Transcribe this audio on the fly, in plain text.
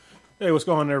Hey, what's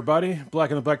going on, everybody? Black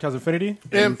and the Black Tiles Infinity.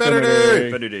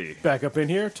 Infinity. Back up in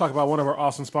here, talk about one of our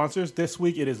awesome sponsors. This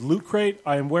week it is Loot Crate.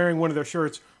 I am wearing one of their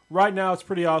shirts right now. It's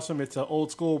pretty awesome. It's an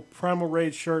old school Primal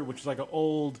Rage shirt, which is like an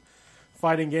old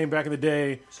fighting game back in the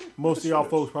day. Most of y'all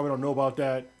folks probably don't know about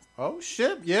that. Oh,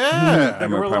 shit, yeah. The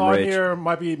gorilla on here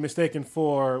might be mistaken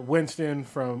for Winston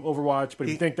from Overwatch, but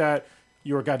if you think that,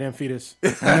 you're a goddamn fetus.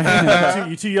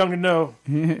 You're too young to know.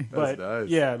 But nice.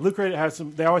 yeah, Loot Crate has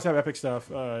some. They always have epic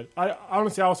stuff. I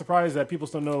honestly, I was surprised that people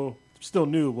still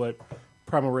knew what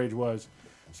Primal Rage was.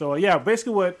 So yeah,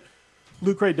 basically what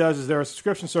Loot Crate does is they're a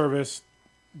subscription service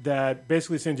that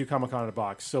basically sends you Comic-Con in a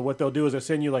box. So what they'll do is they'll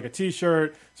send you like a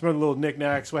T-shirt, some other little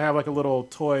knickknacks. We have like a little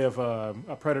toy of a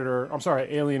Predator. I'm sorry,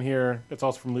 Alien here. That's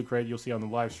also from Loot Crate. You'll see on the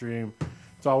live stream.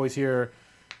 It's always here.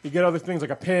 You get other things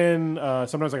like a pin,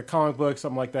 sometimes like a comic book,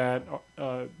 something like that.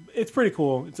 It's pretty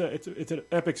cool. It's an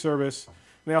epic service. And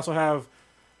they also have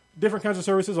different kinds of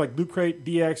services like Loot Crate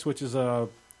DX, which is a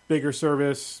bigger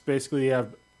service. Basically, you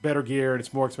have better gear and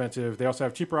it's more expensive. They also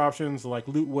have cheaper options like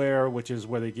Lootwear, which is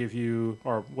where they give you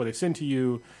or where they send to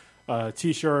you a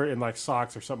T-shirt and like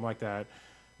socks or something like that.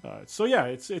 So yeah,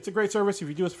 it's a great service. If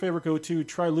you do us a favor, go to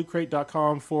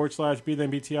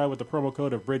trylootcrate.com/BTHENBTI with the promo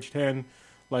code of Bridge10.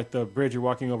 Like the bridge you're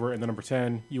walking over and the number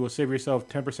 10, you will save yourself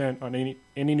 10% on any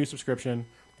new subscription.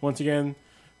 Once again,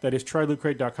 that is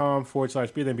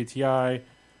trylootcrate.com/BTHENBTI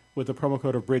with the promo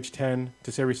code of Bridge10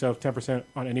 to save yourself 10%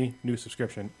 on any new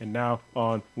subscription. And now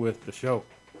on with the show.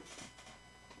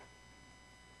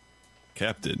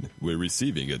 Captain, we're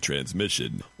receiving a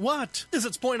transmission. What is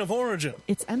its point of origin?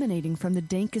 It's emanating from the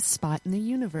dankest spot in the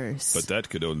universe. But that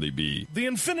could only be... The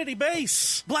Infinity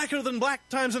Base! Blacker than black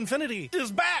times infinity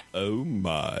is back! Oh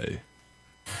my.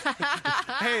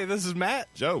 Hey, this is Matt.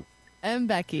 Joe. And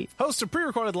Becky. Host of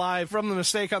pre-recorded live from the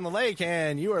Mistake on the Lake,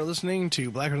 and you are listening to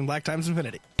Blacker than Black times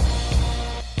infinity.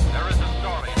 There is a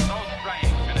story so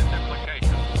strange in its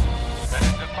implications that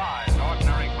it defies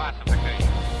ordinary classification.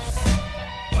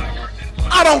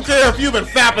 I don't care if you've been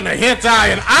fapping the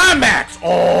hentai in IMAX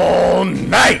all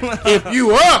night. If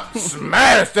you up,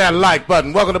 smash that like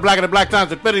button. Welcome to Black and the Black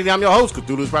Times Infinity. I'm your host,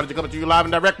 Cthulhu's Prodigy, coming to you live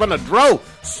and direct from the Dro.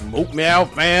 Smoke me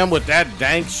out, fam, with that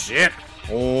dank shit.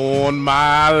 On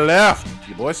my left,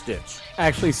 your boy Stitch.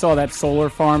 Actually saw that solar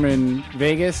farm in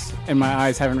Vegas, and my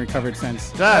eyes haven't recovered since.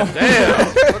 God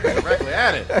damn. Looking directly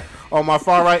at it. On my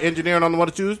far right, engineering on the 1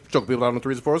 and 2s, choking people out on the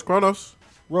 3s and 4s, Kronos.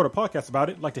 Wrote a podcast about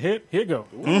it. Like to hit? Here it go.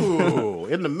 Ooh,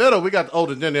 in the middle, we got the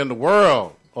oldest ninja in the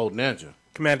world, Old Ninja.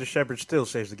 Commander Shepard still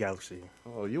saves the galaxy.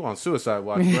 Oh, you on suicide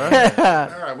watch, right?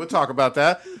 All right, we'll talk about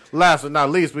that. Last but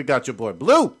not least, we got your boy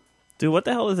Blue. Dude, what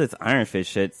the hell is this Iron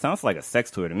Fist shit? Sounds like a sex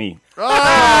toy to me. Oh,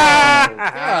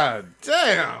 God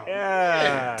damn.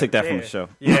 Yeah. Took that from the show.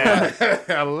 Yeah.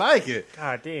 I like it.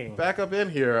 God dang. Back up in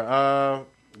here.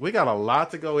 We got a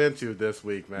lot to go into this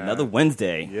week, man. Another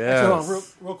Wednesday. Yes. So,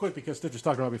 real quick, because Stitch was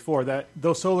talking about before, that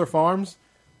those solar farms,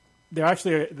 they're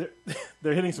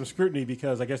hitting some scrutiny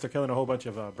because I guess they're killing a whole bunch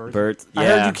of birds. Birds. I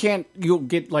heard Yeah. you'll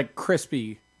get like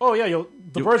crispy. Oh yeah,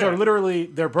 the birds are literally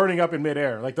they're burning up in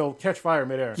midair. Like they'll catch fire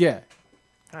midair. Yeah.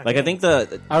 Like I think I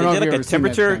don't know they if did you've like a ever seen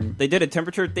that temperature. thing. They did a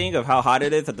temperature thing of how hot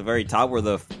it is at the very top where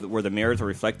the mirrors are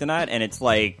reflecting at, and it's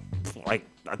like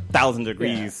 1,000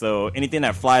 degrees. Yeah. So anything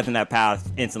that flies in that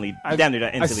path instantly, damn near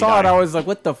that I instantly. saw it. dies. I was like,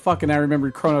 "What the fuck?" And I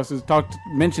remember Kronos has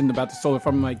mentioned about the solar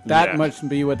farm. I'm like, that Yeah. must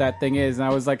be what that thing is. And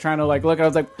I was like trying to like look. I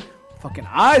was like, "Fucking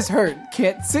eyes hurt.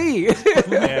 Can't see."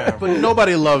 Yeah. But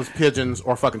nobody loves pigeons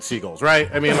or fucking seagulls, right?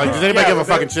 I mean, like, does anybody give a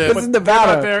fucking shit? This is Out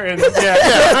Nevada. there and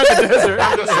yeah, in the desert.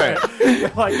 I'm just saying.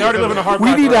 Like they already live in a hard We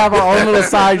life, need to right? have our own little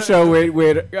sideshow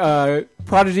where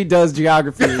Prodigy does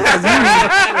geography. 'Cause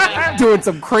he's doing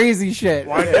some crazy shit.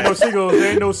 Why ain't no seagulls?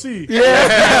 There ain't no sea.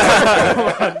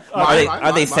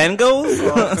 Are they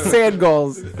Sengos? Sand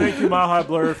goals. Thank you, Mile High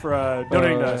Blur, for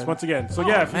donating to us once again. So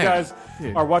yeah, if you guys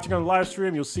are watching on the live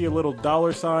stream, you'll see a little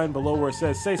 $sign below where it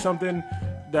says "Say Something."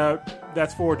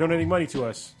 That's for donating money to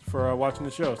us for watching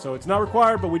the show. So it's not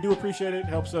required, but we do appreciate it. It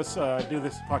helps us do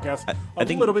this podcast I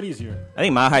think- little bit easier. I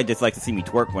think Mahai just likes to see me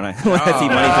twerk when I see money.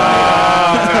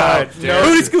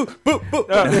 Booty scoop, boop, boop.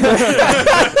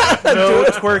 No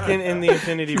twerking in the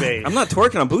Infinity Base. I'm not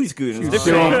twerking. I'm booty scooting. It's You're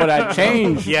different. going for that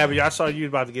change. Yeah, but I saw you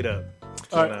about to get up.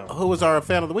 So now. Who was our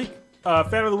fan of the week?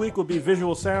 Fan of the week will be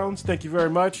Visual Sounds. Thank you very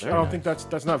much. I don't think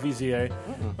that's not VZA.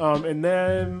 And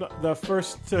then the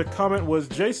first to comment was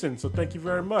Jason. So thank you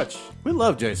very much. We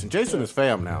love Jason. Jason is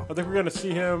fam now. I think we're going to see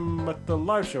him at the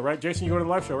live show, right? Jason, you going to the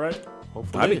live show, right?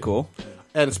 Hopefully. That'd be cool.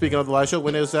 And speaking of the live show,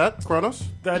 when is that, Kronos?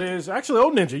 That is actually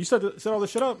Old Ninja. You set all this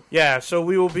shit up. Yeah, so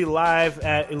we will be live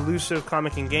at Elusive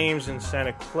Comic and Games in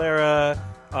Santa Clara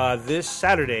this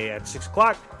Saturday at 6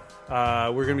 o'clock.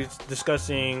 We're going to be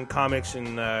discussing comics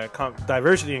and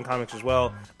diversity in comics as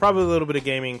well. Probably a little bit of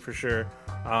gaming for sure.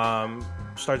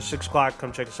 Starts at 6 o'clock.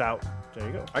 Come check us out. There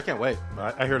you go. I can't wait.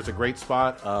 I hear it's a great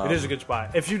spot. It is a good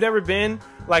spot. If you've never been,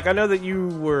 like, I know that you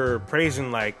were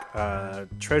praising like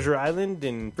Treasure Island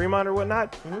in Fremont or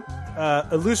whatnot.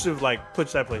 Elusive like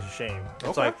puts that place to shame.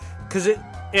 It's like because it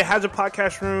has a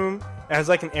podcast room. It has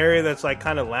like an area that's like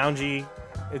kind of loungy.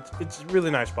 It's a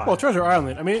really nice spot. Well, Treasure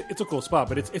Island. I mean, it's a cool spot,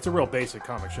 but it's a real basic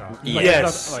comic shop. Like,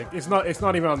 Yes. it's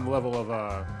not even on the level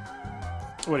of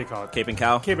what do you call it? Cape and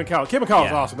Cow. Cape and Cow. Cape and Cow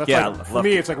is awesome. That's Yeah, like, I for love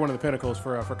me, it. it's like one of the pinnacles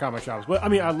for comic shops. But I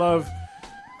mean, I love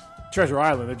Treasure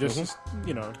Island. It just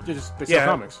they sell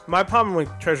comics. My problem with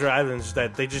Treasure Island is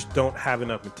that they just don't have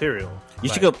enough material. You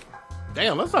should go.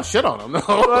 Damn, let's not shit on them. No.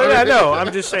 Well, yeah, no,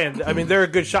 I'm just saying. I mean, they're a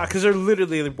good shop because they're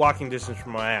literally walking distance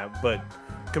from my app, but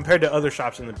compared to other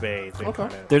shops in the Bay, they kinda,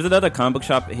 There's another comic book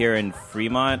shop here in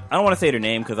Fremont. I don't want to say their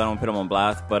name because I don't want to put them on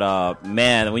blast. But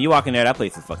man, when you walk in there, that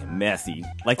place is fucking messy.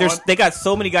 Like they got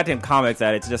so many goddamn comics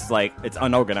that it's just like it's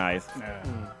unorganized.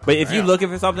 But if you're looking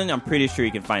for something, I'm pretty sure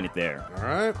you can find it there. All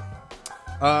right.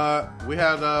 We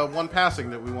had one passing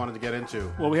that we wanted to get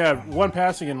into. Well, we had one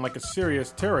passing in like a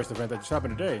serious terrorist event that just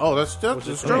happened today. Oh, that's true.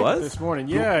 Was? This morning.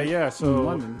 Yeah. So In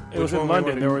London. it was in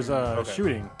London. There was a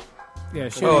shooting. Yeah,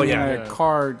 shooting yeah. in a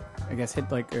car, I guess, hit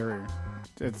like, or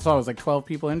I thought it was like 12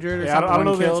 people injured or Yeah, I something. don't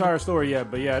know one the killed. entire story yet,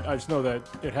 but yeah, I just know that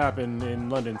it happened in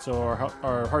London. So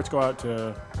our hearts go out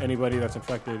to anybody that's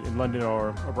infected in London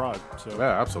or abroad. So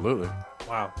Yeah, absolutely.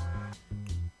 wow,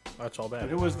 that's all bad.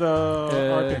 it was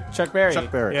the Chuck Berry.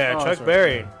 Chuck Berry. Yeah, Oh, Chuck that's right.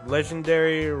 Berry,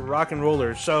 legendary rock and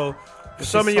roller. So, for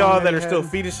some of his y'all song that that are he still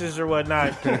had? fetuses or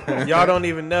whatnot, y'all don't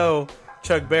even know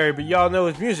Chuck Berry, but y'all know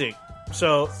his music.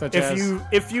 So, Such if as?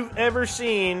 you've ever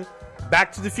seen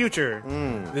Back to the Future,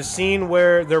 the scene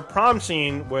where their prom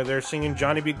scene where they're singing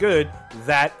Johnny Be Good,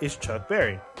 that is Chuck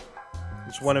Berry.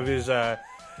 It's one of his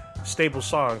staple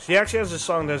songs. He actually has a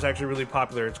song that's actually really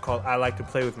popular. It's called "I Like to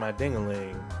Play with My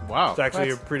Ding-a-ling." Wow. It's actually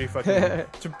a pretty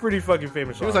fucking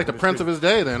famous song. He was like the prince of his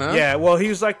day then, huh? Yeah, well, he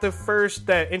was like the first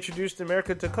that introduced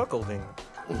America to cuckolding.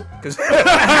 Because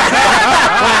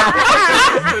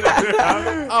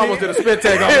I almost did a spit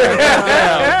take on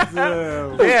that.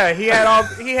 yeah, he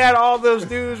had all those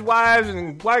dudes' wives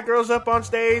and white girls up on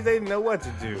stage. They didn't know what to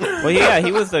do. Well, yeah,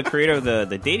 he was the creator of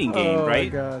the dating game, Oh,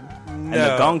 right? my God. And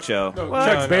the Gong Show.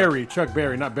 Chuck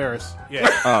Berry, not Barris. Yeah,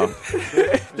 Oh,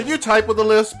 Did you type with a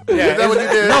lisp? Yeah, Is that what you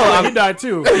did? No, he died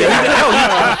too.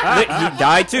 he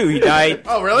died too. He died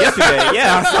Oh, really? yesterday.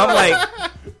 Yeah, so I'm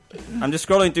like, I'm just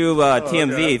scrolling through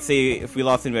TMZ to see if we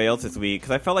lost anybody else this week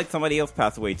because I felt like somebody else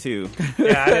passed away too.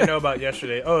 yeah, I didn't know about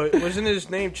yesterday. Oh, wasn't his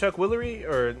name Chuck Willery,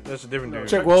 or that's a different dude?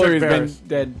 Chuck Woolery's been Barris.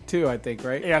 dead too, I think,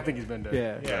 right? Yeah, I think he's been dead.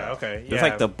 Yeah. Yeah, okay. There's yeah.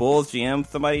 like the Bulls GM,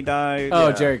 somebody died. Oh,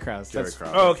 Yeah. Jerry Krause. That's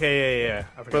Krause. Oh, okay, yeah.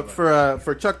 I forgot But about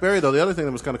for Chuck Berry though, the other thing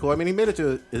that was kind of cool. I mean, he made it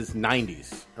to his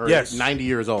 90s or Yes. 90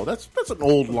 years old. That's an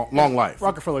old long life.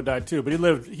 Rockefeller died too, but he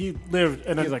lived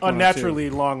an He's like unnaturally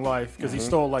long life because he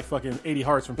stole like fucking 80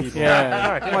 hearts from people. Yeah.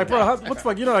 I'm like, bro, what the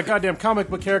fuck? You know that goddamn comic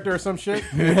book character or some shit?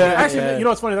 Actually, yeah. you know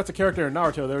what's funny? That's a character in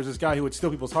Naruto. There was this guy who would steal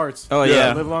people's hearts. Oh, to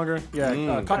yeah. live longer. Yeah,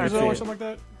 Kakuzo or something like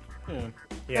that. Yeah.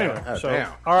 Yeah. Anyway. Oh, So,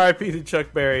 damn. R.I.P. to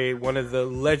Chuck Berry, one of the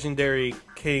legendary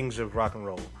kings of rock and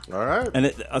roll. All right.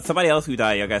 And somebody else who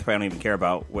died, you guys probably don't even care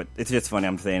about. What it's just funny,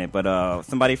 I'm saying it. But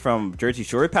somebody from Jersey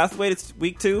Shore passed away this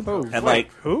week too. At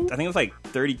like who? I think it was like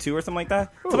 32 or something like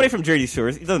that. Somebody from Jersey Shore.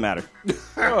 It doesn't matter.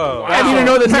 Oh, I didn't even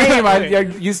know the name. I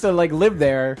used to like live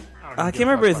there. I can't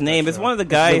remember his name. It's one of the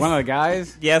guys. One of the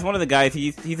guys. Yeah, it's one of the guys.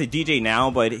 He's a DJ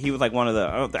now, but he was like one of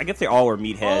the. I guess they all were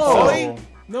meatheads. Oh, So.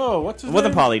 no, what's his It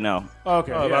wasn't name? Paulie, no. Oh,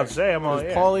 okay, I was yeah. about to say, I'm all,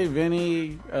 yeah. Paulie,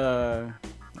 Vinny,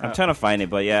 I'm trying to find it,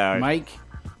 but yeah. Mike.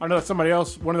 I know that's somebody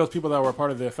else. One of those people that were part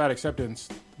of the Fat Acceptance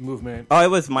movement. Oh, it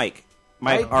was Mike.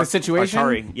 Mike, the Situation?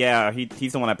 Artari. Yeah,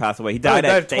 he's the one that passed away. He died died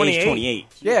at at age 28? 28.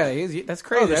 Yeah, that's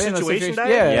crazy. Oh, the I didn't know Situation died?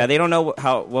 Yeah. Yeah, they don't know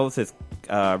what was his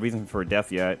reason for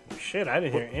death yet. Shit, I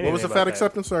didn't hear anything What was the about fat that.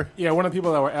 acceptance, sir? Yeah, one of the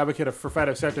people that were advocate for fat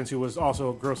acceptance who was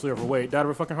also grossly overweight died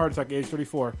of a fucking heart attack at age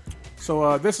 34.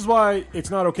 So this is why it's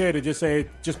not okay to just say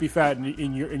just be fat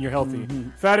and you're healthy.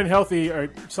 Fat and healthy are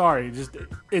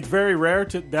it's very rare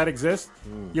that exists.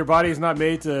 Your body is not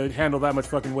made to handle that much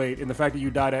fucking weight, and the fact that you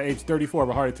died at age 34 of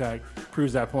a heart attack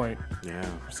proves that point. Yeah,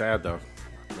 sad though.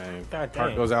 Man, God heart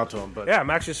dang. goes out to him. But Yeah, I'm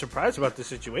actually surprised about this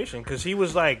situation because he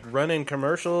was like running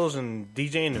commercials and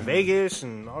DJing in Vegas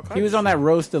and all kinds. He was of on that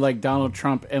roast of like Donald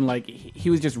Trump, and like he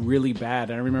was just really bad.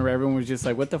 And I remember everyone was just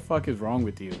like, "What the fuck is wrong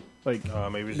with you?" Like,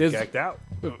 maybe he this- was gacked out.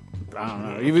 I don't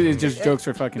know. It's just jokes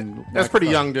for fucking. that's pretty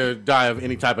young to die of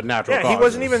any type of natural Yeah, causes. he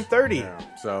wasn't even 30.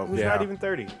 So He was yeah. not even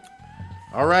 30.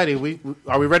 Alrighty,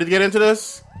 are we ready to get into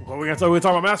this? What we talking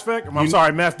about Mass Effect? I'm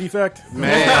sorry, Mass Defect.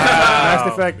 Man. Mass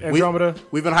Defect, Andromeda.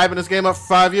 We've been hyping this game up for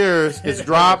 5 years. It's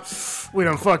dropped. We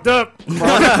done fucked up.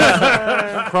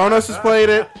 Kronos has played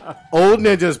it. Old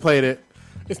Ninja's played it.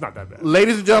 It's not that bad.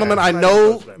 Ladies and gentlemen, I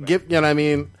know,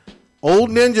 Old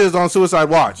Ninja's on Suicide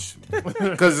Watch.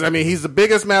 Because, he's the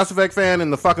biggest Mass Effect fan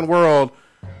in the fucking world.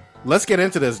 Let's get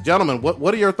into this. Gentlemen,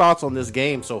 what are your thoughts on this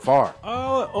game so far?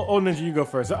 Old Ninja, you go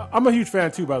first. I'm a huge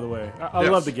fan, too, by the way. I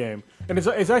love the game. And it's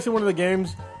actually one of the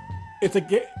games,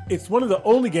 it's one of the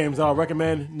only games that I'll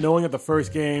recommend knowing that the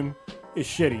first game is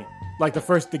shitty. Like the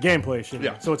gameplay is shitty.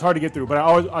 Yeah. So it's hard to get through. But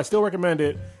I still recommend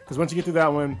it, because once you get through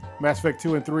that one, Mass Effect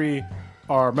 2 and 3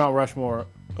 are Mount Rushmore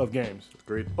of games.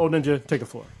 Agreed. Old Ninja, take the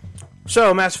floor.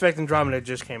 So, Mass Effect Andromeda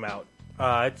just came out.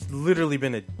 It's literally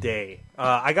been a day.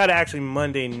 I got it actually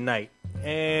Monday night,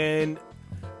 and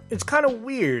it's kind of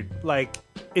weird. Like,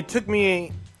 it took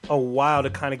me a while to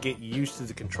kind of get used to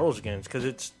the controls again,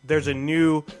 because there's a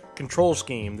new control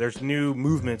scheme. There's new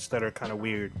movements that are kind of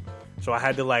weird. So I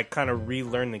had to kind of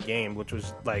relearn the game, which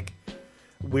was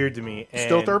weird to me. And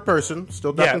still third person,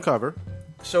 still duck and cover.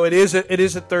 So it is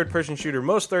a third person shooter.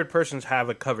 Most third persons have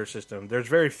a cover system. There's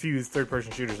very few third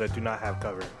person shooters that do not have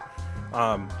cover.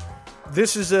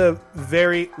 This is a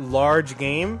very large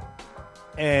game,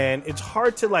 and it's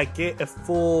hard to get a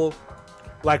full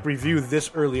review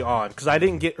this early on, because I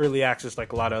didn't get early access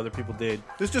like a lot of other people did.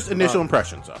 This is just initial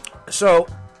impressions, though. So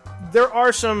there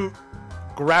are some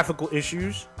graphical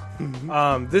issues.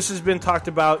 This has been talked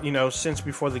about, since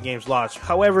before the game's launched.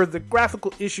 However, the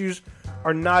graphical issues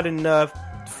are not enough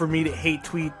for me to hate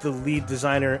tweet the lead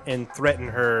designer and threaten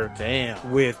her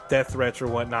with death threats or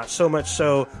whatnot. So much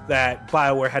so that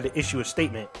BioWare had to issue a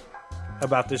statement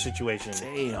about this situation.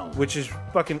 Which is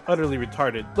fucking utterly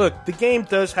retarded. Look, the game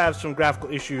does have some graphical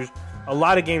issues. A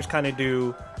lot of games kind of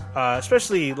do,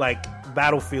 especially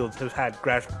Battlefield has had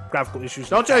graphical issues.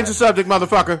 Don't change the subject,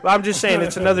 motherfucker. I'm just saying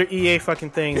it's another EA fucking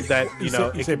thing that,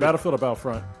 You say Battlefield or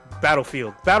Battlefront?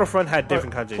 Battlefield. Battlefront had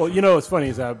different kinds of issues. Well, what's funny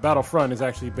is that Battlefront is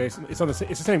actually based. It's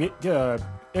the same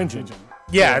engine.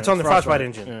 Yeah, it's on the Frostbite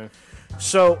engine. Yeah.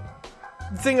 So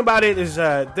the thing about it is,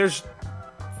 there's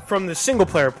from the single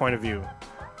player point of view,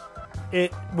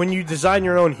 when you design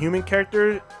your own human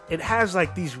character, it has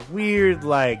these weird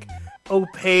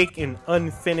opaque and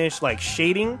unfinished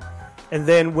shading, and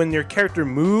then when your character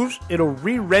moves, it'll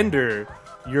re-render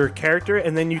your character,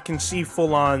 and then you can see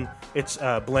full on its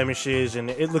blemishes, and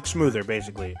it looks smoother,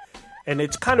 basically. And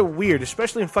it's kind of weird,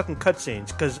 especially in fucking cutscenes,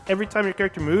 because every time your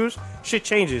character moves, shit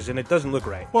changes, and it doesn't look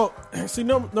right. Well, see,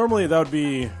 normally that would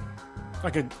be... I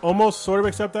could almost sort of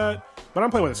accept that, but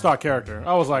I'm playing with a stock character.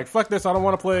 I was like, fuck this, I don't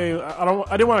want to play...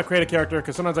 I didn't want to create a character,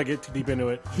 because sometimes I get too deep into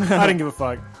it. I didn't give a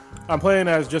fuck. I'm playing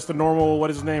as just a normal, what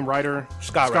is his name, Ryder?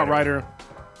 Scott Ryder.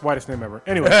 Whitest name ever.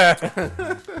 Anyway,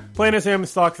 playing as him,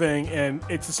 stock thing, and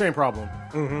it's the same problem.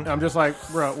 Mm-hmm. I'm just like,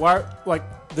 bro, why?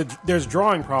 There's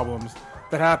drawing problems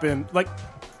that happen.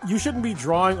 You shouldn't be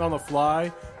drawing on the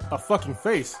fly a fucking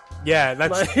face. Yeah,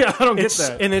 that's. I don't get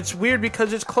that. And it's weird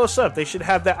because it's close up. They should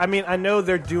have that. I mean, I know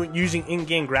they're using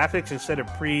in-game graphics instead of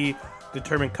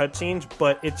predetermined cutscenes,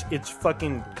 but it's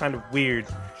fucking kind of weird.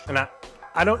 And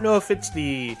I don't know if it's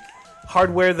the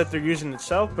hardware that they're using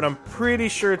itself, but I'm pretty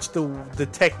sure it's the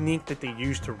technique that they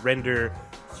use to render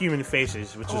human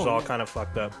faces, which is all kind of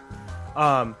fucked up.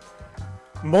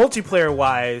 Multiplayer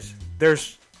wise,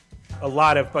 there's a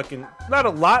lot of fucking, not a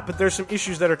lot, but there's some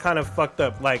issues that are kind of fucked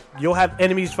up. You'll have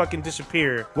enemies fucking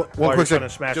disappear. One quick thing,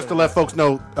 just to let folks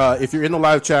know, if you're in the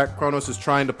live chat, Kronos is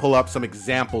trying to pull up some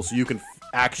examples so you can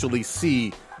actually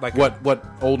see what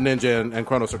Old Ninja and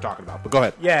Kronos are talking about. But go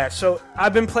ahead. Yeah, so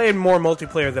I've been playing more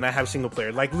multiplayer than I have single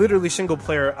player. Literally single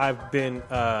player, I've been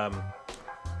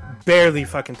barely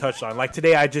fucking touched on.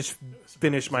 Today, I just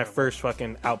finished my first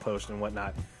fucking outpost and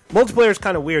whatnot. Multiplayer is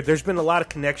kind of weird. There's been a lot of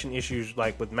connection issues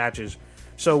with matches.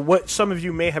 So what some of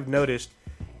you may have noticed,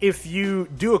 if you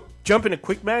jump in a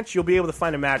quick match, you'll be able to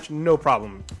find a match, no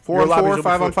problem. 4-on-4,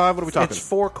 5-on-5, what are we talking? It's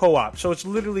 4 co-op, so it's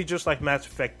literally just like Mass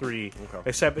Effect 3,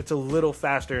 except it's a little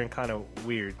faster and kind of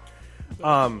weird.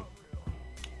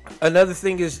 Another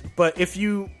thing is, but if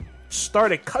you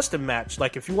start a custom match,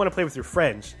 if you want to play with your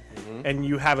friends, and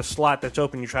you have a slot that's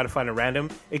open, you try to find a random,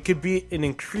 it could be an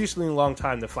increasingly long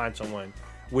time to find someone,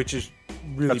 which is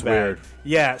really bad. Weird.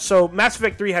 Yeah, so Mass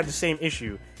Effect 3 had the same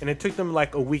issue, and it took them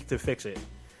a week to fix it.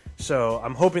 So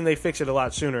I'm hoping they fix it a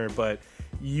lot sooner, but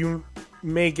you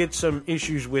may get some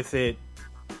issues with it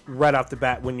right off the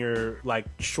bat when you're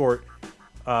short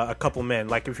a couple men.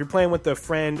 If you're playing with a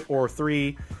friend or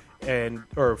three,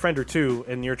 or a friend or two,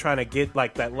 and you're trying to get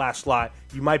that last slot,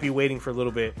 you might be waiting for a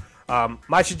little bit.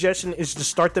 My suggestion is to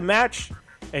start the match,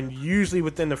 and usually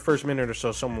within the first minute or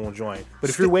so, someone will join. But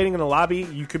if you're waiting in the lobby,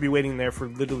 you could be waiting there for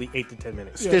literally 8 to 10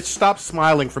 minutes. Stitch, stop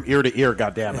smiling from ear to ear,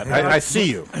 goddammit. I see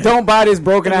you. Don't buy this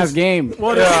broken ass game.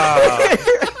 Well,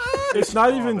 it's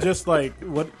not even just like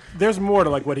what. There's more to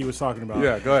like what he was talking about.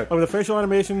 Yeah, go ahead. With the facial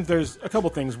animations, there's a couple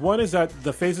things. One is that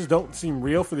the faces don't seem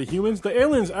real for the humans. The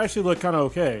aliens actually look kind of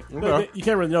okay. You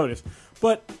can't really notice.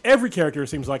 But every character, it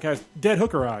seems like, has dead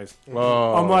hooker eyes.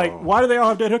 Oh. I'm like, why do they all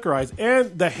have dead hooker eyes?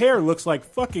 And the hair looks like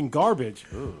fucking garbage.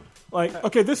 Like,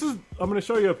 okay, this is. I'm going to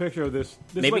show you a picture of this.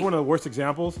 This is like one of the worst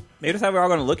examples. Maybe that's how we're all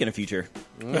going to look in the future.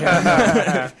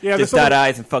 Yeah, Just dot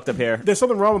eyes and fucked up hair. There's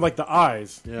something wrong with like the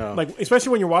eyes. Yeah. Like,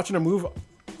 especially when you're watching a move.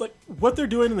 Like what they're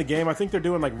doing in the game, I think they're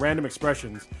doing like random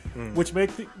expressions, which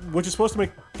is supposed to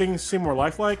make things seem more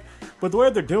lifelike. But the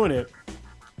way they're doing it,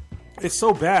 it's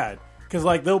so bad because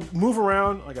like they'll move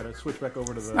around. I gotta switch back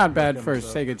over to the. Not bad for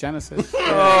Sega Genesis.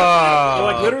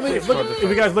 Like literally, if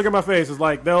you guys look at my face, it's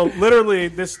like they'll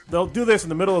do this in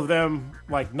the middle of them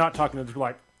like not talking to just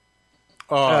like.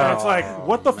 And it's like,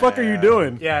 what the fuck are you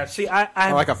doing? Yeah, see,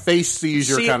 I Like a face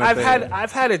seizure kind of thing.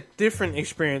 I've had a different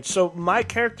experience. So my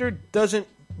character doesn't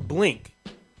blink.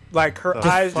 Like her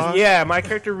eyes, yeah, my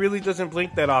character really doesn't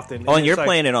blink that often. Oh, and you're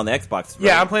playing it on the Xbox, right?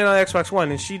 Yeah, I'm playing on the Xbox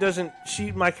One, and she doesn't.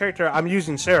 My character, I'm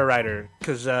using Sarah Ryder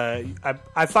because I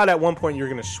thought at one point you were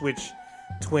going to switch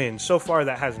twins. So far,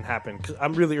 that hasn't happened. Cause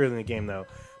I'm really early in the game though.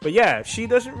 But yeah, she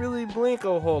doesn't really blink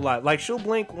a whole lot. Like she'll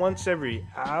blink once every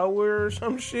hour or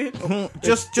some shit.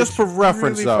 Just for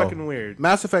reference, really though, fucking weird.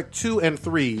 Mass Effect 2 and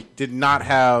 3 did not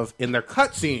have in their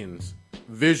cutscenes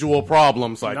visual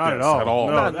problems like Not this at all.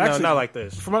 No, Actually, not like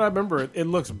this. From what I remember, it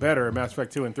looks better in Mass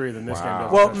Effect 2 and 3 than this game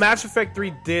does. Well, Mass Effect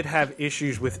 3 did have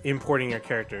issues with importing your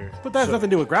character. But that has nothing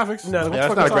to do with graphics. No, Like, what that's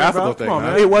the fuck not a are you talking graphical about? thing, Come on,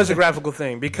 huh? man. It was a graphical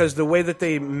thing because the way that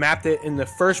they mapped it in the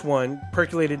first one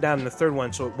percolated down in the third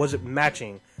one, so it wasn't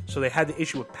matching. So they had to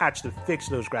issue a patch to fix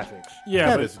those graphics. Yeah,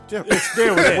 That but is different. it's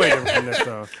there was way different from this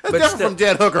though. That's different from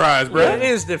Dead Hooker Eyes, bro. It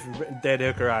is different from Dead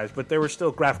Hooker Eyes, but there were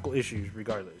still graphical issues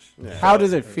regardless. How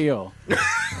does it feel?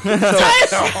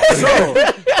 So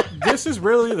this is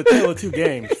really the tale of two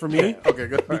games for me. Okay,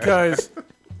 good. Because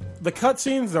the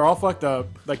cutscenes, they're all fucked up.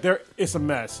 Like it's a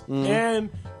mess. And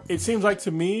it seems like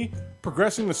to me,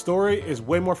 progressing the story is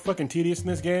way more fucking tedious in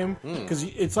this game because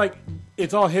it's like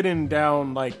it's all hidden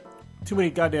down like too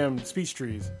many goddamn speech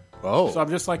trees. Oh. So I'm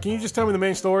just like, can you just tell me the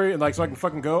main story and like so I can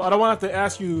fucking go? I don't want to have to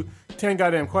ask you 10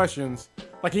 goddamn questions.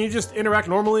 Like, can you just interact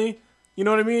normally? You know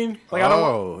what I mean? Like, I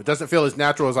don't. It doesn't feel as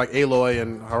natural as like Aloy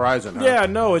and Horizon. Huh? Yeah,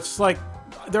 no, it's like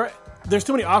there's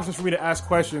too many options for me to ask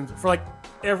questions for like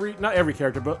not every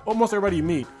character, but almost everybody you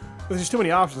meet. There's just too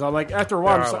many options. I'm like, after a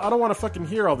while, I'm just like, I don't want to fucking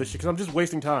hear all this shit because I'm just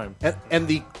wasting time. And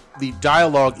the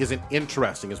dialogue isn't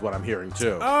interesting, is what I'm hearing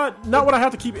too. Not when I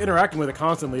have to keep interacting with it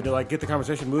constantly to like get the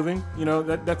conversation moving. You know,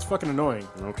 that's fucking annoying.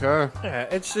 Okay. Yeah,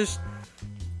 it's just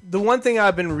the one thing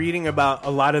I've been reading about a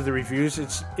lot of the reviews.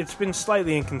 It's been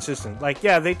slightly inconsistent. Like,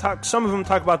 yeah, some of them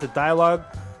talk about the dialogue,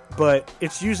 but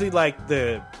it's usually like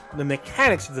the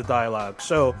mechanics of the dialogue.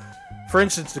 So, for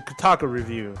instance, the Kotaku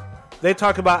review. They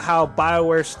talk about how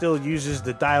BioWare still uses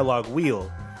the dialogue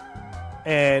wheel.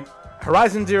 And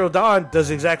Horizon Zero Dawn does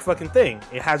the exact fucking thing.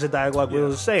 It has a dialogue wheel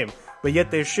the same. But yet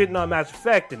they're shitting on Mass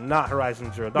Effect and not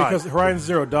Horizon Zero Dawn. Because Horizon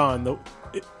Zero Dawn,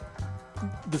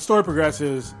 the story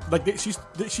progresses, like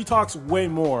she talks way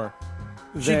more.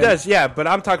 She does, yeah, but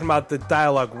I'm talking about the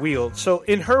dialogue wheel. So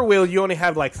in her wheel, you only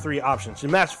have like 3 options. In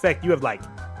Mass Effect, you have like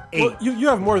 8. Well, you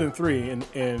have more than 3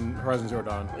 in Horizon Zero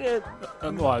Dawn.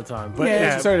 A lot of time. But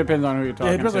It sort of depends on who you're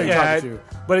talking it depends on to. who you're talking to.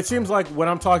 But it seems like when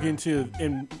I'm talking to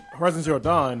in Horizon Zero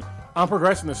Dawn, I'm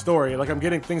progressing the story. Like I'm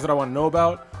getting things that I want to know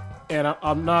about, and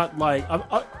I'm not like.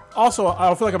 Also, I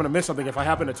don't feel like I'm going to miss something if I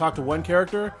happen to talk to one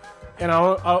character, and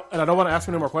I don't want to ask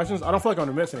him any more questions. I don't feel like I'm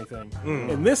going to miss anything.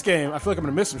 In this game, I feel like I'm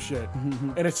going to miss some shit,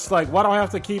 and it's like, why do I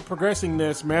have to keep progressing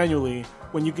this manually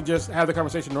when you can just have the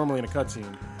conversation normally in a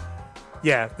cutscene?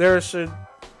 Yeah, there's a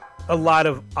lot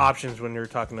of options when you're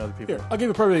talking to other people. Here, I'll give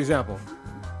you a perfect example.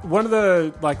 One of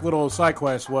the like little side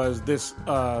quests was this: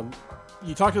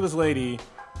 you talk to this lady,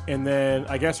 and then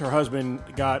I guess her husband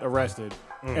got arrested,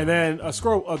 and then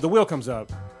the wheel comes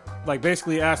up, like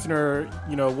basically asking her,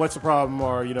 you know, what's the problem,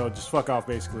 or you know, just fuck off,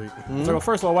 basically. So, well,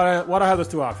 first of all, why do I have those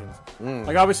 2 options?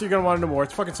 Like, obviously, you're gonna want to know more.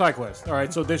 It's a fucking side quest, all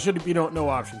right? So there should be no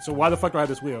options. So why the fuck do I have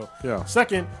this wheel? Yeah.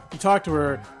 Second, you talk to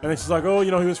her, and then she's like, oh,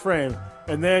 you know, he was framed.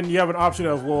 And then you have an option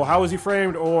of, well, how was he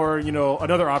framed? Or, you know,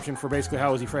 another option for basically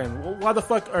how was he framed. Well, why the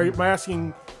fuck am I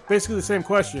asking basically the same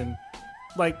question?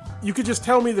 Like, you could just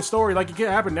tell me the story. Like, it can't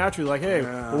happen naturally. Like, hey,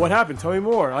 well, what happened? Tell me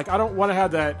more. Like, I don't want to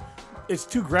have that. it's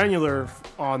too granular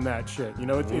on that shit. You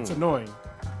know, it's annoying.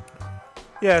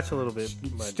 Yeah, it's a little bit.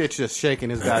 But Stitch just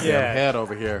shaking his goddamn Yeah. head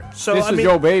over here. so This I is mean,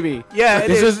 your baby. Yeah, it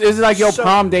This is like your So-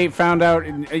 prom date found out,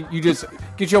 and you just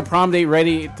get your prom date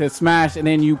ready to smash, and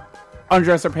then you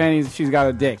undress her panties. She's got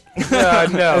a dick. no, Two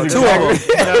of them.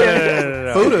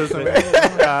 no.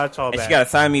 Fudas. Nah, it's all And bad. she got a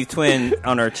Siamese twin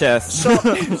on her chest.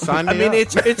 Sign me I mean, up.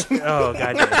 it's oh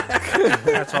goddamn,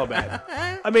 that's all bad.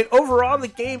 I mean, overall, the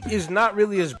game is not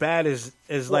really as bad as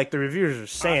like the reviewers are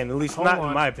saying. At least Hold not on.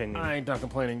 in my opinion. I ain't done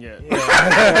complaining yet.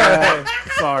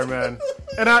 Sorry, man.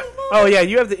 And Oh yeah,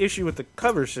 you have the issue with the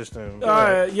cover system.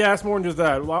 yeah, it's more than just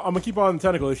that. Well, I'm gonna keep on the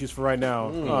technical issues for right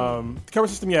now. The cover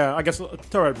system, yeah, I guess I'll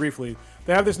tell you briefly.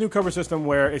 They have this new cover system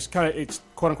where it's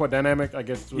quote unquote dynamic. I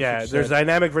guess. is what Yeah, you there's said.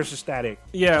 dynamic versus static.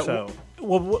 Yeah. So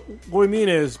Well, what we mean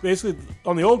is basically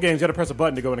on the old games you had to press a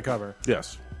button to go into cover,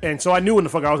 Yes. and so I knew when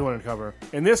the fuck I was going into cover.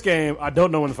 In this game, I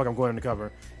don't know when the fuck I'm going into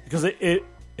cover because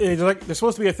it's like there's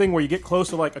supposed to be a thing where you get close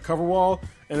to like a cover wall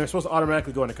and they're supposed to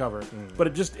automatically go into cover, but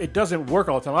it doesn't work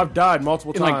all the time. I've died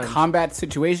multiple In times. like combat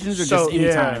situations or So, just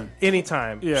anytime.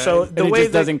 anytime. Yeah. So And the And it way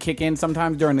just that, doesn't kick in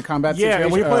sometimes during the combat Yeah, situation.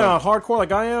 and when you're playing on hardcore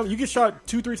like I am, you get shot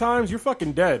 2-3 times, you're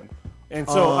fucking dead. And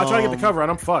so I try to get the cover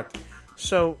and I'm fucked.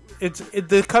 So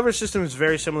the cover system is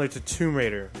very similar to Tomb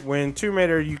Raider. When Tomb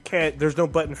Raider, there's no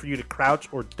button for you to crouch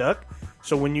or duck.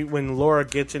 So when Laura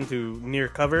gets into near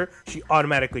cover, she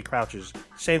automatically crouches.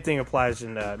 Same thing applies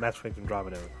in Mass Effect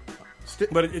Andromeda.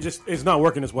 But it's not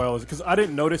working as well because I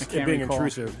didn't notice it can't being recall.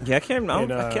 intrusive. Yeah, I can't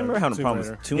remember having a Tomb problem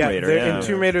Raider. with Tomb Raider. In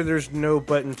Tomb Raider, there's no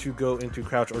button to go into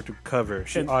crouch or to cover.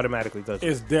 She And automatically does it.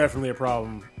 It's definitely a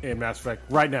problem in Mass Effect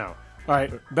right now. All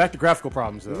right, back to graphical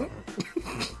problems though.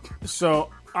 So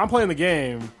I'm playing the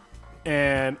game,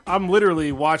 and I'm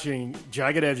literally watching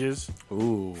jagged edges,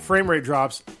 frame rate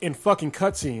drops in fucking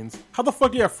cutscenes. How the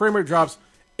fuck do you have frame rate drops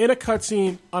in a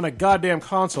cutscene on a goddamn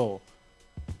console?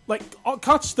 Like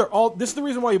consoles, they're all. This is the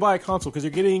reason why you buy a console because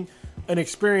you're getting an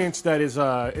experience that is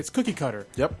it's cookie cutter.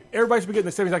 Yep. Everybody's been getting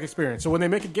the same exact experience. So when they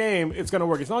make a game, it's gonna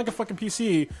work. It's not like a fucking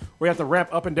PC where you have to ramp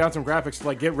up and down some graphics to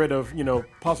like get rid of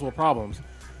possible problems.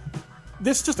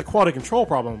 This is just a quality control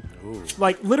problem.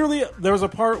 Like literally, there was a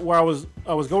part where I was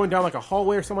going down like a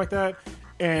hallway or something like that,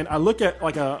 and I look at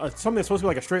like something that's supposed to be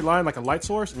like a straight line, like a light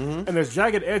source, and there's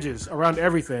jagged edges around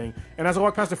everything. And as I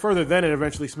walk past it further, then it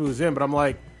eventually smooths in. But I'm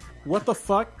like, what the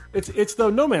fuck? It's the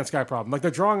No Man's Sky problem. Like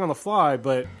they're drawing on the fly,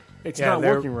 but it's not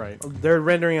they're- working right. They're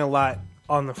rendering a lot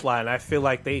on the fly, and I feel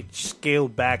like they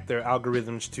scaled back their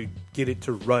algorithms to get it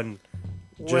to run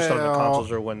just on the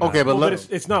consoles or whatnot. Okay, but But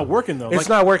it's not working though. it's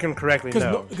not working correctly.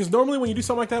 No. Because normally when you do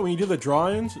something like that, when you do the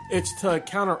draw-ins, it's to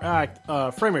counteract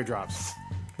frame rate drops.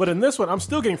 But in this one, I'm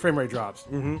still getting frame rate drops.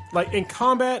 Mm-hmm. Like in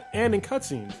combat and in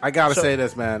cutscenes. I gotta say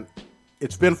this, man.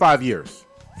 It's been 5 years.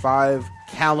 5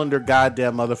 calendar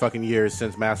goddamn motherfucking years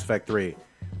since Mass Effect 3.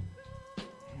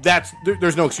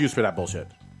 There's no excuse for that bullshit.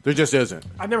 There just isn't.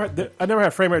 I never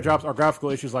had frame rate drops or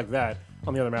graphical issues like that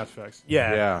on the other Mass Effects.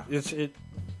 Yeah, Yeah.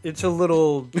 it's a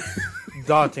little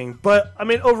daunting, but I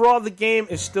mean, overall, the game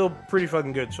is still pretty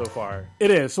fucking good so far. It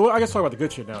is. So I guess talk about the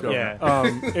good shit now. Yeah.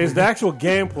 Is the actual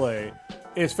gameplay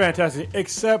is fantastic,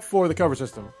 except for the cover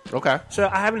system. Okay. So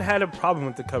I haven't had a problem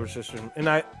with the cover system, and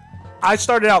I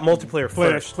started out multiplayer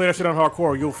first. Play that shit on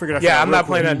hardcore. You'll figure that shit Yeah, out. I'm real not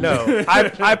quick. playing that.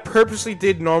 No, I purposely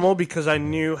did normal because I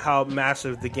knew how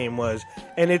massive the game was,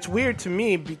 and it's weird to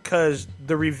me because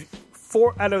the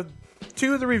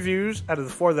 2 of the reviews out of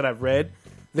the 4 that I've read,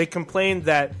 they complained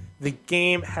that the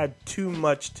game had too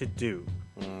much to do,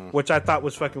 which I thought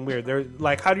was fucking weird. They're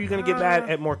like, "How are you going to get mad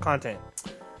at more content?"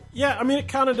 Yeah, I mean it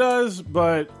kind of does,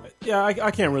 but yeah,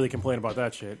 I can't really complain about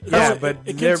that shit. Yeah, It- but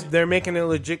it gets- they're making a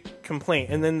legit complaint,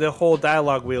 and then the whole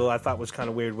dialogue wheel I thought was kind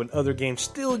of weird when other games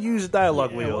still use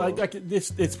dialogue wheel.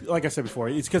 it's like I said before.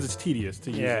 It's because it's tedious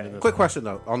to use. Yeah. It in this Quick question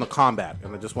though on the combat,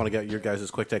 and I just want to get your guys'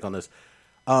 quick take on this.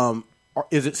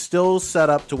 Is it still set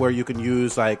up to where you can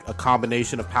use like a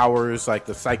combination of powers, like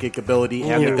the psychic ability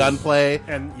and the Yes. gunplay?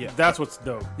 and that's what's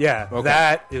dope. Yeah, Okay.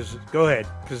 that is. Go ahead,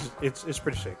 because it's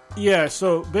pretty sick. Yeah,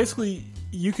 so basically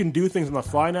you can do things on the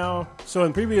fly now. So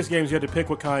in previous games you had to pick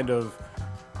what kind of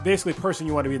basically person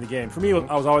you want to be in the game. For me,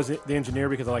 I was always the engineer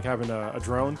because I like having a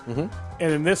drone. Mm-hmm.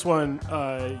 And in this one,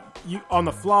 you on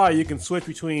the fly you can switch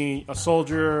between a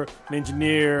soldier, an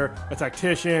engineer, a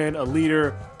tactician, a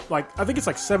leader. Like I think it's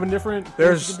like 7 different. things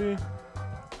There's you can be.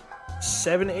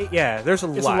 7, 8. Yeah, there's a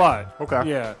lot. It's a lot. Okay.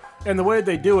 Yeah. And the way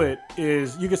they do it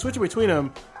is you can switch it between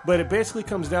them, but it basically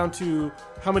comes down to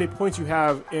how many points you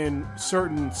have in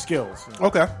certain skills.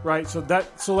 Okay. Right? So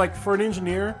like for an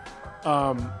engineer,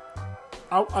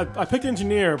 I picked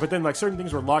engineer, but then like certain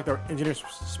things were locked that were engineer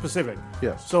specific.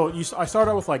 Yes. So I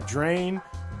started out with like drain,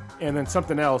 and then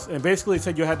something else, and basically it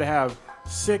said you had to have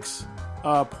 6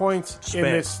 points Spent.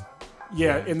 in this.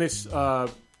 Yeah, in this.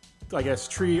 I guess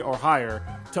tree or higher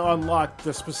to unlock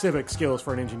the specific skills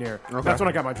for an engineer. Okay. That's when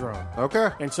I got my drone.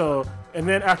 Okay. And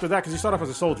then after that, because you start off as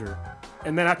a soldier,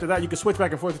 and then after that, you can switch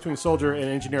back and forth between soldier and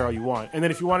engineer all you want. And then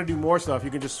if you want to do more stuff,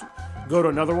 you can just go to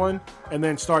another one and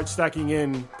then start stacking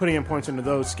in, putting in points into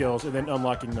those skills, and then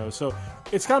unlocking those. So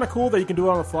it's kind of cool that you can do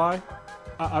it on the fly.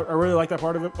 I really like that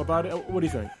part of it about it. What do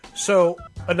you think? So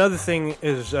another thing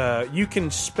is you can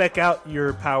spec out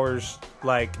your powers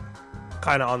like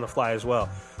kind of on the fly as well.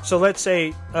 So let's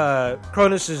say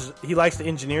Cronus he likes to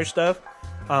engineer stuff.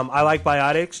 I like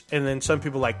biotics, and then some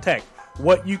people like tech.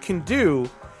 What you can do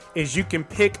is you can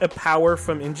pick a power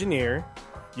from engineer,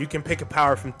 you can pick a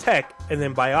power from tech, and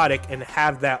then biotic, and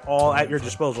have that all at your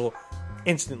disposal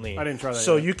instantly. I didn't try that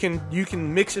So yet. you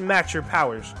can mix and match your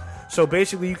powers. So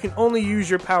basically, you can only use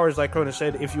your powers, like Cronus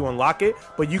said, if you unlock it,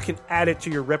 but you can add it to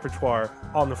your repertoire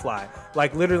on the fly.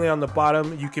 Like literally on the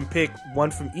bottom, you can pick one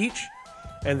from each,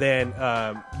 and then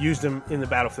use them in the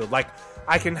battlefield. Like,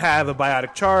 I can have a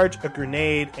biotic charge, a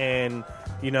grenade, and,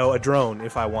 a drone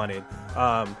if I wanted.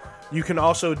 You can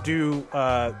also do,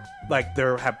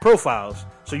 have profiles.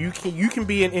 So you can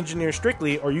be an engineer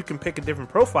strictly, or you can pick a different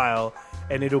profile,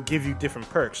 and it'll give you different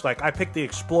perks. Like, I picked the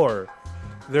Explorer.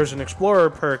 There's an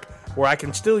Explorer perk where I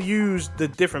can still use the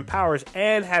different powers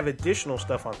and have additional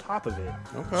stuff on top of it.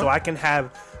 Okay. So I can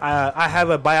have, I have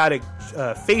a biotic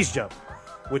phase jump,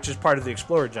 which is part of the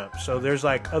Explorer jump. So there's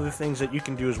like other things that you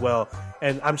can do as well.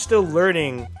 And I'm still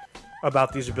learning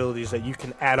about these abilities that you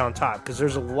can add on top, because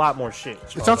there's a lot more shit.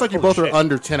 So It sounds like you both holy are shit.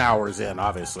 under 10 hours in,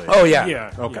 obviously. Oh, yeah.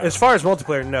 Yeah. Okay. As far as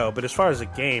multiplayer, no. But as far as a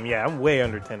game, yeah, I'm way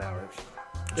under 10 hours.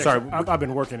 Sorry, I've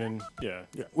been working in. Yeah.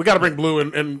 we got to bring Blue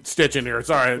and Stitch in here.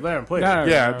 Sorry. I haven't played. No, it.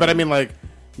 Yeah, but I mean, like,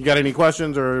 you got any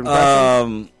questions or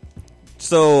impressions?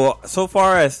 So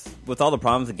far as with all the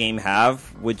problems the game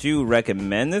have, would you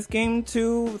recommend this game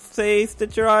to, say,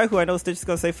 Stitch or I, who I know Stitch is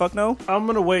going to say fuck no? I'm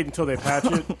gonna wait until they patch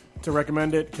it to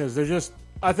recommend it, because they're just.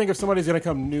 I think if somebody's gonna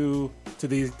come new to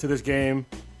this game,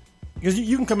 because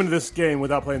you can come into this game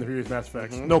without playing the previous Mass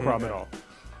Effects, no problem at all.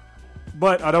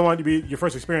 But I don't want it to be your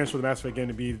first experience with the Mass Effect game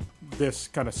to be this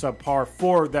kind of subpar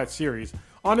for that series.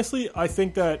 Honestly, I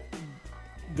think that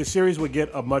the series would get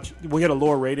a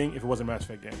lower rating if it wasn't a Mass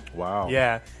Effect game. Wow.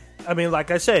 Yeah. I mean, like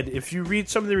I said, if you read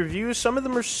some of the reviews, some of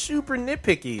them are super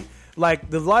nitpicky.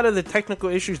 Like, a lot of the technical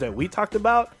issues that we talked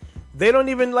about, they don't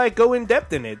even, like, go in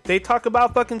depth in it. They talk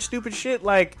about fucking stupid shit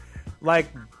like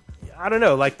I don't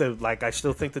know, I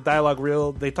still think the dialogue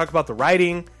real. They talk about the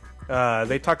writing.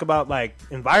 They talk about, like,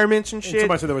 environments and And shit.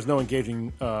 somebody said there was no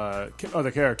engaging other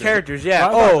characters. Characters, yeah.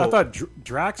 I thought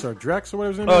Drax or Drex or whatever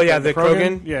his name is. Oh, yeah, like the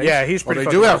Krogan. Yeah, he's pretty they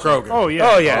fucking do have awesome. Krogan. Oh, yeah.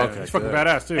 Oh, yeah. Okay, He's fucking good.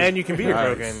 badass, too. And you can be a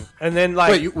Nice. Krogan. And then,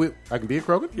 like... Wait, I can be a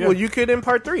Krogan? Well, you could in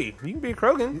part 3. You can be a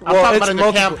Krogan. I'm talking about in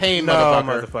the campaign, No,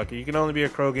 motherfucker. motherfucker. You can only be a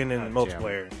Krogan in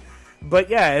multiplayer. But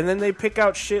yeah, and then they pick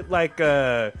out shit like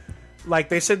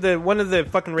they said that one of the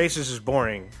fucking races is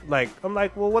boring. Like, I'm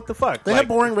like, well, what the fuck? They like, have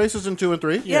boring races in 2 and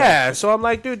 3? Yeah, so I'm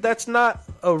like, dude, that's not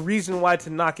a reason why to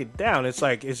knock it down. It's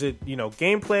like, is it,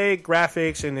 gameplay,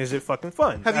 graphics, and is it fucking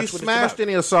fun? Have That's you what it's smashed about.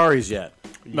 any Asaris yet?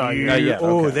 No, Not yet.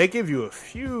 Oh, Okay. they give you a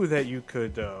few that you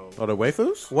could, though. Oh, the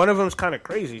waifus? One of them's kind of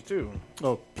crazy, too.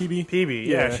 Oh, PB? PB,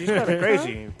 yeah, Yeah. she's kind of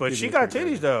crazy. But she got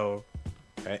titties, though.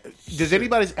 Does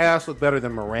anybody's ass look better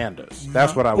than Miranda's?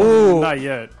 That's what I want. Ooh. Not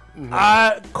yet.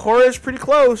 Cora's pretty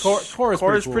close. Cora's pretty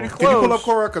cool. close. Can you pull up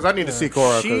Cora? Because I need to see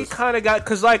Cora. She 'cause- kind of got,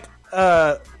 because like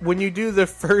when you do the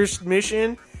first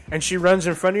mission and she runs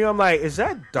in front of you, I'm like, is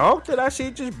that dog that I see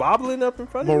just bobbling up in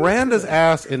front of you? Miranda's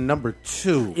ass in number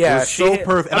 2 Yeah, was so she-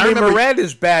 perfect. And I mean, remember,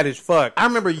 Miranda's bad as fuck. I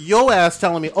remember yo ass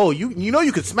telling me, "Oh, you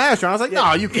could smash her." And I was like,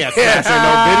 "No, you can't smash her in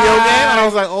no video game." And I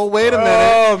was like, "Oh, wait a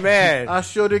minute, Oh man, I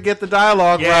sure did get the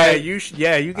dialogue yeah, right. you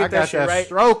get I that got shit that right.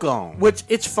 stroke on." Which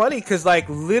it's funny because like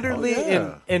literally Oh,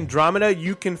 yeah. in Andromeda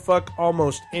you can fuck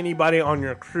almost anybody on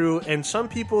your crew, and some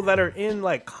people that are in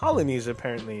like colonies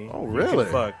apparently. Oh, you really?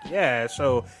 can fuck. Yeah,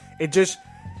 so it just,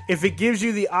 if it gives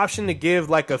you the option to give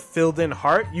like a filled in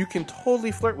heart, you can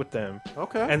totally flirt with them.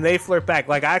 Okay. And they flirt back.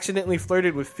 Like I accidentally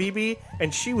flirted with Phoebe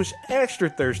and she was extra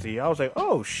thirsty. I was like,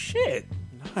 oh shit.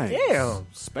 Nice. Damn.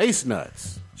 Space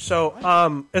nuts. So,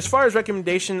 as far as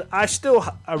recommendation, I still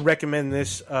recommend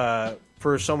this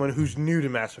for someone who's new to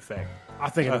Mass Effect. I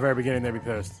think in the very beginning they'd be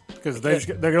pissed because they're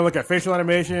gonna look at facial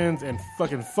animations and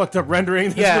fucking fucked up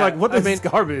rendering. They're Yeah, like what I is mean,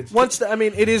 this garbage?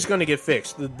 It is going to get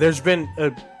fixed. There's been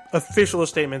a official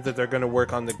statement that they're going to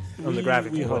work on the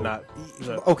graphics we and hope. whatnot.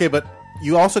 So, Okay, but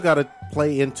you also got to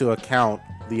play into account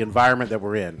the environment that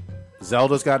we're in.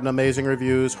 Zelda's gotten amazing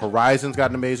reviews. Horizon's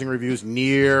gotten amazing reviews.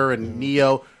 Nier and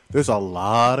Neo. There's a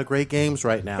lot of great games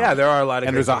right now. Yeah, there are a lot of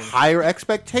and great there's games. a higher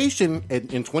expectation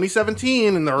in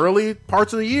 2017 in the early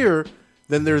parts of the year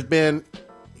than there's been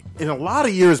in a lot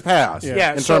of years past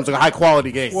Yeah, in so- terms of high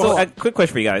quality games. So, a quick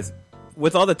question for you guys: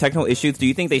 with all the technical issues, do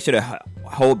you think they should have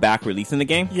hold back releasing the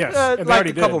game? Yes, and they like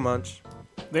already a couple did. months.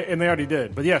 They already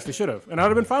did. But yes, they should have. And I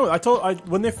would have been fine with it.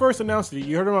 When they first announced it,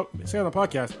 you heard them say on the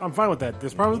podcast, I'm fine with that.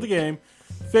 There's problems with the game.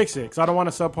 Fix it. Because I don't want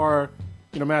a subpar,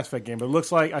 Mass Effect game. But it looks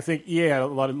like, I think EA had a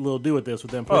little to do with this,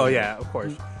 with them. Oh, yeah, of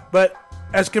course. But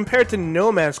as compared to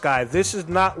No Man's Sky, this is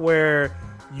not where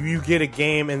you get a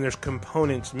game and there's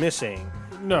components missing.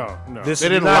 No. This They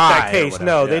is didn't not lie that or case. whatever,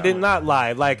 No, yeah. they did not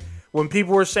lie. Like, when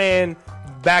people were saying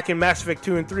back in Mass Effect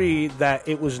 2 and 3 that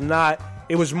it was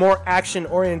more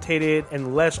action-orientated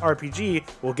and less RPG,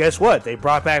 well, guess what? They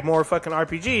brought back more fucking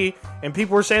RPG, and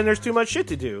people were saying there's too much shit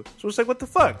to do. So it's like, what the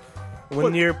fuck?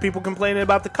 When you're people complaining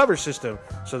about the cover system.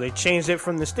 So they changed it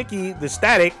from the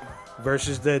static,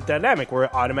 versus the dynamic, where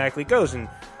it automatically goes. And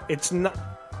it's not...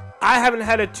 I haven't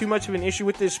had too much of an issue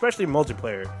with this, especially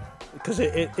multiplayer, because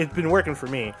it's been working for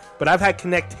me. But I've had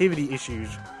connectivity issues,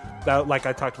 like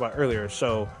I talked about earlier.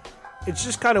 So it's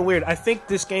just kind of weird. I think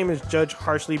this game is judged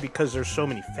harshly because there's so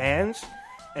many fans,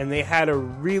 and they had a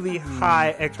really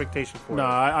high expectation for No, it.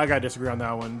 I got to disagree on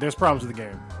that one. There's problems with the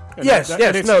game. And Yes, and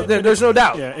yes, it's- no, and there's no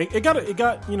doubt. Yeah, it got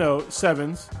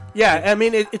 7s. Yeah, I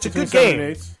mean, it's a Between good 7 and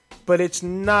game, 8s. but it's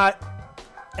not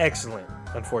excellent,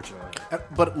 unfortunately.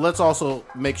 But let's also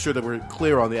make sure that we're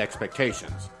clear on the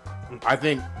expectations. I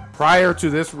think prior to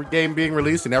this game being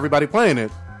released and everybody playing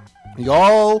it,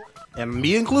 y'all, and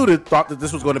me included, thought that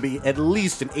this was going to be at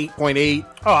least an 8.8.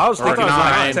 Oh, I was Or thinking a it was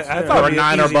nine, like, I or thought a it'd be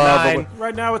an 9 or easy above, 9.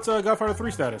 Right now, it's Godfather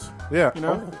 3 status. Yeah. You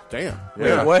know? Oh, damn. Wait,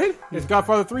 Yeah. what? It's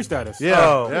Godfather 3 status. Yeah.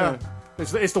 Oh. Yeah.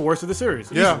 It's the worst of the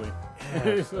series, Yeah.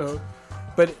 easily. So,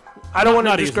 But I don't want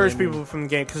to Not discourage easily, I mean. people from the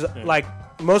game because, like,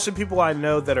 most of the people I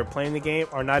know that are playing the game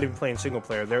are not even playing single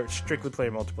player. They're strictly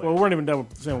playing multiplayer. well, we weren't even done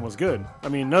with saying what was good. I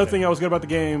mean, another thing that was good about the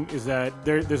game is that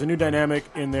there's a new dynamic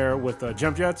in there with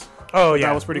jump jets. Oh, yeah.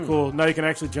 That was pretty cool. Now you can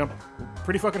actually jump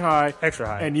pretty fucking high. Extra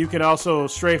high. And you can also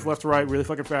strafe left to right really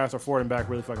fucking fast or forward and back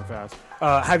really fucking fast.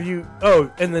 Have you? Oh,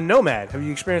 and the Nomad. Have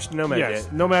you experienced the Nomad Yes.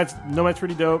 yet? Nomad's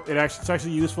pretty dope. It's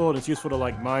actually useful, and it's useful to,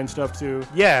 like, mine stuff, too.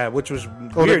 Yeah, which was Oh,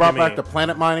 they weird brought to back me. the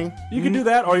planet mining? You can do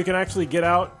that, or you can actually get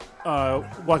out,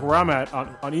 like where I'm at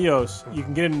on EOS. You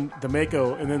can get in the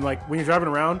Mako, and then, like, when you're driving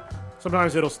around,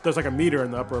 sometimes there's like a meter in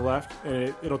the upper left,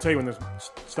 and it'll tell you when there's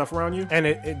stuff around you. And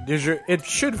it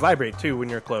should vibrate too when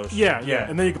you're close. Yeah.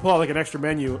 And then you can pull out like an extra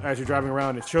menu as you're driving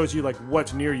around. It shows you like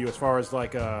what's near you as far as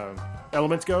like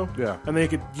elements go. Yeah. And then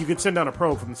you could send down a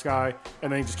probe from the sky,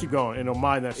 and then you just keep going, and it'll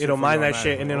mine that. It'll shit mine for you that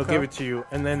shit, and it'll automatically. give it to you.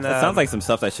 And then That sounds like some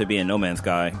stuff that should be in No Man's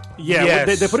Sky. Yeah,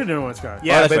 Yes. they put it in No Man's Sky.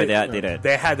 yeah, that's but right, they did.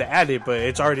 They had to add it, but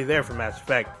it's already there for Mass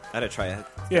Effect. I had to try it.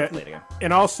 Yeah, Later.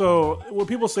 and also when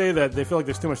people say that they feel like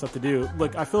there's too much stuff to do,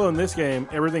 look, I feel in this game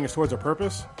everything is towards a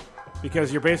purpose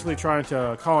because you're basically trying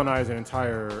to colonize an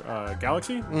entire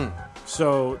galaxy.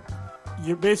 So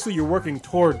you're working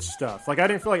towards stuff. Like I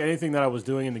didn't feel like anything that I was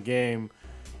doing in the game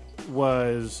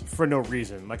was for no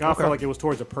reason. Like I felt like it was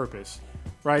towards a purpose,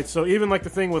 right? So even like the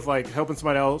thing with like helping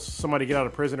somebody get out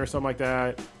of prison or something like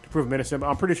that to prove them innocent,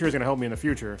 I'm pretty sure it's going to help me in the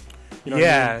future. You know what I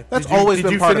Yeah, mean? That's Did you- always did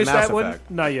been you part of finish Mass that one?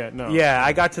 Effect. Not yet. No. Yeah,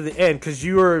 I got to the end because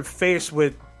you were faced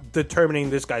with determining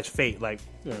this guy's fate, like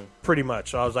Yeah. pretty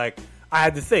much. So I was like, I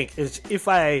had to think: is if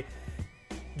I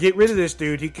get rid of this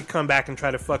dude, he could come back and try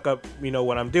to fuck up,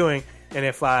 what I'm doing, and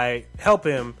if I help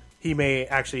him, he may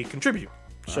actually contribute.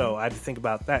 So I had to think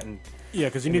about that, and Yeah,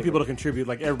 because you need people to contribute.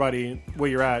 Like everybody, where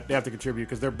you're at, they have to contribute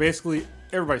because they're basically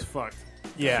everybody's fucked.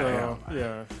 yeah, So,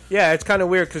 yeah. Yeah, it's kind of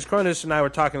weird because Cronus and I were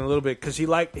talking a little bit because you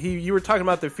were talking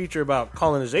about the feature about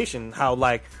colonization, how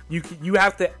like you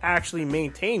have to actually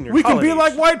maintain your. We can be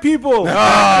colonies. like white people.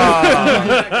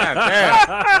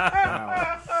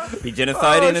 Be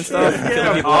genociding and stuff.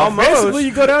 Killing people. almost. Basically,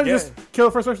 you go down, you Yeah. just kill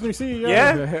the first person you see.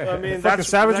 Yeah, I mean, Fucking that's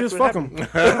savages. exactly Fuck what them.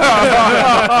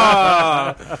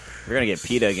 We're gonna get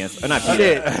PETA against. Not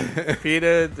PETA. Shit,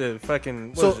 PETA, the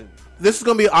fucking. What is So it? this is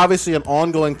going to be obviously an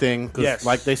ongoing thing because, Yes.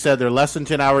 like they said, they're less than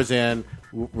 10 hours in.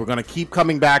 We're going to keep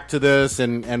coming back to this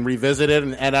and revisit it.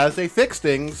 And as they fix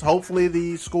things, hopefully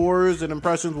the scores and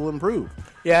impressions will improve.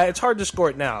 Yeah, it's hard to score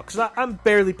it now because I'm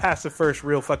barely past the first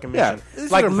real fucking Yeah, mission.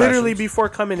 these Like are literally impressions. before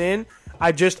coming in,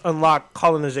 I just unlocked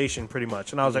colonization pretty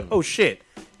much, and I was like, oh shit!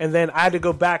 And then I had to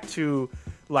go back to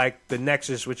like the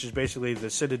Nexus, which is basically the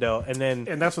Citadel, and then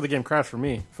And that's where the game crashed for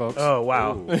me, folks. oh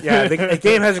wow, yeah, the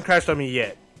game hasn't crashed on me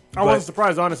yet. I wasn't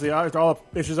surprised, honestly. After all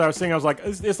the issues I was seeing, I was like,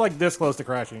 it's like this close to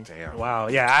crashing. Damn. Wow.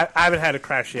 Yeah, I haven't had a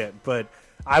crash yet, but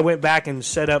I went back and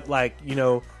set up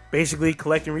basically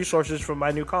collecting resources from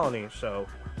my new colony. So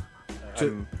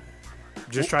I'm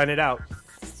just trying it out.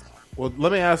 Well,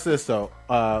 let me ask this though.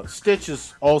 Stitch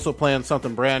is also playing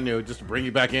something brand new, just to bring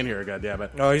you back in here.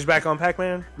 Goddammit! Oh, he's back on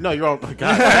Pac-Man? No, you're on.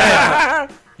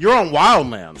 God, you're on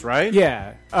Wildlands, right?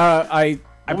 Yeah, I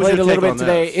What was played your a little take bit on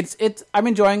today. this? It's I'm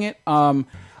enjoying it.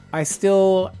 I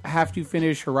still have to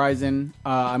finish Horizon.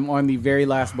 I'm on the very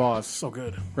last boss. So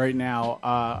good. Right now.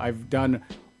 I've done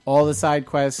all the side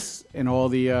quests and all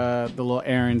the little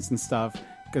errands and stuff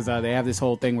because they have this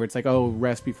whole thing where it's like, oh,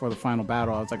 rest before the final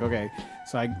battle. I was like, okay,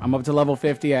 so I'm up to level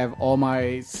 50. I have all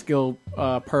my skill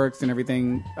perks and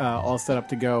everything all set up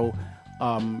to go.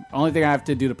 Only thing I have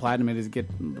to do to platinum it is get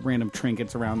random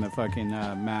trinkets around the fucking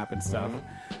map and stuff.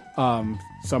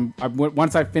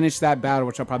 Once I finish that battle,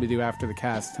 which I'll probably do after the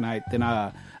cast tonight, then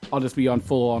I'll just be on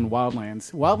full on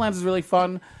Wildlands. Wildlands is really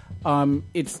fun.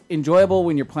 It's enjoyable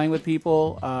when you're playing with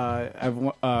people. I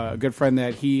have a good friend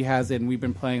that he has it, and we've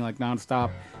been playing like nonstop.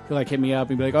 He'll like hit me up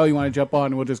and be like, "Oh, you want to jump on?"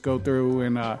 And we'll just go through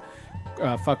and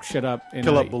fuck shit up and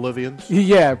Kill up Bolivians.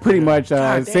 Yeah, pretty much.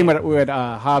 Same with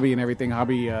Hobby and everything.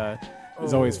 Hobby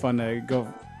is always fun to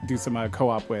go do some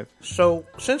co-op with. So,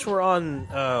 since we're on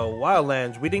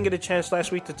Wildlands, we didn't get a chance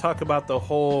last week to talk about the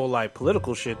whole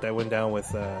political shit that went down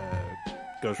with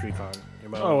Ghost Recon.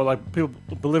 Oh, well, like people,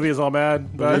 Bolivia's all mad.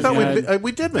 I thought we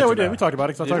did mention Yeah, we did. that. We talked about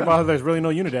it. Because I talked about how there's really no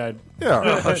Unidad.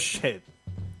 Yeah. Oh, shit.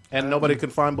 And nobody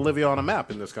could find Bolivia on a map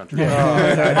in this country.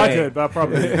 I could, but I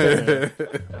probably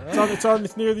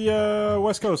it's near the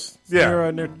West Coast. It's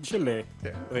near Chile.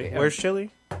 Wait, where's Chile?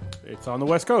 It's on the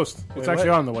West Coast. It's Wait,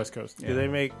 actually what? on the West Coast. Do they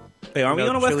make... Hey, aren't we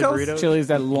on the West chili Coast? burritos? Chili's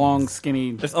that long,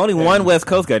 skinny. There's only one West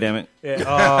Coast, goddammit. Yeah.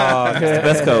 Oh, It's the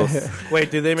West Coast. wait,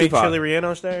 do they make Tupac. chili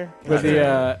rellenos there? But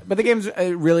the game's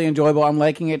really enjoyable. I'm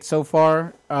liking it so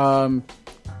far. I'm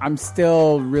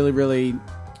still really.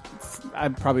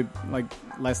 I'm probably like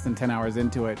less than 10 hours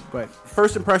into it, but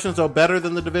First impressions, though, better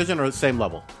than the Division or the same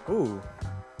level? Ooh.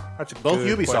 That's a Both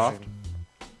good Ubisoft. question.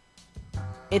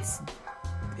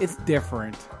 it's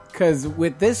different because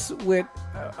with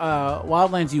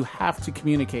Wildlands you have to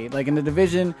communicate. Like in the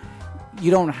Division,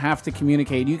 you don't have to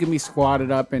communicate. You can be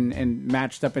squatted up and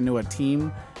matched up into a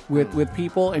team with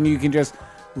people, and you can just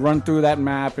run through that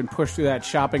map and push through that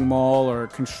shopping mall or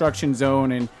construction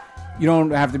zone, and you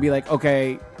don't have to be like,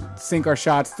 okay, sync our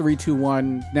shots, 3, 2,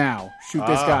 1, now shoot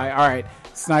this guy. All right,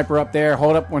 sniper up there,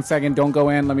 hold up 1 second, don't go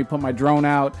in, let me put my drone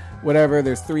out, whatever.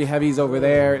 There's 3 heavies over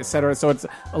there, etc. So it's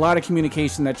a lot of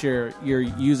communication that you're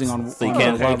using on. So you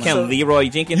can't Wildlands. Leroy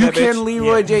Jenkins You that bitch? can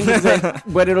Leroy Jenkins it,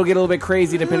 but it'll get a little bit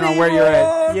crazy depending on where you're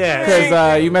at. Yeah.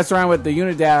 Because you mess around with the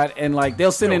Unidad and like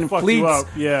they'll send They'll in fuck you fleets, up,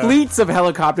 yeah. fleets of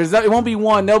helicopters. It won't be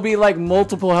one. There'll be like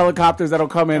multiple helicopters that'll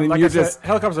come in, and Like you're I said, just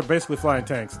helicopters are basically flying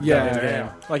tanks. Yeah. in the game.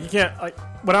 Like you can't. Like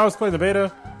when I was playing the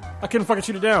beta, I couldn't fucking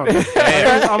shoot it down.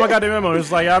 All my goddamn ammo. It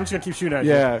was like I'm just gonna keep shooting at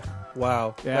you. yeah.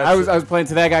 Wow. Yeah, I was playing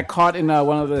today. I got caught in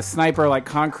one of the sniper like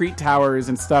concrete towers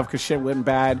and stuff because shit went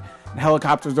bad. And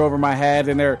helicopters over my head,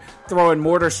 and they're throwing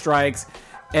mortar strikes.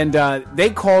 And they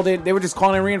called it. They were just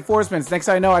calling in reinforcements. Next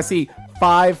thing I know, I see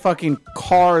 5 fucking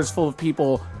cars full of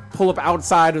people pull up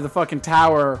outside of the fucking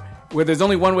tower, where there's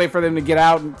only one way for them to get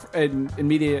out and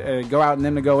immediately go out and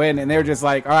them to go in. And they're just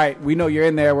like, all right, we know you're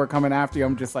in there. We're coming after you.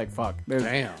 I'm just like, fuck. There's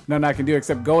nothing I can do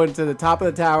except go into the top of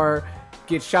the tower,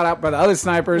 get shot out by the other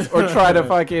snipers, or try to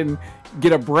fucking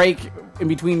get a break in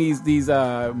between these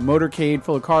motorcade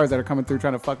full of cars that are coming through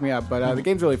trying to fuck me up. But the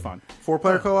game's really fun.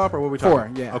 4-player co-op, or what we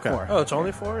talking? 4, yeah. Okay. 4. Oh, it's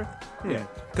only 4? Yeah.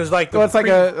 Because like... So it's like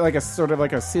a sort of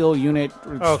like a SEAL unit,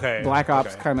 Okay, Black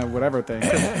Ops okay. kind of whatever thing.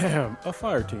 A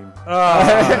fire team.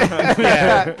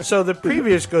 yeah. So the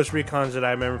previous Ghost Recons that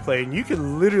I remember playing, you could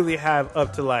literally have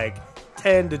up to like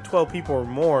 10 to 12 people or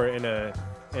more in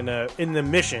the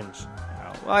missions.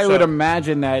 Well, I would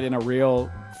imagine that in a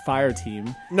real fire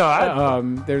team.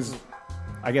 No, there's,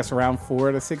 I guess, around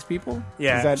 4 to 6 people.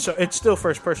 yeah. Is that So it's still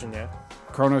first person, yeah.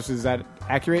 Kronos? Is that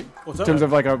accurate What's in up? terms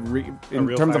of like a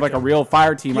real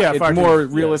fire team? Yeah, it's fire more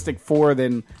team, realistic 4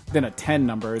 than a 10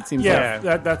 number. It seems Yeah,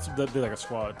 like. that'd be like a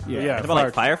squad. Yeah. Yeah, What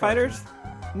about like firefighters?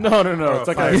 No. It's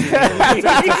like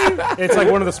it's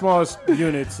like one of the smallest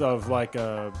units of like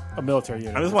a military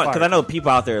unit. I just It's want fire because I know team.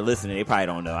 people out there listening. They probably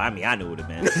don't know. I mean, I knew what it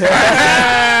meant.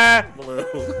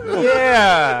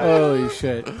 Yeah. Holy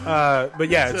shit! But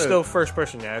yeah, it's still first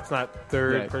person, yeah. It's not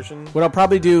third Yeah. person. What I'll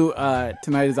probably do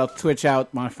tonight is I'll Twitch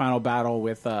out my final battle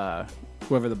with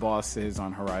whoever the boss is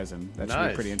on Horizon. That should be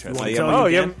Nice. pretty Oh, interesting. you Oh,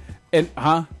 have yeah. And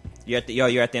You're at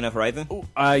the end of Horizon.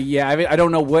 yeah, I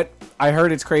don't know what I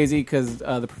heard it's crazy because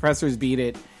the professors beat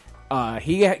it.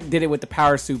 He did it with the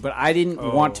power suit, but I didn't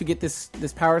want to get this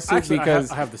power suit Actually,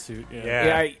 because I have the suit. Yeah.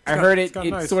 Yeah. I heard it. kinda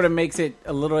It nice. sort of makes it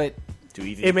a little bit. Too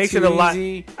easy. It makes Too it a lot.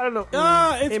 easy. I don't know.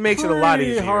 It's it makes it a lot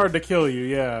pretty easier. hard to kill you.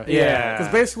 Yeah. Yeah.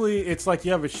 Because basically, it's like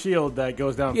you have a shield that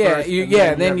goes down Yeah, first.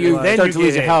 then you have your start you to lose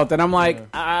get your hit. health, and I'm like,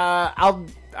 I'm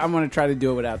gonna try to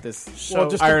do it without this So-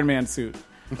 just Iron Man suit.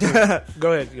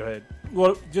 Go ahead.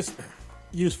 Well, just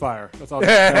use fire. That's all.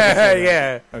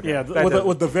 Yeah. Yeah, That with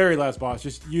does- the very last boss,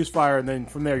 just use fire, and then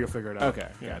from there you'll figure it out. Okay,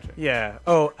 gotcha. Yeah.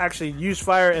 Oh, actually, use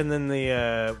fire and then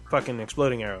the fucking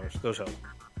exploding arrows. Those help.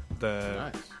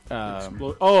 The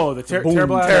Oh, the Terror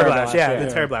Blast. Terror Blast. Yeah, the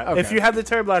Terror Blast. Okay. If you have the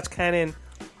Terror Blast cannon,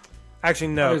 actually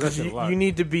no, I use that because shit a lot. you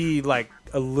need to be like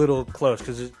a little close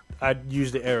because I'd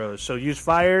use the arrows. So use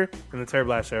fire and the Terror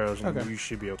Blast arrows, and Okay. you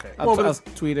should be okay. I'll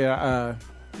tweet it.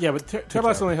 Yeah, but Terror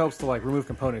Blast only helps to like remove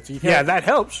components. You can't, Yeah, that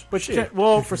helps. But you can't,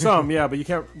 well, for some, yeah, but you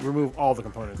can't remove all the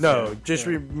components. No, Yeah. just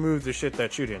Yeah. remove the shit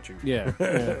that shoot at you. Yeah.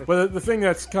 Yeah. But the thing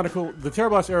that's kind of cool, the Terror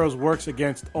Blast arrows works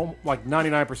against like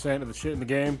 99% of the shit in the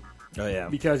game Oh yeah.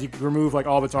 because you can remove like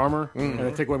all of its armor and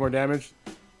it take way more damage.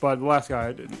 But the last guy,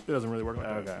 it doesn't really work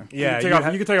like that. Yeah, you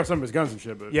you can take off some of his guns and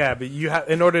shit, but Yeah, but you have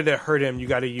in order to hurt him, you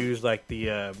got to use like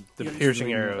the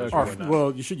piercing arrows. Or, Or whatnot.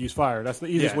 well, you should use fire. That's the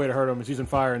easiest Yeah. way to hurt him is using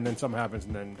fire, and then something happens,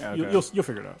 and then you'll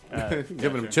figure it out.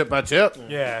 Giving him chip by chip.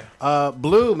 yeah.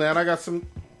 Blue, man, I got some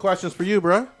questions for you,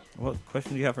 bro. What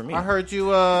question do you have for me? I heard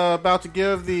you about to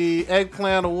give the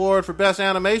Eggplant Award for Best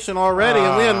Animation already,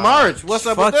 and we in March. What's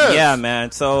up Fuck with this? yeah,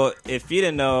 man. So if you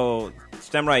didn't know,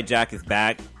 Samurai Jack is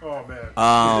back. Oh man,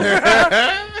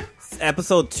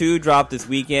 Episode 2 dropped this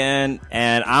weekend,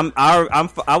 and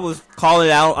I was calling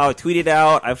it out. I tweeted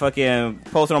out. I fucking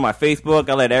posted on my Facebook.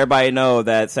 I let everybody know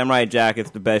that Samurai Jack is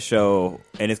the best show,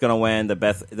 and it's gonna win the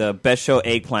best show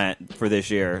Eggplant for this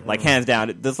year, like hands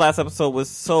down. This last episode was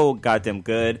so goddamn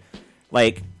good.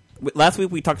 Like last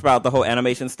week, we talked about the whole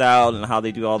animation style and how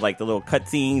they do all like the little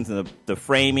cutscenes and the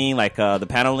framing, like the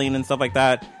paneling and stuff like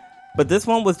that. But this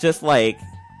one was just like.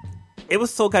 It was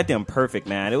so goddamn perfect,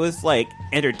 man. It was like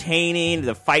entertaining.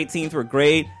 The fight scenes were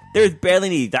great. There was barely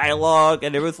any dialogue,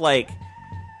 and there was like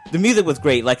the music was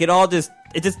great. Like it just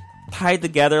tied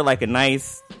together like a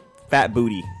nice fat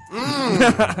booty.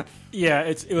 yeah,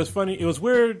 it was funny. It was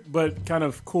weird, but kind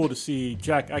of cool to see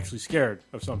Jack actually scared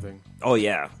of something. Oh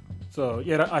yeah, So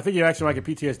yeah, I think you actually might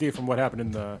get PTSD from what happened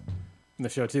in the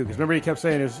show too. Because remember, he kept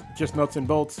saying it was just nuts and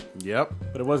bolts, Yep.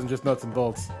 but it wasn't just nuts and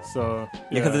bolts. So yeah.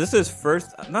 Because this is his first.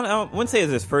 I wouldn't say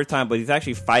it's his first time, but he's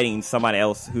actually fighting somebody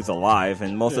else who's alive,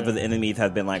 and most of his enemies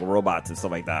have been like robots and stuff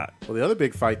like that. Well, the other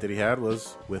big fight that he had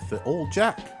was with the old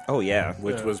Jack, Oh yeah,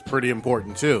 which was pretty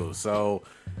important too. So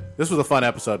this was a fun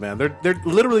episode, man. They're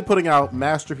literally putting out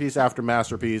masterpiece after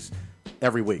masterpiece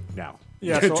every week now.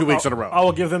 yeah, so 2 weeks in a row. I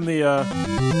will give them the.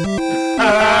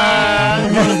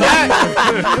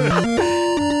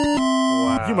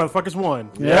 You motherfuckers won.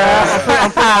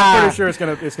 Yeah, I'm pretty sure it's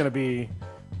gonna be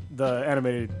the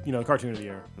animated, cartoon of the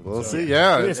year. We'll see.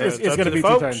 Yeah, It's up going to to the be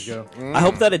folks. 2 times go. I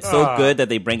hope that it's so good that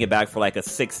they bring it back for like a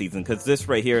 6th season, because this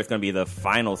right here is going to be the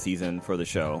final season for the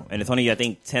show, and it's only I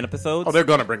think 10 episodes. Oh, they're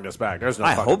going to bring this back. There's no.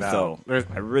 I fucking hope doubt. so. There's,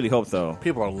 I really hope so.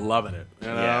 people are loving it. You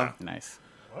know? Yeah. Nice.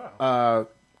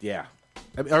 Yeah.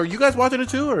 I mean, are you guys watching it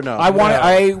too, or no? I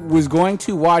was going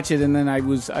to watch it, and then it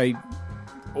was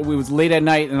late at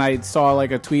night, and I saw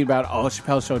like a tweet about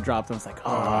Chappelle Show dropped. And I was like,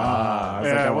 I was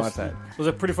like, I watched that. Was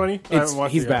it pretty funny? I haven't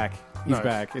watched He's it yet. back. He's Nice.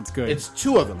 back. It's good. It's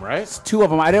 2 of them, right? Two of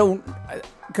them. I don't,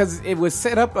 because it was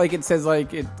set up like it says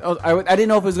like it. I didn't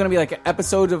know if it was going to be like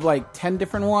episodes of like 10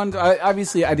 different ones.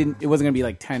 Obviously, I didn't. It wasn't going to be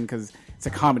like 10 because it's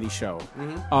a comedy show.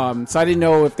 So I didn't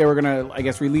know if they were going to, I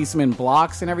guess, release them in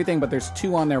blocks and everything. But there's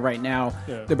 2 on there right now.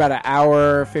 Yeah. They're about an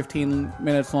hour, 15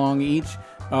 minutes long each.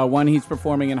 One he's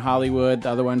performing in Hollywood. The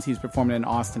other ones he's performing in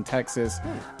Austin, Texas.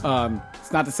 It's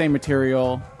not the same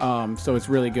material, so it's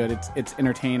really good. It's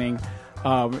entertaining.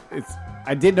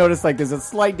 I did notice like there's a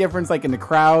slight difference like in the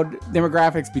crowd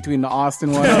demographics between the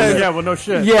Austin one. Yeah, well, no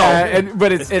shit. Yeah,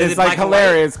 but it's Is it like black and white?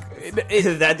 hilarious.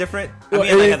 Is that different? I Well,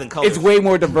 mean, like, as in colors. it's way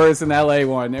more diverse than the LA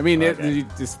one. I mean, Okay.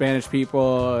 the Spanish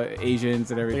people, Asians,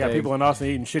 and They everything. got people in Austin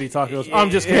eating shitty tacos. I'm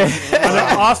just kidding.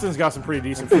 I know Austin's got some pretty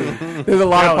decent food. There's a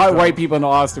lot of Dallas, white people in the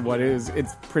Austin one.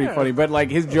 It's pretty funny, but like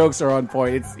his jokes are on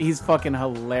point. He's fucking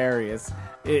hilarious.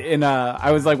 And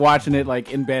I was like watching it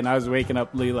like in bed. And I was waking up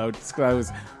Lilo just 'cause I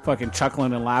was fucking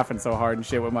chuckling and laughing so hard and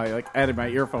shit with my like added my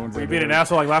earphones. You in being an there.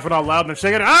 asshole, like laughing out loud and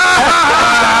shaking.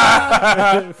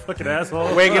 Fucking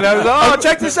asshole. Waking up, oh,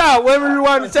 check this out. Whatever you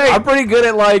want to say. I'm pretty good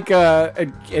at like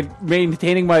at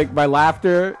maintaining my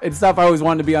laughter and stuff. I always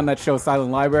wanted to be on that show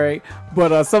Silent Library,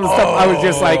 but some of the stuff I was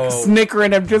just like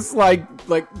snickering and just like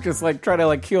trying to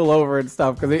like keel over and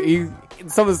stuff because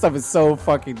some of the stuff is so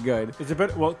fucking good. Is it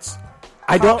better? Well, it's,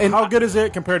 I don't. How good is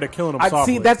it compared to Killing Them I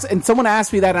Softly? see that's and someone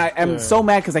asked me that and I am so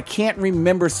mad because I can't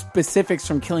remember specifics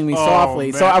from Killing Me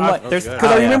Softly. man. So I'm like, There's-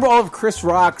 because I yeah. remember all of Chris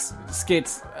Rock's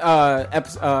skits,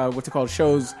 what's it called,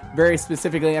 shows very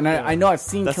specifically, and I know I've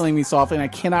seen Killing Me Softly, and I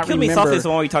cannot Kill Me remember. Softly is the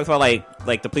one where he talks about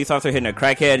like the police officer hitting a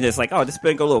crackhead and just like, oh, just go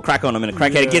a little crack on him, and the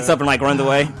crackhead gets up and like runs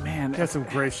away. Man, That's some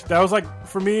great shit. That was like,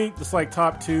 for me, it's like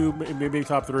top 2, maybe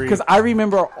top 3. because I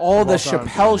remember all the all time.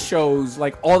 Chappelle shows,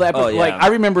 like all the episodes. Oh, yeah. Like I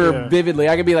remember Yeah. vividly.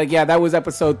 I could be like, yeah, that was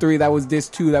episode 3, that was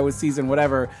disc 2, that was season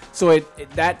whatever. So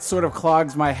it that sort of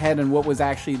clogs my head and what was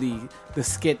actually the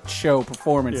skit show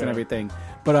performance and Yeah. everything.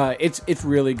 But it's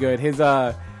really good. His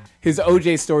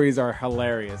OJ stories are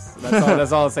hilarious.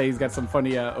 That's all I'll say. He's got some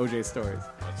funny OJ stories.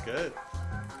 That's good.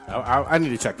 I need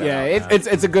to check that Yeah, out.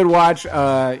 it's a good watch.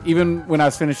 Even when I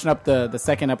was finishing up the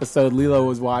second episode, Lilo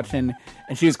was watching,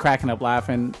 and she was cracking up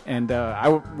laughing. And I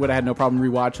would have had no problem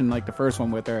rewatching like the first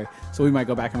one with her. So we might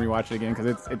go back and rewatch it again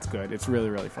because it's good. It's really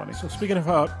really funny. So speaking of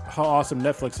how awesome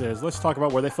Netflix is, let's talk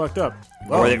about where they fucked up.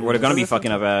 Where they're gonna be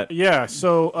fucking up at. Yeah,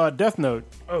 so Death Note.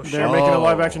 They're making a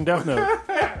live-action Death Note.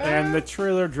 And the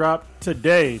trailer dropped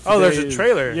today. Oh, there's a Today is-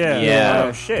 trailer. Yeah. Yeah.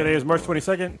 Oh, shit. Today is March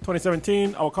 22nd,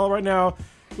 2017. I will call it right now.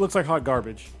 It looks like hot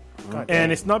garbage.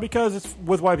 And it's not because it's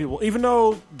with white people. Even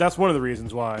though that's one of the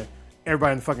reasons why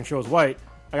everybody in the fucking show is white.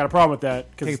 I got a problem with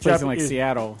that. Takes place in like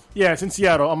Seattle. Yeah, it's in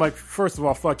Seattle. I'm like, first of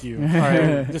all, fuck you. All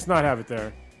right, just not have it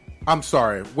there. I'm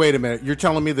sorry. Wait a minute. You're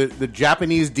telling me that the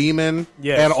Japanese demon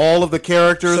Yes. and all of the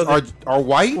characters So the- are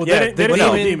white? Well, Yeah, they didn't the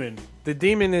have a demon- demon. The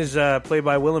demon is played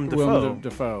by Willem Dafoe. Willem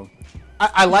Dafoe.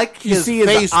 I like You his see his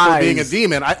face for eyes. being a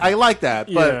demon. I like that.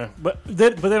 But Yeah, but they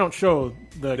don't show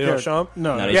the. They don't show him?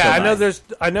 No, No, they Yeah, show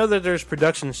I know that there's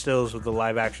production stills with the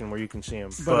live action where you can see him.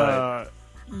 But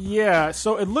yeah,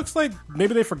 so it looks like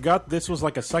maybe they forgot this was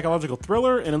like a psychological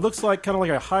thriller, and it looks like kind of like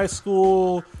a high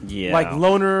school, Yeah. like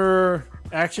loner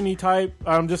action-y type.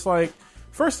 I'm just like,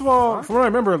 first of all, from what I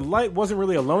remember, Light wasn't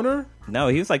really a loner. No,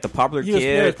 he was like the popular He was,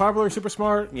 yeah, he was kid. popular, super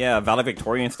smart, Yeah,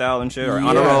 valedictorian style and shit, or Yeah.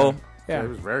 honor roll. yeah, he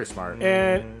was very smart.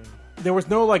 and there was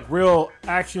no like real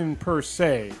action per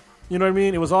se. You know what I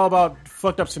mean? It was all about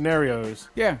fucked up scenarios.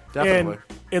 Yeah. Definitely.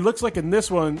 And it looks like in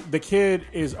this one, the kid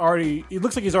is already. It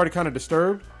looks like he's already kind of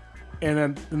disturbed,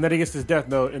 and then he gets this Death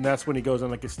Note, and that's when he goes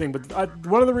on like his thing. But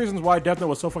one of the reasons why Death Note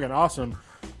was so fucking awesome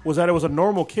was that it was a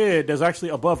normal kid that's actually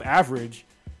above average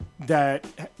that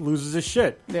loses his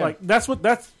shit. Yeah. Like that's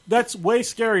way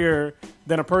scarier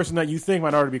than a person that you think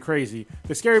might already be crazy.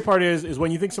 The scary part is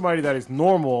when you think somebody that is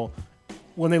normal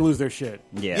when they lose their shit.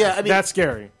 Yeah. Yeah, I mean, That's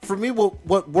scary. for me,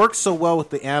 what worked so well with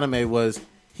the anime was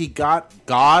he got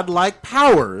god-like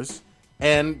powers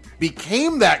and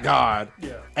became that god.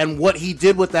 Yeah. And what he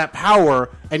did with that power,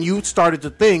 and you started to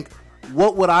think,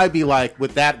 what would I be like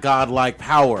with that god-like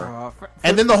power?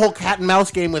 And then the whole cat and mouse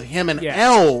game with him and Yeah.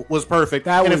 L was perfect.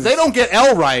 That and was- if they don't get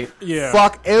L right, Yeah.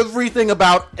 fuck everything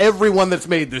about everyone that's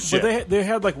made this shit. But they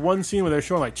had like one scene where they're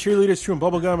showing like cheerleaders chewing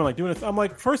bubblegum and like doing it. I'm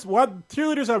like, first, what?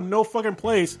 Cheerleaders have no fucking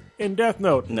place in Death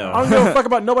Note. No. I don't give a fuck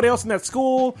about nobody else in that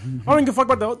school. I don't give a fuck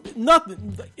about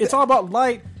nothing. It's all about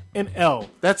Light and L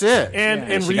That's it. and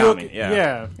Yeah. and Shigami, Ryuk. yeah.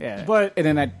 Yeah. Yeah. But and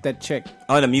then that chick,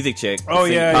 Oh, the music chick. oh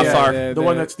yeah, Pop yeah, star. the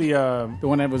one that's the. the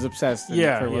one that was obsessed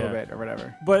Yeah, for a little yeah. bit or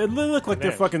whatever. But it looked like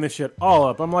they're fucking this shit all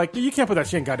up. I'm like, dude, you can't put that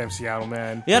shit in goddamn Seattle,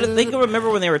 man. Yeah, they can remember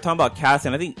when they were talking about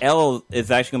casting. I think L is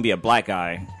actually going to be a black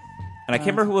guy. And I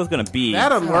can't remember who it was going to be. That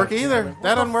doesn't work either.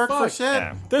 That doesn't work for fuck? shit.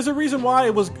 Yeah. There's a reason why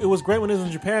it was great when it was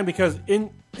in Japan because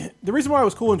the reason why it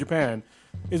was cool in Japan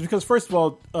is because first of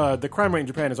all the crime rate in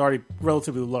Japan is already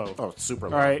relatively low. Oh, it's super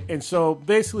low. All right, and so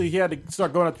basically he had to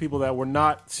start going after people that were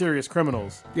not serious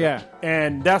criminals. Yeah.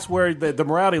 And that's where the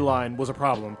morality line was a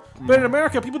problem. But in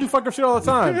America, people do fucked up shit all the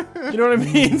time. You know what I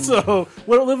mean? So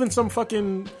we don't live in some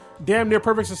fucking damn near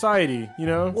perfect society, you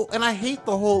know? Well, and I hate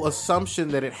the whole assumption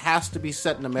that it has to be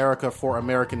set in America for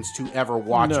Americans to ever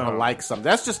watch No. or like something.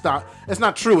 That's just not. It's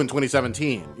not true in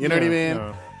 2017. You know what I mean?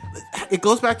 No. It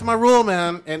goes back to my rule,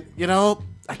 man. And you know,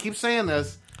 I keep saying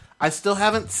this. I still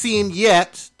haven't seen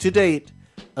yet to date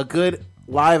a good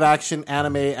live action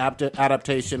anime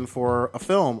adaptation for a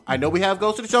film. I know we have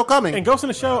Ghost in the Shell coming. And Ghost in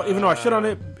the Shell, even though I shit on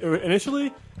it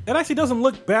initially, it actually doesn't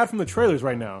look bad from the trailers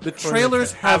right now. the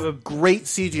trailers have have a- great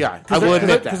CGI. I will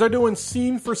admit Because that. they're doing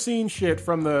scene for scene shit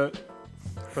from the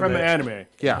from the anime.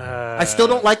 Yeah, I still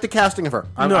don't like the casting of her.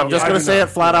 I'm just I going do to say not.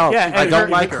 it flat out. Yeah, I and don't her,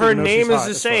 like her her. No, name she's is hot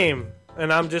the as same.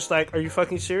 And I'm just like, are you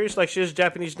fucking serious? Like, she has a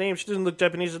Japanese name. She doesn't look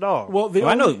Japanese at all. Well, the Well,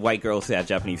 I only, know white girls who have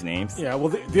Japanese names. Yeah, well,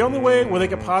 the only way where they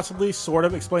could possibly sort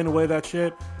of explain away that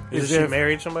shit is is she if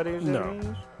married somebody? who's No.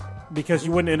 Japanese? because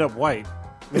you wouldn't end up white.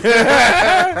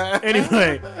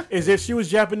 Anyway, is if she was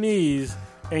Japanese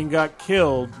and got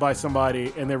killed by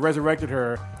somebody and they resurrected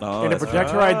her Oh, and to that's protect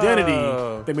her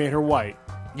identity, they made her white.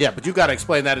 Yeah, but you got to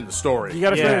explain that in the story. You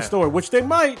got to explain Yeah. the story, which they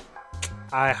might.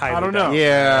 I don't know.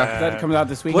 Yeah. That comes out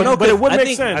this week. Well, no, But it would I make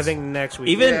think- sense. I think next week.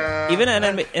 Even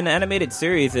in an animated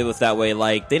series, it was that way.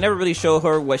 Like they never really show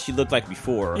her what she looked like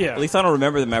before. Yeah. At least I don't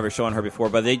remember them ever showing her before.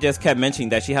 But they just kept mentioning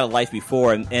that she had a life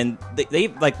before, and they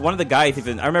like one of the guys.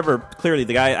 Even I remember clearly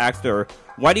the guy asked her,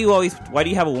 why do you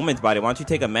have a woman's body? Why don't you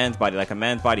take a man's body? Like a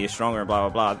man's body is stronger and blah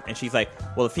blah blah. And she's like,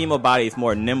 well, the female body is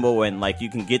more nimble and like you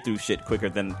can get through shit quicker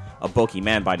than a bulky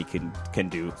man body can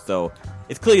do. So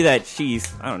it's clear that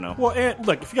she's I don't know. Well, and,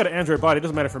 look, if you got an android body, it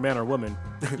doesn't matter if you're a man or a woman.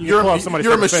 You're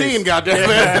a machine, goddamn.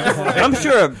 I'm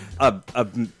sure a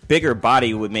bigger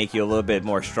body would make you a little bit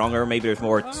more stronger. Maybe there's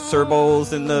more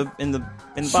turbos in the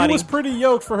She body. was pretty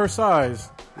yoked for her size.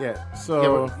 Yeah.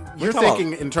 So You're talking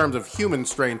thinking in terms of human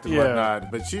strength and Yeah.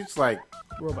 whatnot, but she's like,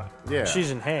 robot. yeah. she's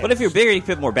enhanced. What if you're bigger? You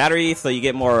put more batteries, so you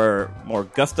get more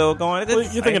gusto going. Well,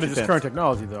 It's- you're thinking I of just sense. current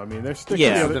technology, though. I mean, there's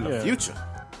Yeah. in the future.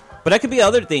 But that could be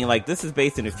other thing. Like this is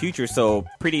based in the future, so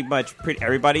pretty much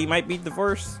everybody might be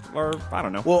diverse, or I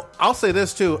don't know. Well, I'll say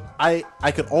this too. I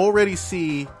could already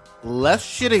see less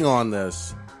shitting on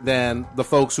this than the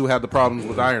folks who had the problems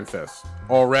with Iron Fist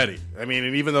already. I mean,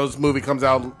 and even though this movie comes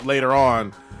out later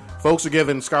on, folks are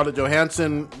giving Scarlett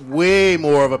Johansson way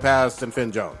more of a pass than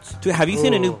Finn Jones. Dude, have you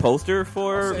seen a new poster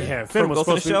for, Yeah, for Finn was Ghost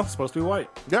in the Shell? supposed to be white.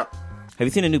 Yeah. Have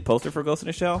you seen a new poster for Ghost in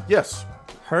the Shell? Yes.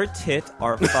 Her tits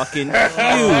are fucking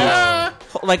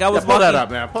huge. Like I was pull walking, that up,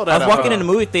 man. Pull that I was up. walking in the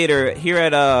movie theater here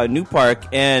at New Park,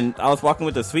 and I was walking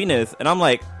with the Sweetness, and I'm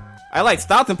like, I like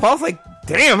stopped and paused, like,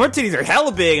 damn, her titties are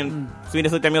hella big. And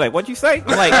Sweetness looked at me like, what'd you say?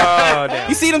 I'm like, damn.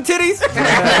 you see them titties?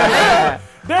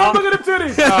 Damn, look at the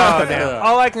titties! Oh, damn.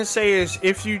 All I can say is,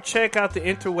 if you check out the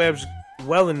interwebs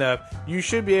well enough, you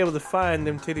should be able to find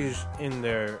them titties in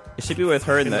there. It should be with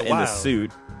her in the wild.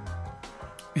 suit.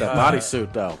 That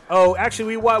bodysuit, though. Oh,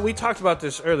 actually, we talked about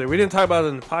this earlier. We didn't talk about it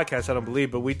in the podcast, I don't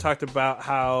believe, but we talked about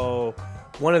how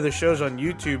one of the shows on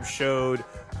YouTube showed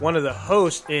one of the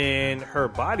hosts in her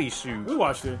bodysuit. We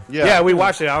watched it. Yeah, we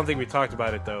watched it. I don't think we talked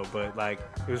about it though, but like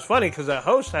it was funny because that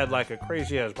host had like a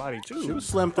crazy ass body too. She was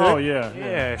slim thick. Oh, yeah.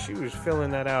 yeah, she was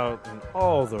filling that out in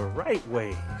all the right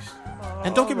ways.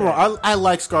 And don't get me wrong, I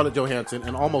like Scarlett Johansson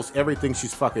and almost everything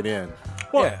she's fucking in.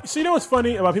 Well, Yeah. so you know what's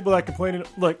funny about people that complain?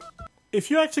 Look, if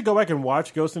you actually go back and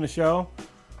watch Ghost in the Shell,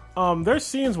 there's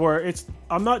scenes where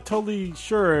I'm not totally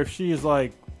sure if she is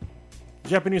like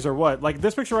Japanese or what. Like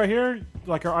this picture right here,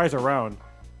 like her eyes are round,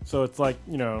 so it's like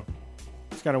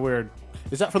it's kind of weird.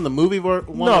 Is that from the movie one?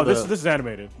 No, or this is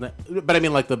animated. But I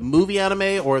mean, like the movie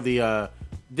anime or the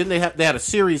didn't they had a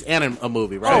series and a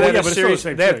movie, right? Oh, They yeah, had but a it's still the series.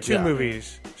 same They have chick, two yeah.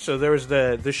 movies. So there was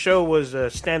the show was a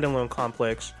standalone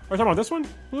complex. Are you talking about this one,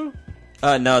 Blue?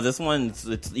 No, this one's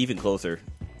it's even closer.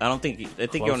 I think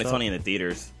you're only Close Sony in the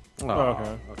theaters, Oh,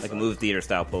 okay. like a movie theater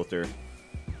style poster.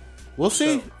 We'll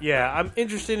see. Yeah, I'm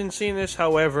interested in seeing this.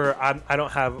 However, I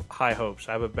don't have high hopes.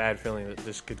 I have a bad feeling that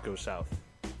this could go south.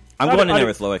 I'm I- going in I- there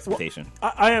with low expectation.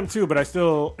 I am too, but I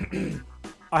still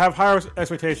I have higher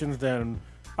expectations than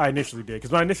I initially did.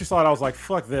 Because when I initially saw it, I was like,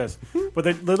 "Fuck this!" But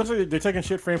they literally they're taking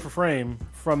shit frame for frame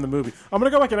from the movie. I'm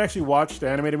gonna go back and actually watch the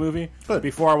animated movie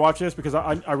before I watch this because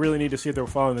I really need to see if they were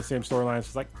following the same storylines.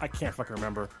 It's like I can't fucking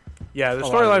remember. Yeah, the Oh,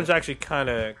 storyline's actually kind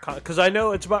of because I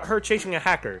know it's about her chasing a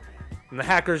hacker, and the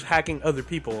hacker's hacking other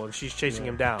people, and she's chasing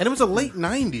him down. And it was a late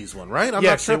 '90s one, right? I'm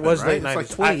Yes, not it tripping, was right? late It's like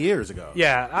 90s. 20 years ago.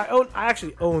 Yeah, I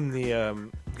actually own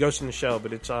the Ghost in the Shell,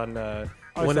 but it's on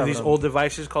one saw of these them. old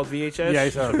devices called VHS. Yeah, I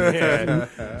saw them.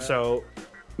 Yeah. So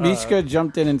Mishka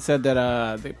jumped in and said that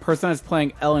the person that's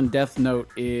playing Ellen Death Note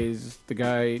is the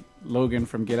guy Logan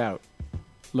from Get Out.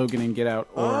 Logan in Get Out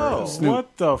or Snoop.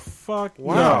 What the fuck?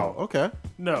 Wow. Okay.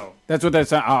 No. That's what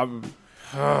that's.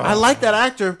 I like that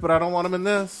actor, but I don't want him in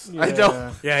this. I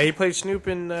don't. yeah, he played Snoop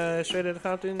in Straight Outta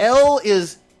Compton. L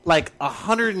is like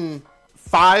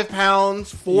 105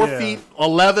 pounds, 4 Yeah. feet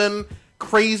 11,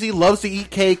 crazy, loves to eat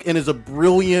cake, and is a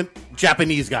brilliant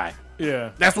Japanese guy.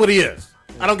 Yeah. That's what he is.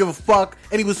 I don't give a fuck.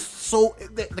 And he was so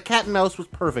the cat and mouse was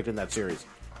perfect in that series.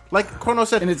 Like Chrono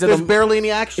said, And it's there's a- barely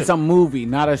any action. It's a movie,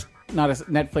 not a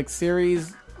Netflix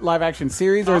series, live action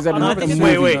series, or is it no, I a think movie?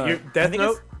 it's- Wait, I your Death think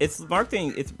Note? it's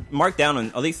marked down on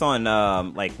at least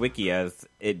on like Wiki as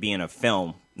it being a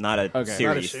film, not a Okay.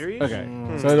 series. Not a series?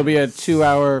 Okay, so it'll be a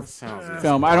 2-hour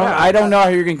film. I don't know how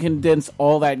you're gonna condense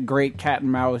all that great cat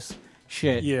and mouse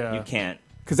shit. Yeah. You can't.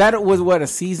 Because that was what, a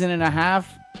season and a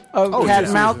half of cat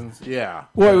and mouse. Seasons. Yeah.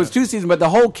 Well, it was 2 seasons, but the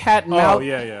whole cat and mouse. Oh,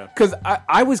 yeah. Because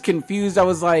I was confused. I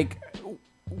was like,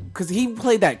 because he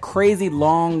played that crazy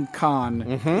long con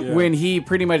when he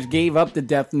pretty much gave up the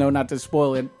Death Note, not to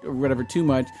spoil it or whatever too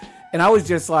much. And I was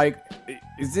just like,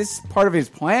 is this part of his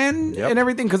plan and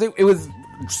everything? Because it was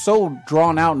so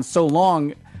drawn out and so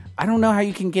long. I don't know how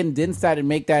you can condense that and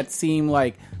make that seem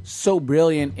like so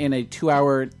brilliant in a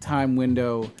 2-hour time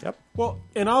window. Yep. Well,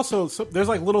 and also, there's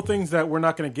like little things that we're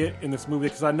not going to get in this movie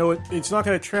because I know it's not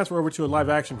going to transfer over to a live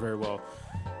action very well.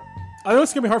 I know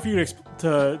it's going to be hard for you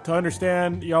to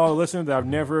understand, y'all listening, that I've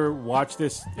never watched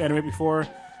this anime before.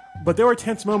 But there were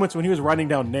tense moments when he was writing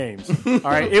down names. All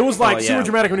right, it was like super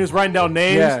dramatic when he was writing down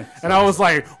names, and I was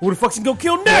like, "Who the fuck's gonna go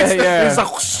kill next?" Yeah. And he's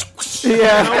like, whoosh, and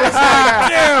I was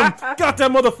like, "Damn, got that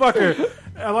motherfucker!"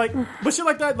 And like, but shit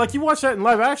like that, like you watch that in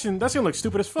live action, that's gonna look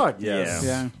stupid as fuck. Yes.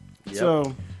 Yeah.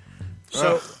 So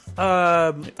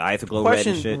The eyes will glow red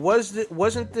and Question: shit.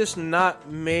 wasn't this not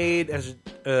made as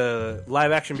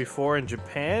live action before in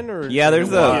Japan? Or Yeah, there's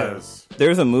was.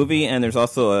 there's a movie and there's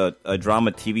also a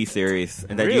drama TV series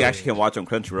and that you Really? actually can watch on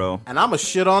Crunchyroll. And I'm a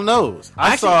shit on those.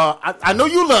 I know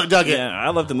you dug it. Yeah, I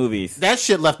love the movies. That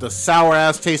shit left a sour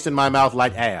ass taste in my mouth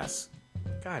like ass.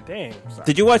 God damn.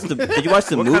 Did you watch the What movie kind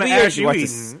of or ass did you you watch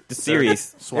eating? the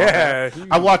series? Yeah.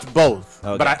 I watched both,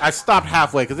 Okay. but I stopped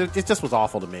halfway because it just was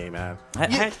awful to me, man.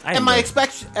 I And my enjoyed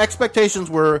expectations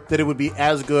were that it would be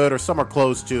as good or somewhere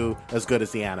close to as good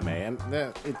as the anime, and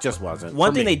it just wasn't.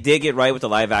 One For thing me. they did get right with the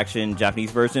live action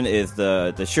Japanese version is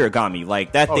the Shirogami.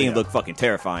 Like that thing yeah. looked fucking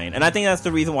terrifying, and I think that's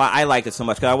the reason why I liked it so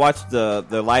much. Because I watched the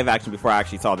live action before I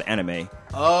actually saw the anime.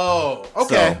 Oh,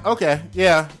 okay, okay,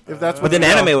 yeah. If that's what But then the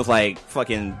you know. anime was like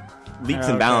fucking leaps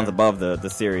and bounds above the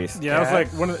series. yeah, it was like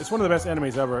it's one of the best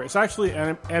animes ever. It's actually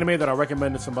an anime that I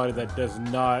recommend to somebody that does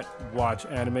not watch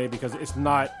anime because it's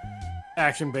not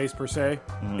action based per se.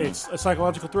 It's a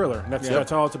psychological thriller. And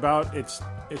that's all it's about. It's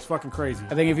fucking crazy.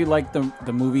 I think if you like the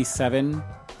movie Seven,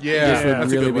 Yeah, this would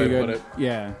that's really a good way be to good. put it.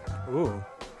 Yeah. Ooh,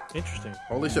 interesting.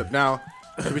 Holy shit! Now,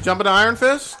 should we jump into Iron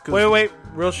Fist? 'Cause- Wait,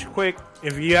 real quick.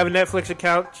 If you have a Netflix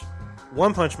account,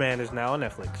 One Punch Man is now on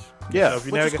Netflix. Yeah, So if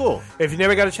you which never is got, cool. If you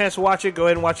never got a chance to watch it, go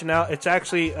ahead and watch it now. It's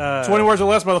actually 20 words or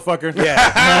less, motherfucker.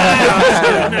 Yeah.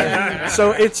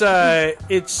 So it's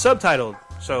subtitled.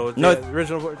 So No, the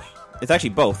original words. It's actually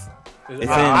both. It's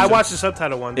I watched the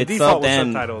subtitle one. The It's default subbed was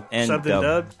and subtitled. and Subbed and dubbed.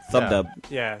 dubbed. Sub-dub.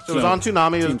 Yeah. It was on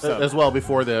Toonami sub. as well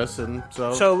before this, and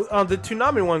so So the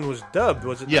Toonami one was dubbed,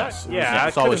 was it? Yes, not? it was- Yeah,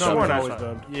 it's I always could have dubbed. sworn I Always saw-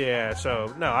 dubbed. Yeah,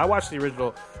 so no, I watched the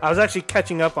original. I was actually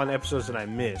catching up on episodes that I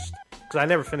missed because I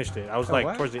never finished it. I was like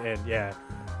what? towards the end. Yeah,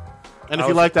 and if I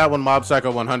you was- like that one, Mob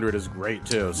Psycho 100 is great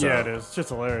too. So. Yeah, it is. It's just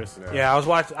hilarious. yeah.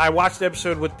 I watched the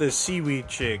episode with the seaweed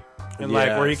chick. And like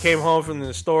where he Yes. came home from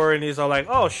the store and he's all like,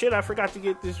 "Oh shit, I forgot to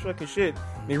get this fucking shit."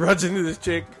 And he runs into this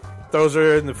chick, throws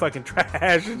her in the fucking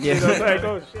trash. And shit. I was like,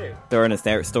 "Oh shit." They're in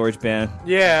a storage bin.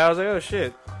 Yeah, I was like, "Oh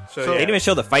shit." So, They yeah. didn't even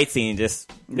show the fight scene.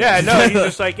 Just Yeah, no, he's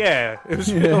just like, yeah. It was,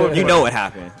 you know what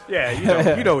happened.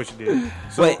 Yeah, you know what you did.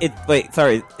 Wait,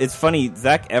 sorry. It's funny.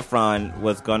 Zac Efron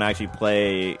was going to actually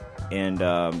play in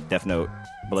Death Note,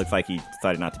 but looks like he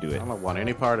decided not to do it. I don't want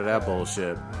any part of that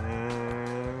bullshit.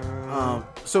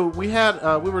 So we had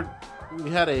we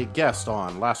had a guest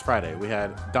on last Friday. We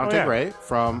had Dante yeah. Gray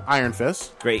from Iron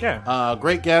Fist. Great. Yeah.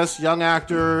 Great guest, young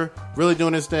actor, really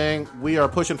doing his thing. We are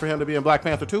pushing for him to be in Black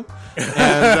Panther 2.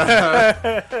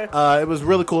 And it was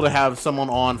really cool to have someone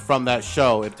on from that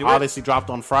show. It obviously dropped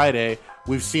on Friday.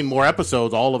 We've seen more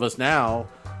episodes, all of us now.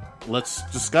 Let's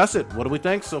discuss it. What do we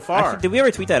think so far? Actually, did we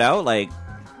ever tweet that out? Like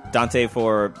Dante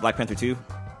for Black Panther 2?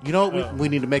 You know, we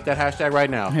need to make that hashtag right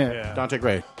now. Yeah. Dante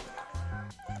Gray.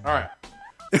 All right.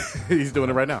 He's doing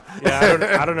it right now.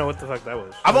 Yeah, I don't know what the fuck that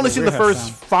was. I've only seen the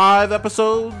first 5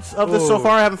 episodes of this so Ooh.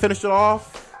 far. I haven't finished it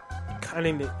off.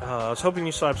 Kind of. I was hoping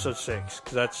you saw episode 6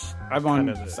 because that's. I'm on.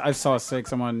 kinda the- I saw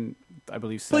 6. I'm on. I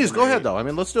believe 7. Please, go ahead, though. I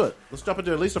mean, let's do it. Let's jump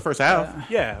into at least the first half.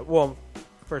 Yeah. Well,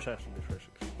 first half should be first.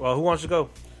 Well, who wants to go?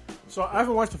 So I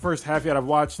haven't watched the first half yet. I've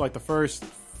watched like the first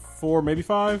 4, maybe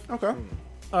 5. Okay.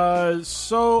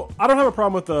 So I don't have a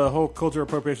problem with the whole culture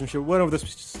appropriation shit. We went over this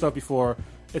stuff before.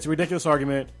 It's a ridiculous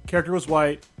argument. Character was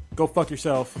white. Go fuck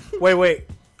yourself. Wait.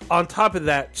 On top of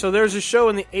that, so there's a show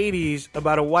in the 80s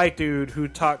about a white dude who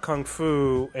taught kung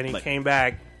fu and he came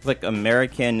back. It's like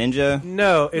American Ninja.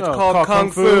 No, it's No, called called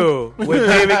Kung Kung Fu with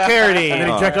David Carradine. And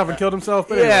then he jacked off and killed himself.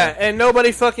 But Yeah, anyway. and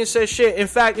nobody fucking says shit. In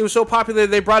fact, it was so popular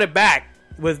they brought it back.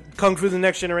 with Kung Fu: The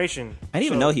Next Generation. I didn't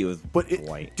even know he was But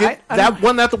white.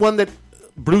 wasn't that the one that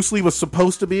Bruce Lee was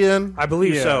supposed to be in? I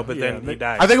believe Yeah, so, but yeah, then he they-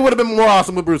 died. I think it would have been more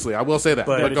awesome with Bruce Lee. I will say that.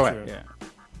 But- But That go is ahead. true. Yeah.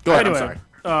 Go ahead. Anyway,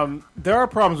 I'm sorry. there are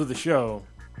problems with the show,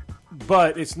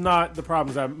 but it's not the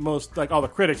problems that most, like all the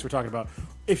critics were talking about.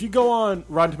 If you go on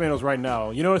Rotten Tomatoes right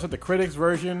now, you notice that the critics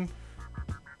version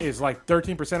is like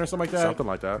 13% or something like that. Something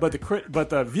like that. But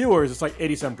the viewers, it's like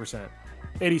 87%,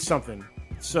 80 something.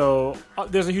 So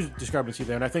there's a huge discrepancy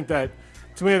there, and I think that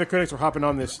too many of the critics were hopping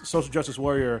on this social justice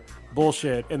warrior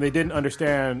bullshit, and they didn't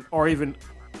understand or even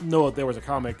know that there was a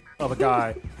comic of a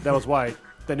guy that was white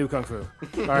that knew kung fu.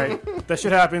 All right, that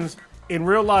shit happens in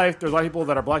real life. There's a lot of people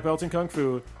that are black belts in kung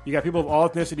fu. You got people of all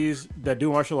ethnicities that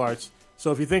do martial arts.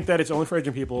 So if you think that it's only for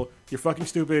Asian people, you're fucking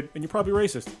stupid and you're probably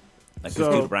racist. Like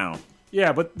So- this dude Brown.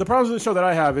 Yeah, but the problems with the show that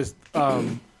I have is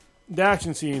the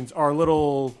action scenes are a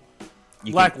little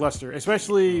lackluster,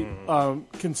 especially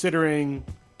considering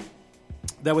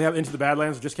that we have Into the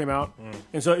Badlands that just came out,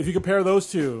 and so if you compare those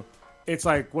two, it's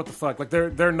like what the fuck, like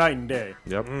they're night and day.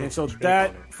 Yep. And so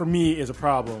that for me is a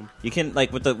problem. You can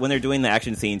like with when they're doing the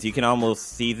action scenes, you can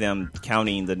almost see them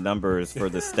counting the numbers for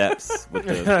the steps with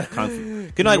the kung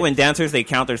fu. You know, like when dancers they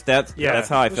count their steps. Yeah, that's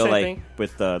how I the feel same like thing.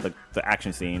 with the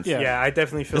action scenes. Yeah. Yeah, I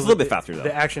definitely feel It's a little that bit faster, though.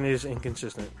 The action is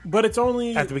inconsistent But it's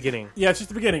only at the beginning. Yeah, it's just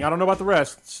the beginning. I don't know about the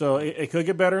rest, so it could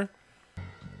get better.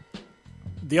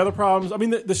 The other problems, I mean,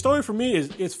 the story for me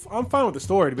is I'm fine with the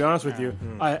story, to be honest with you.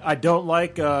 I don't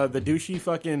like the douchey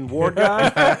fucking ward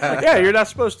guy. Yeah, you're not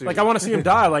supposed to. Like, I want to see him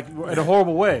die, like, in a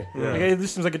horrible way. Like, hey,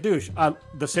 this seems like a douche.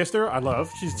 The sister, I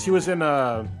love. She was in,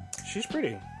 she's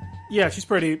pretty. yeah, she's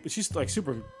pretty. She's, like,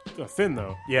 super thin,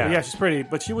 though. Yeah. But yeah, she's pretty.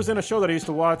 But she was in a show that I used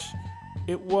to watch.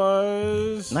 It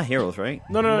was... Not Heroes, right?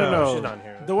 No, No, she's not in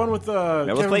here. The one with Melrose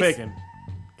Kevin Place? Bacon.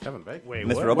 Kevin Bacon. Wait,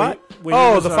 Mr. what? Robot? When Oh,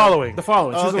 he was, The Following. The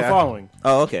Following. She's in okay. The Following.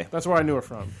 Oh, okay. That's where I knew her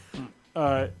from.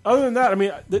 Other than that, I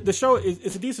mean, the show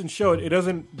it's a decent show. It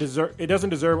doesn't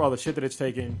deserve all the shit that it's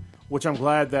taking, which I'm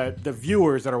glad that the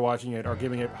viewers that are watching it are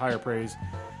giving it higher praise.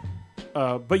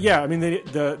 But yeah, I mean,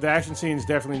 the action scenes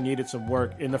definitely needed some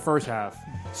work in the first half.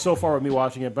 So far with me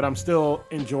watching it, but I'm still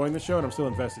enjoying the show and I'm still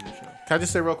invested in the show. Can I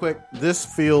just say real quick? This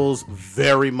feels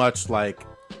very much like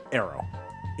Arrow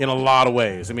in a lot of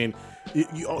ways. I mean,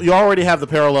 you already have the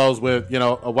parallels with,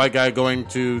 a white guy going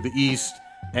to the East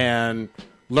and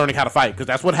learning how to fight, because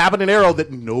that's what happened in Arrow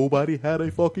that nobody had a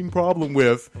fucking problem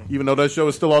with, even though that show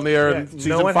is still on the air in season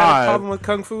no one 5. had a problem with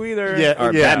Kung Fu either.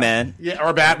 Or Batman. Yeah,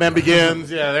 or Batman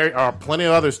Begins. Yeah, there are plenty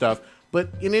of other stuff. But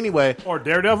in any way... Or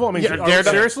Daredevil? I mean, Yeah, are you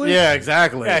Daredevil- seriously? Yeah,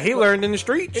 exactly. Yeah, he learned in the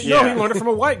streets. No, he learned it from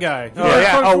a white guy. He Oh, learned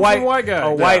yeah, kung fu a from white guy.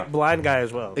 a white blind guy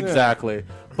as well. Exactly.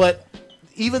 But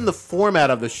even the format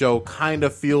of the show kind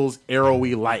of feels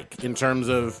Arrow-y like in terms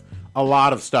of a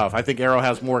lot of stuff. I think Arrow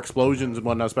has more explosions and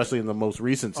whatnot, especially in the most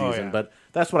recent season, yeah. but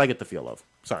that's what I get the feel of.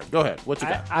 Sorry, go ahead. What you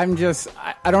got?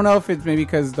 I don't know if it's maybe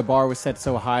because the bar was set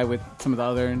so high with some of the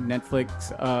other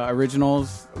Netflix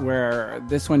originals, where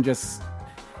this one just,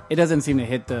 it doesn't seem to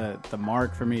hit the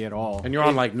mark for me at all. And you're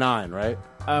on like 9, right?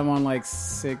 I'm on like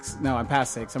 6. No, I'm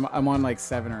past 6. I'm on like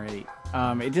 7 or 8.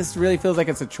 It just really feels like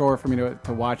it's a chore for me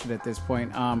to watch it at this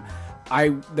point.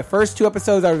 The first 2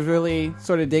 episodes I was really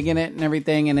sort of digging it and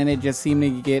everything, and then it just seemed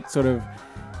to get sort of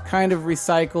kind of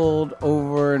recycled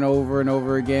over and over and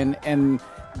over again, and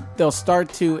they'll start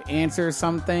to answer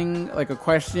something like a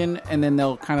question, and then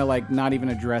they'll kind of like not even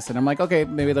address it. I'm like, okay,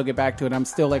 maybe they'll get back to it. I'm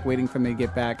still like waiting for them to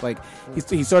get back. Like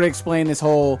he sort of explained this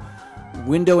whole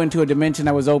window into a dimension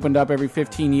that was opened up every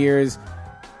 15 years,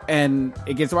 and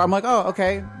it gets. I'm like, oh,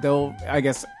 okay. They'll, I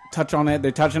guess, touch on it.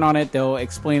 They're touching on it. They'll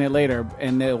explain it later,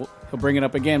 and he'll bring it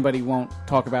up again, but he won't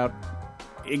talk about.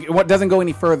 It doesn't go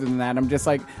any further than that. I'm just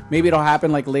like, maybe it'll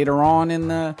happen like later on in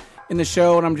the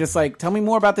show, and I'm just like, tell me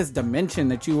more about this dimension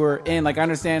that you were in. Like, I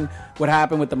understand what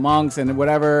happened with the monks and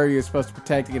whatever you're supposed to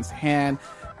protect against the hand,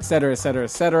 etc., etc.,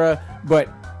 etc. But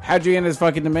how'd you get in this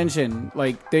fucking dimension?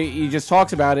 Like, he just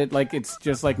talks about it like it's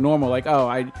just like normal. Like, oh,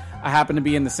 I happen to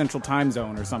be in the central time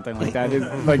zone or something like that.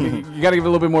 Like, you got to give a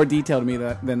little bit more detail to me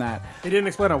than that. He didn't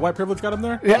explain how white privilege got him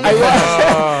there? Yeah,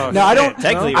 I don't.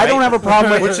 Technically, I don't right? have a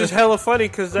problem with Which is hella funny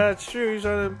because that's true. He's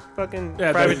on a fucking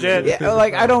private jet. Yeah,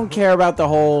 like I don't care about the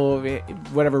whole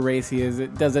whatever race he is.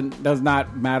 It does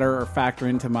not matter or factor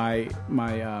into my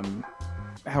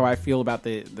how I feel about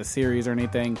the series or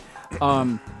anything.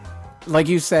 Like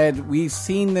you said, we've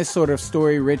seen this sort of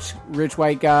story: rich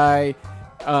white guy,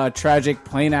 tragic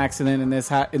plane accident. In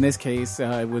this case,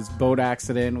 it was boat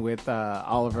accident with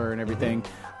Oliver and everything.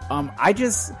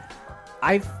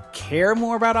 I care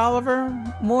more about Oliver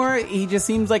more. He just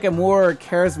seems like a more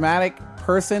charismatic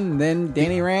person than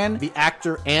Danny Rand. The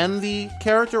actor and the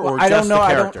character, or I just don't know.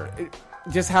 the character?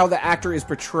 Just how the actor is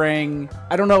portraying.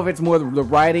 I don't know if it's more the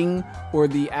writing or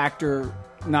the actor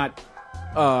not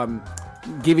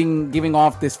giving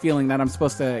off this feeling that I'm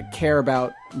supposed to care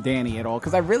about Danny at all,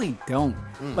 because I really don't.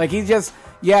 Like, he's just,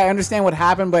 I understand what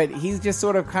happened, but he's just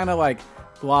sort of kind of like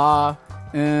blah,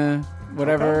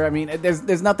 whatever. Okay. I mean,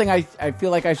 there's nothing I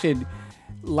feel like I should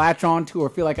latch on to or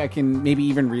feel like I can maybe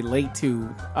even relate to.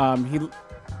 He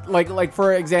like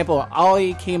for example,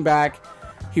 Ollie came back.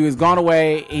 He was gone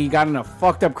away. He got in a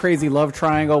fucked up, crazy love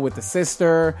triangle with the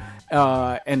sister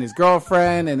and his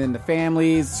girlfriend, and then the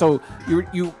families. So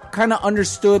you kind of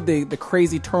understood the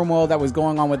crazy turmoil that was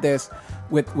going on with this,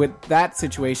 with that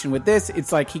situation. With this,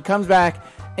 it's like he comes back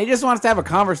and he just wants to have a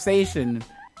conversation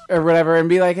or whatever, and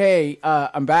be like, "Hey,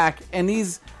 I'm back." And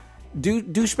these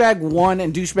douchebag 1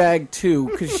 and douchebag 2,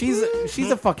 because she's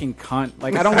a fucking cunt.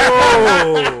 Like, I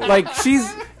don't like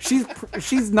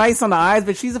she's nice on the eyes,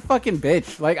 but she's a fucking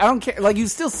bitch. Like, I don't care. Like, you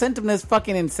still sent him to this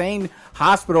fucking insane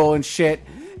hospital and shit,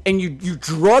 and you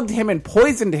drugged him and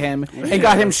poisoned him and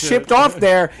got him shipped off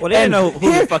there. Well, they didn't know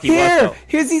who the fuck he was, though.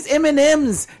 Here's these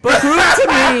M&Ms. Prove to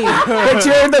me that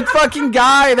you're the fucking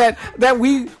guy that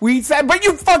we said. But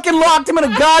you fucking locked him in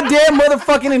a goddamn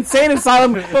motherfucking insane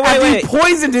asylum. But wait. You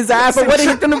poisoned his ass and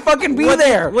kicked him to fucking be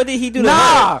there. What did he do to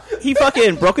her? He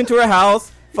fucking broke into her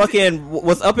house. Fucking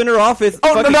was up in her office.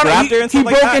 Fucking grabbed her and he stuff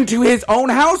like broke that. into his own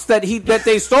house that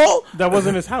they stole. That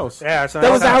wasn't his house. Yeah,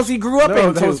 that was the house he grew up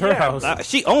into. That was her house.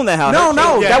 She owned that house.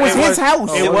 No, that was his house.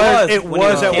 It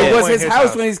was his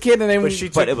house when he was a kid, and then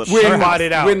but it was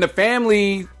when the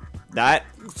family that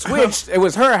switched, it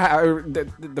was her house.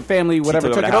 The family,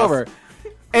 whatever, took it over.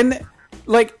 And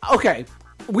like, okay,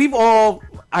 we've all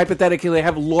hypothetically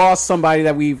have lost somebody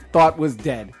that we thought was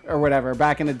dead or whatever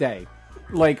back in the day.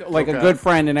 Like a good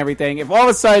friend and everything. If all of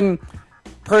a sudden,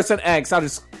 person X, I'll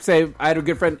just say I had a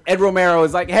good friend, Ed Romero,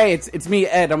 is like, hey, it's me,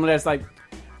 Ed. I'm gonna just like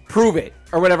prove it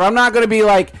or whatever. I'm not gonna be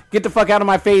like, get the fuck out of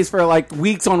my face for like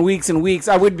weeks on weeks and weeks.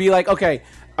 I would be like, okay,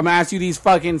 I'm gonna ask you these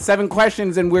fucking 7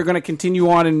 questions and we're gonna continue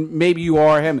on and maybe you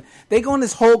are him. They go in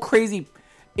this whole crazy,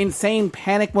 insane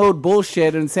panic mode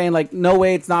bullshit and saying like, no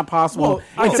way, it's not possible.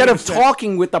 Well, instead of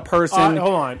talking with the person.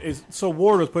 Hold on. So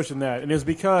Ward was pushing that, and it's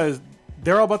because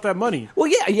they're all about that money.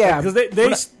 Well, yeah.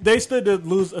 Because they stood to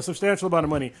lose a substantial amount of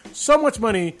money. So much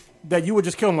money that you would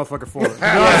just kill a motherfucker for.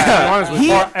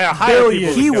 They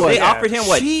offered him,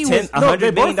 what,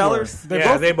 $100 million?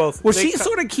 They both. Well, she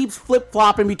sort of keeps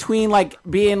flip-flopping between, like,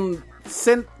 being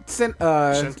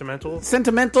sentimental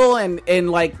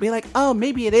and like be like, oh,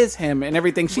 maybe it is him and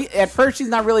everything. At first she's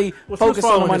not really focused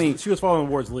on the money. She was following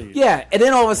Ward's lead. Yeah, and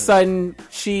then all of a sudden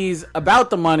she's about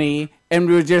the money and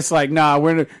we were just like, nah,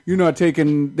 you're not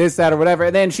taking this, that, or whatever.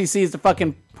 And then she sees the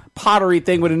fucking pottery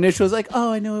thing with initials, like,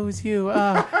 oh, I know it was you.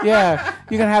 Yeah,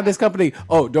 you're gonna have this company.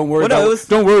 Oh, don't worry about what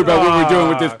we're doing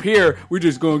with this pier. We're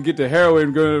just gonna get the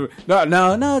heroin.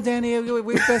 No, Danny,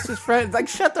 we're bestest friends. Like,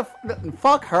 shut the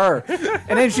fuck her.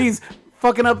 And then she's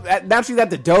fucking up. Now she's at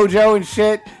the dojo and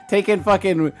shit, taking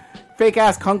fucking fake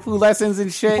ass kung fu lessons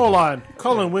and shit. Hold on,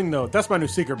 Colin Wing though. That's my new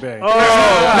secret bae.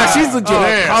 No, she's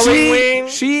legit. Colin Wing.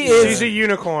 She's a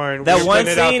unicorn. That one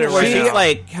scene where she's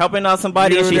like helping out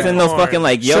somebody and she's in those fucking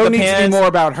like yoga pants. Needs to be more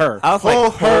about her. I was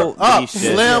like, her up,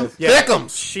 Slim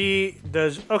Thickums. She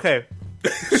does okay.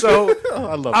 So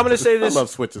I'm gonna say this. I love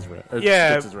Switch's Red.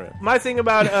 Switch's Red. My thing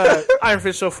about Iron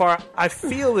Fist so far, I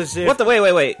feel as if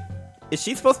wait. Is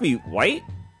she supposed to be white?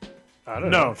 I don't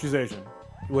know. No, she's Asian.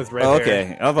 With red hair.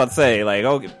 Okay, I was about to say, like,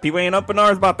 oh, people ain't up in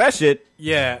arms about that shit.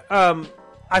 Yeah,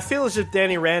 I feel as if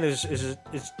Danny Rand is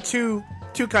two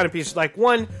kind of pieces. Like,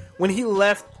 one, when he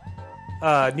left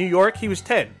New York, he was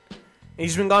 10. And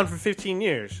he's been gone for 15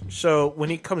 years. So when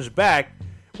he comes back,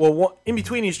 well, in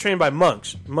between, he's trained by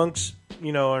monks. Monks,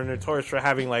 are notorious for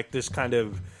having like this kind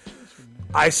of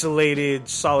isolated,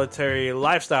 solitary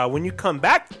lifestyle. When you come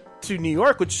back to New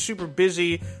York, which is super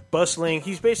busy, bustling,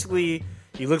 he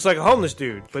looks like a homeless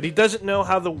dude, but he doesn't know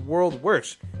how the world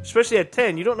works. Especially at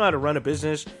 10, you don't know how to run a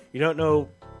business. You don't know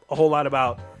a whole lot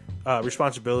about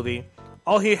responsibility.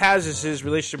 All he has is his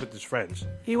relationship with his friends.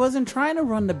 He wasn't trying to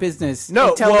run the business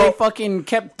until they fucking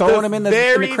kept throwing him in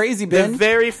the crazy bin. The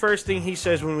very first thing he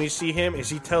says when we see him is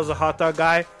he tells the hot dog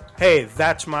guy, hey,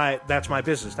 that's my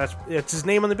business. It's his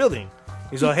name on the building.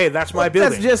 He's like, hey, that's my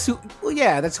building. That's just who. Well,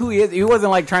 yeah, that's who he is. He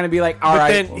wasn't like trying to be like, all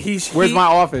right, where's my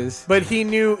office? But he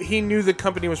knew the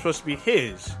company was supposed to be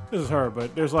his. This is her,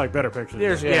 but there's like better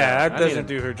pictures. That doesn't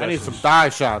do her justice. I need some thigh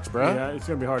shots, bro. Yeah, it's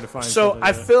gonna be hard to find. So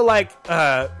I feel like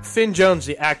Finn Jones,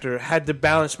 the actor, had to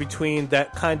balance between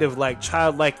that kind of like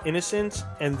childlike innocence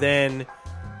and then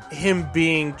him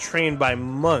being trained by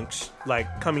monks,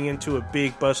 like coming into a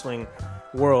big bustling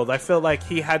world. I felt like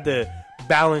he had to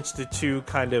balance the two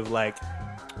kind of like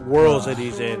worlds that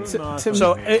he's in.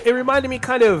 So it reminded me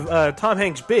kind of Tom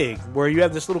Hanks' Big, where you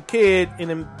have this little kid in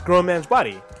a grown man's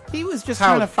body. He was just How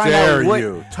trying to find dare out what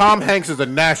you? Tom Hanks is a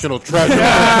national treasure.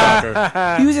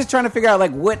 motherfucker. he was just trying to figure out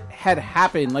like what had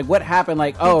happened. Like what happened.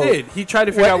 Like He tried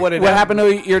to figure out what happened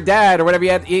to your dad or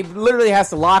whatever. He literally has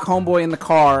to lock homeboy in the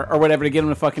car or whatever to get him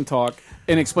to fucking talk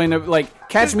and explain to like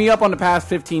catch me up on the past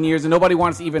 15 years, and nobody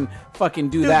wants to even fucking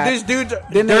do that. This dude's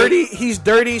Then dirty. He's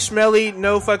dirty, smelly,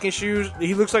 no fucking shoes.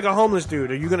 He looks like a homeless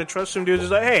dude. Are you gonna trust some dude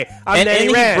who's like, hey, I'm Danny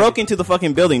and Rand. he broke into the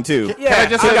fucking building too. Yeah, Can I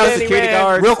just Took say out this? security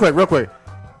guards. Real quick.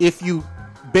 If you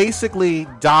basically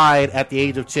died at the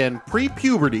age of 10,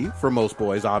 pre-puberty for most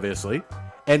boys, obviously,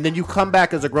 and then you come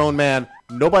back as a grown man,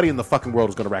 nobody in the fucking world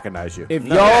is going to recognize you. If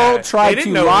y'all They try didn't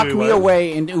to know lock who he me was.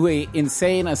 away into a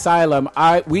insane asylum,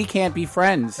 we can't be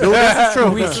friends. No, this is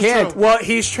true. We This is can't. true. Well,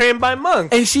 he's trained by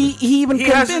monks. And he even He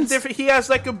has a convinced. different. He has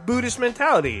like a Buddhist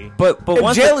mentality. But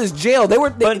once jail is jail. They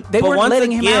weren't but letting once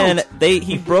him again, out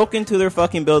he broke into their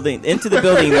fucking building, into the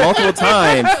building multiple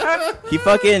times. He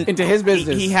fucking into his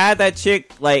business. He had that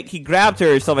chick, like he grabbed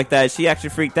her or stuff like that. She actually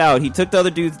freaked out. He took the other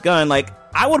dude's gun. Like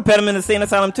I would have put him in the insane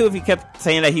asylum too if he kept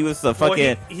saying that he was the fucking.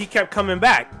 Well, he kept coming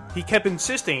back. He kept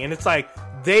insisting, and it's like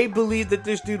they believed that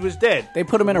this dude was dead. They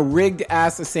put him in a rigged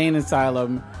ass insane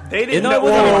asylum. They didn't No, know it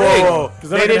wasn't rigged. They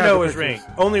they're didn't gonna have know the it was pictures.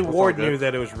 rigged. Only Ward all good. knew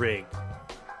that it was rigged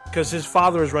because his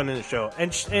father was running the show,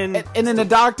 and And then the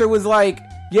doctor was like,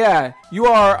 "Yeah, you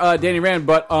are Danny Rand,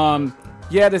 but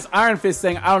yeah, this Iron Fist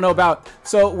thing I don't know about.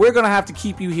 So we're gonna have to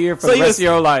keep you here for the rest of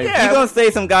your life." Yeah. You gonna say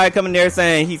some guy coming there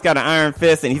saying he's got an iron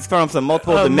fist and he's from some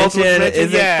multiple dimension? dimension,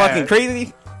 Is yeah. it fucking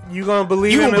crazy? you gonna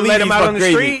believe You him gonna and let believe him he's out on the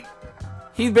crazy. street?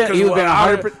 He's been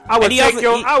 100%. I would And he take also-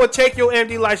 your he- I would take your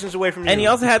empty license away from you. And he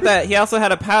also had that. He also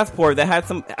had a passport that had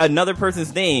another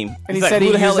person's name. And he He's like, said who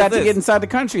he the hell used that is to this? get inside the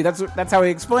country. That's how he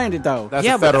explained it, though. That's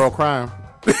Yeah, a but federal crime.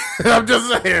 I'm just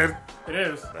saying. It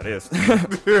is. That is.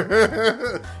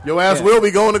 Your ass Yeah. will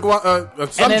be going to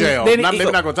some jail. then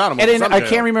Maybe not Guantanamo. And then some I jail.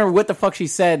 can't remember what the fuck she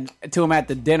said to him at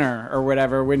the dinner or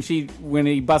whatever when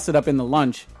he busted up in the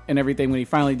lunch and everything when he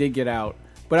finally did get out.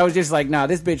 But I was just like, nah,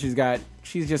 this bitch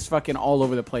she's just fucking all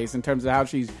over the place in terms of how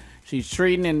she's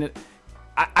treating, and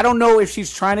I don't know if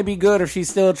she's trying to be good or she's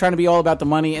still trying to be all about the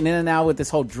money. And then now with this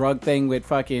whole drug thing with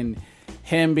fucking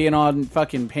him being on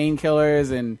fucking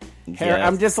painkillers and hair, Yes.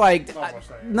 I'm just like,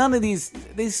 none of these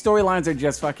storylines are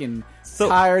just fucking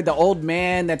tired. The old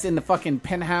man that's in the fucking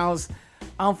penthouse,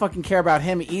 I don't fucking care about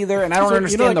him either, and I don't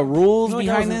understand the rules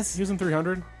behind this. He was in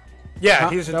 300. yeah,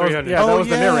 he's in That was- 300. yeah, that was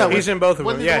the narrator. He's in both of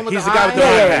Wasn't them. he the Yeah, one with he's the the guy with the eye?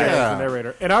 eye. Yeah. He's the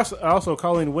narrator. And also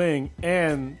Colleen Wing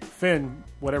and Finn,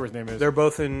 whatever his name is. They're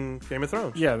both in Game of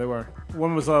Thrones. Yeah, they were.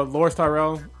 One was Loras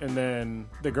Tyrell, and then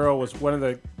the girl was one of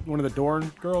the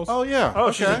Dorne girls. Oh yeah. Oh,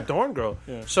 okay. she's a Dorne girl.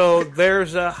 So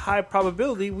there's a high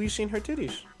probability we've seen her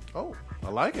titties. Oh, I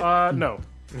like it. No, no.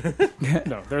 There's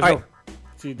All no. right.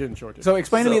 She didn't short it. So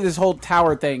explain to me this whole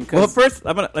tower thing. 'cause- Well, first,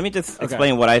 let me just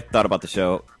explain what I thought about the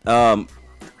show.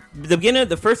 The beginning,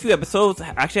 the first few episodes, I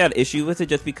actually had issue with it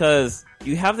just because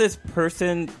you have this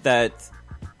person that.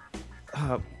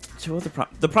 What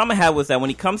the problem I had was that when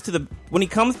he comes to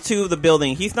the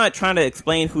building, he's not trying to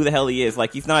explain who the hell he is.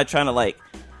 Like he's not trying to like.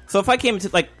 So if I came into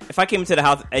the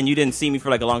house and you didn't see me for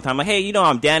like a long time, like, hey, you know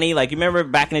I'm Danny. Like you remember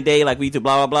back in the day, like we used to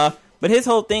blah blah blah. But his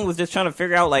whole thing was just trying to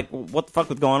figure out like what the fuck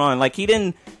was going on. Like he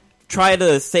didn't try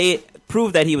to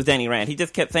prove that he was Danny Rand. He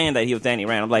just kept saying that he was Danny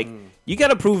Rand. I'm like, you got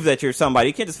to prove that you're somebody.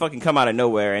 You can't just fucking come out of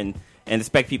nowhere and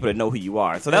expect people to know who you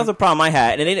are. So that was a problem I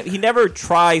had, and he never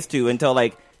tries to until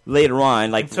like later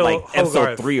on, like Until episode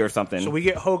Hogarth. 3 or something. So we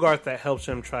get Hogarth that helps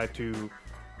him try to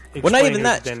explain Well, not even who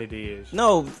that. his identity is.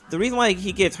 No, the reason why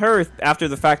he gets hurt after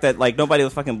the fact that like nobody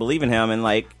was fucking believing him, and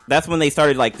like that's when they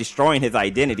started like destroying his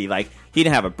identity. Like he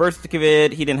didn't have a birth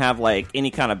certificate, he didn't have like any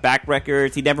kind of back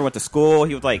records, he never went to school,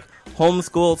 he was like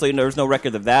homeschooled, so there was no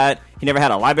record of that. He never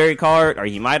had a library card, or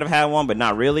he might have had one, but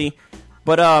not really.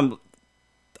 But all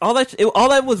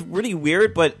that was really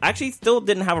weird, but I actually still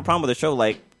didn't have a problem with the show.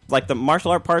 Like the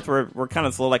martial art parts were kind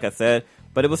of slow, like I said,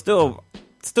 but it was still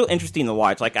interesting to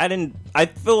watch. Like I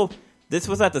feel this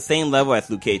was at the same level as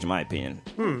Luke Cage in my opinion.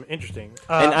 Interesting.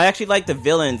 And I actually like the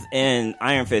villains in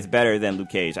Iron Fist better than Luke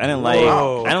Cage. I didn't like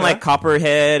Whoa, I didn't okay. like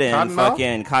Copperhead and Cottonmouth?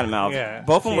 fucking Cottonmouth. Yeah.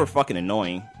 Both of them See- were fucking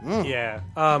annoying. Yeah.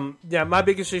 Yeah, my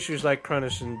biggest issues, like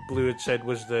Cronus and Blue had said,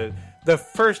 was the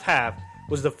first half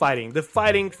was the fighting. The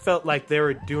fighting felt like they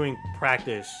were doing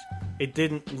practice. It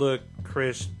didn't look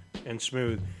crisp and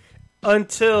smooth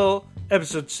until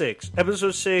episode 6.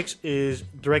 Episode 6 is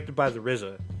directed by the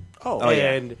RZA. Oh,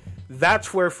 and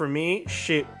that's where for me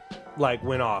shit like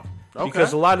went off Okay.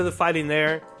 because a lot of the fighting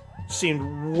there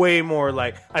seemed way more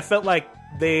like I felt like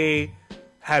they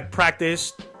had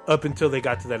practiced up until they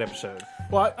got to that episode.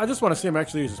 Well, I just want to see him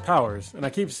actually use his powers, and I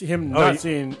keep him Oh, not you-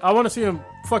 seeing. I want to see him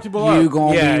fuck people up. You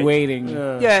gonna Yeah. be waiting.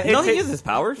 Yeah, You know he uses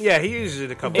powers? Yeah, he uses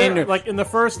it a couple In, times. like in the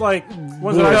first ones that I've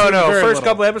No, seen, no, very first little.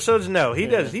 couple episodes, no, he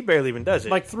does. He barely even does it.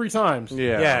 like 3 times.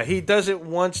 yeah, he does it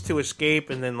once to escape,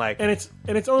 and then like and it's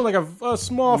only like a small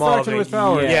small fraction of his thing.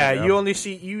 powers. Yeah,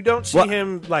 you don't see Well-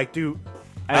 him like do.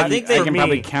 I think they I can me-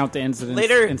 probably count the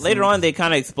incidents. Later on, they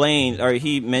kind of explained, or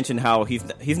he mentioned how he's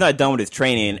not done with his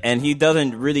training, and he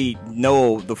doesn't really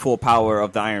know the full power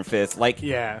of the Iron Fist. Like,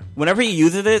 Yeah. whenever he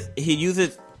uses it, he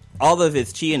uses all of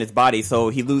his chi in his body, so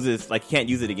he loses, like, he can't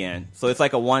use it again. So it's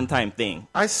like a one-time thing.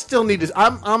 I still need to.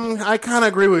 I kind of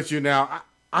agree with you now.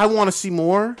 I want to see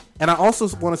more, and I also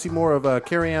want to see more of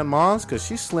Carrie Ann Moss because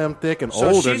she's slim, thick, and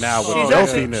older now with she's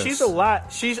healthiness. she's a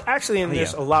lot. She's actually in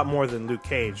this yeah. a lot more than Luke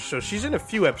Cage. So she's in a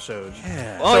few episodes.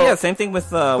 Oh, So- yeah, same thing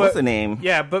with, what's the name?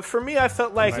 Yeah, but for me, I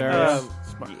felt like She's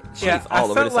yeah, I all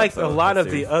over felt this like episode, a lot this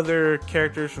of the series. other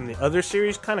characters from the other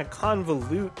series kind of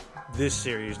convolute this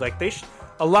series. Like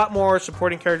a lot more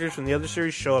supporting characters from the other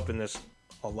series show up in this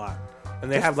a lot, and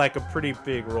they have like a pretty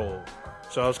big role.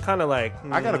 So I was kind of like,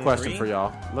 I got a question for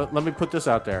y'all. Let me put this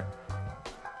out there.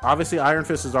 Obviously, Iron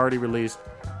Fist is already released.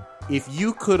 If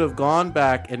you could have gone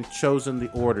back and chosen the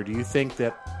order, do you think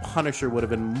that Punisher would have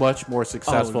been much more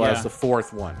successful yeah. as the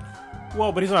fourth one?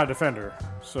 Well, but he's not a defender,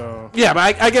 so. Yeah,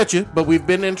 but I get you. But we've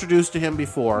been introduced to him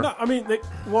before. No, I mean, they're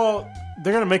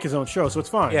gonna make his own show, so it's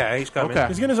fine. Yeah, he's coming. Okay.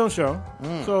 he's getting his own show,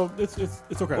 so it's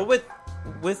okay. Well,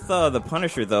 with the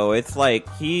Punisher though, it's like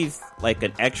he's like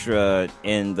an extra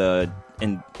in the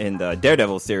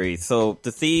Daredevil series. So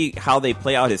to see how they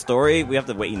play out his story, we have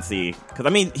to wait and see. Because I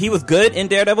mean, he was good in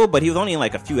Daredevil, but he was only in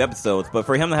like a few episodes. But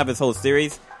for him to have his whole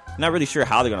series, I'm not really sure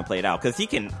how they're gonna play it out. Because he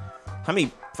can, how many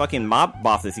fucking mob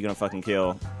bosses he gonna fucking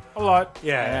kill? A lot.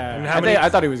 Yeah, Yeah. and how many? I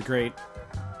thought he was great.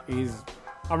 He's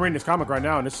I'm reading this comic right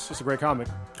now, and it's a great comic.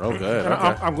 Oh, good. And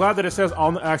Okay. I'm glad that it says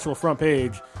on the actual front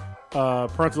page,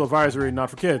 parental advisory, not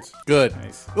for kids. Good.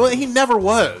 Well, he never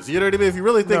was. You know what I mean? If you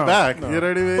really think No, back, no. you know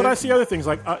what I mean? But I see other things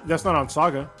like that's not on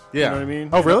Saga. Yeah. You know what I mean?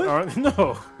 Oh, really?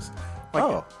 No. Like,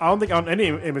 Oh. I don't think on any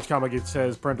Image comic it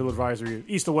says parental advisory.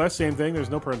 East to West, same thing. There's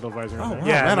no parental advisory. on there.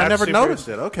 Yeah, man, I that's never super- noticed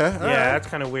it. Okay. all Yeah, right. that's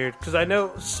kind of weird because I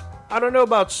don't know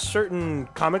about certain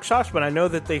comic shops, but I know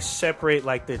that they separate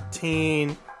like the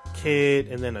teen, kid,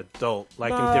 and then adult, like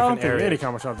No, in I don't different think any areas.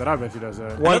 comic shop that I've been to does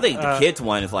that. I know the kids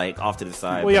one is like off to the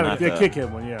side. Well, but yeah, not the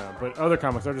Kid one, yeah. But other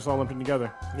comics, they're just all lumped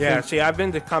together. Yeah, see, I've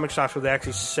been to comic shops where they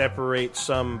actually separate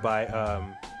some by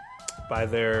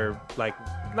their like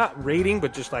not rating,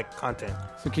 but just like content.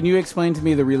 So can you explain to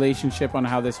me the relationship on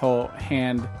how this whole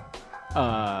hand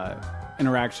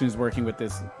interaction is working with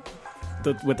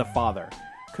with the father?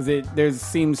 Because there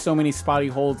seems so many spotty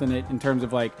holes in it in terms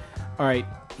of like, all right,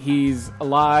 he's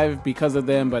alive because of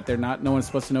them, but they're not. No one's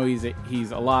supposed to know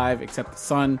he's alive except the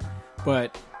son.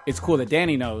 But it's cool that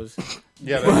Danny knows.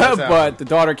 Yeah, that's but the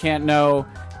daughter can't know,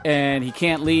 and he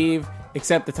can't leave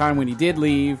except the time when he did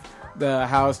leave the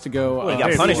house to go. he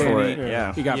got see punished for Danny. it.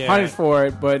 Yeah. He got Yeah. punished for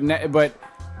it, but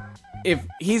if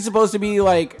he's supposed to be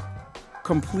like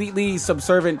completely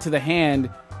subservient to the hand,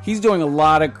 he's doing a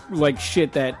lot of like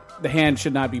shit that the hand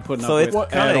should not be putting So up it's with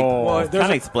kind at of all. there's kind of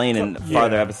a- explained in yeah.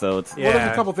 farther episodes. Yeah. Well,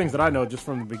 there's a couple things that I know just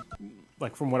from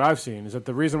from what I've seen is that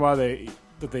the reason why they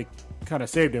kind of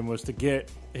saved him was to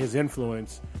get his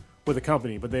influence with the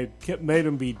company, but they made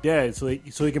him be dead so he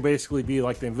can basically be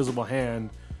like the invisible hand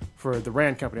for the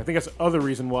Rand company. I think that's the other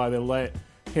reason why they let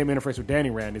him interface with Danny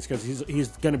Rand is because he's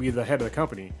going to be the head of the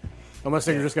company. Unless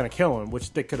they're just going to kill him,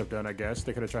 which they could have done, I guess.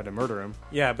 They could have tried to murder him.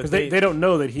 Yeah, but because they don't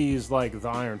know that he's like the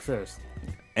Iron Fist.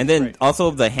 And then also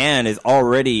the hand is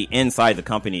already inside the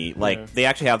company. Like Yeah. they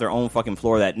actually have their own fucking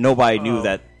floor that nobody knew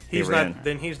that they He's were not. in.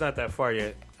 Then he's not that far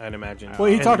yet. I'd imagine. Well,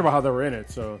 he And- talked about how they were in it,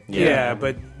 so Yeah,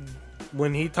 but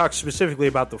when he talks specifically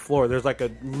about the floor, there's like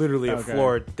literally a Okay.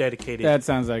 floor dedicated That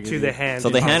sounds like to it. the hand. So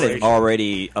the hand is operation.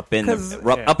 already up in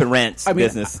up in Rand's I mean,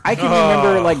 business. I can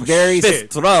remember like very.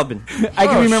 Fist rubbing. I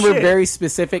can Oh, remember shit. very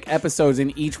specific episodes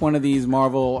in each one of these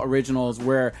Marvel originals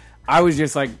where I was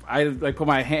just like, I like put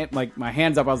my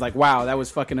hands up. I was like, wow, that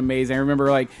was fucking amazing. I remember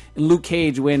like in Luke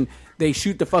Cage when they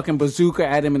shoot the fucking bazooka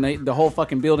at him and the whole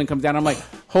fucking building comes down. I'm like,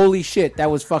 holy shit, that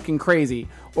was fucking crazy.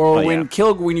 Or Oh, when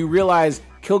yeah. when you realize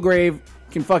Kilgrave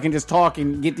can fucking just talk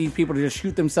and get these people to just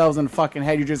shoot themselves in the fucking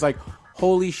head, you're just like,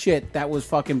 holy shit, that was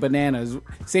fucking bananas.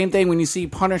 Same thing when you see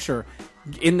Punisher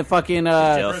in the fucking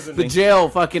jail. the jail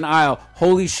fucking aisle.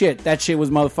 Holy shit, that shit was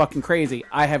motherfucking crazy.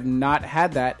 I have not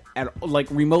had that at like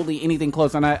remotely anything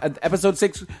close. And episode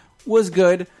 6 was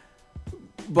good,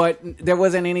 but there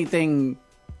wasn't anything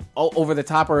over the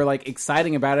top or like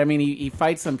exciting about it. I mean, he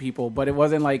fights some people, but it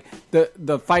wasn't like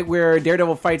the fight where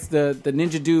Daredevil fights the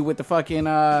ninja dude with the fucking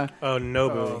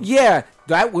Nobu. yeah,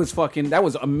 that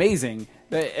was amazing.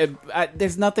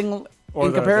 There's nothing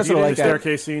in comparison to like that.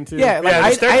 Staircase scene too. Yeah, like, Yeah, the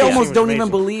I staircase almost scene don't was even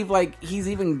amazing. believe like he's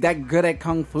even that good at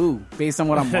kung fu based on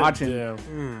what I'm watching.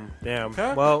 Damn.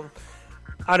 Damn. Well,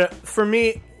 for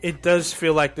me, it does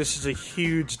feel like this is a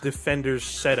huge Defenders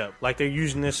setup. Like they're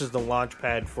using this as the launch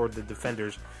pad for the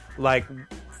Defenders. Like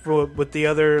with the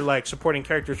other like supporting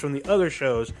characters from the other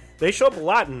shows, they show up a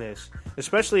lot in this.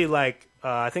 Especially like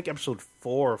I think episode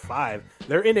 4 or 5.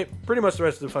 They're in it pretty much the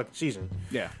rest of the fucking season.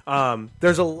 Yeah.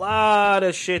 There's a lot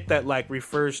of shit that like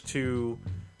refers to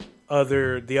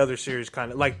the other series,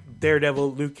 kind of like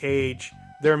Daredevil, Luke Cage.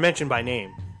 They're mentioned by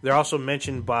name. They're also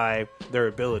mentioned by their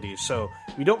abilities. So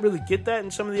we don't really get that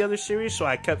in some of the other series. So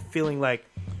I kept feeling like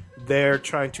they're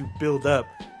trying to build up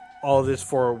all this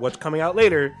for what's coming out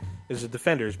later is the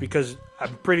Defenders, because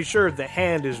I'm pretty sure the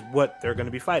Hand is what they're going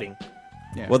to be fighting.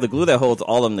 Yeah. Well, the glue that holds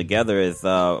all of them together is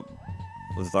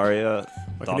Rosaria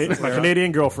Dawson. My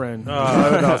Canadian girlfriend.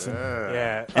 Dawson.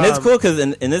 Yeah, And it's cool because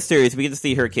in this series we get to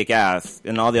see her kick ass,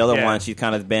 and all the other Yeah. ones she's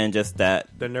kind of been just the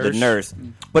nurse. nurse.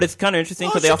 But it's kind of interesting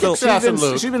because they she also kicks ass in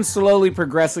Luke. She's been slowly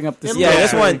progressing up the In yeah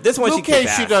stairs. this one Luke she Cage,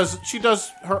 kicks ass. she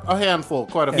does a handful,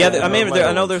 quite a few. Yeah, I mean, later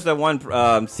I know ones. there's that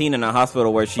one scene in a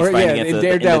hospital where she's Or, fighting yeah, against in the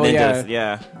Daredevil, ninjas.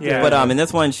 yeah. Yeah. But in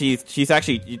this one, she's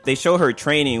actually they show her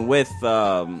training with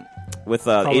the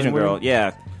Asian girl. Wood?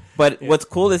 Yeah. But what's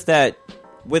cool is that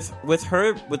with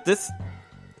her with this,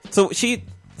 so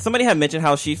somebody had mentioned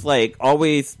how she's like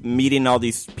always meeting all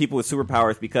these people with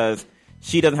superpowers because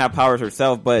she doesn't have powers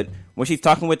herself. But when she's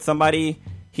talking with somebody,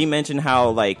 he mentioned how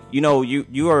like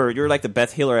you're like the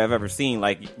best healer I've ever seen.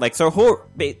 Like so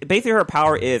basically her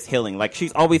power is healing. Like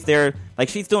she's always there. Like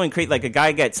she's doing crazy. Like a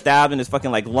guy gets stabbed in his fucking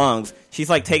like lungs. She's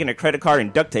like taking a credit card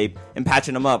and duct tape and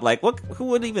patching him up. Like who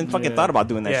would even fucking thought about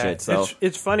doing that shit? So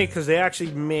it's funny because they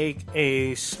actually make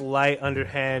a slight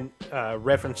underhand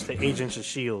reference to Agents of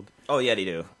S.H.I.E.L.D. oh yeah, they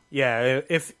do. Yeah,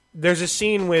 if there's a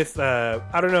scene with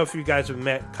I don't know if you guys have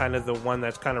met kind of the one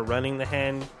that's kind of running the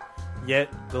Hand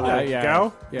yet. The little yeah.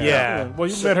 Gal? Yeah. Well,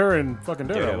 you met her in fucking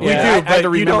Daredevil. We Yeah, do, I had but to you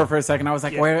remember don't- for a second. I was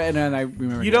like, Yeah. where? And then I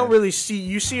remember. You don't really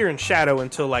see her in shadow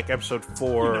until like episode 4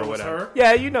 You know or it's whatever. her?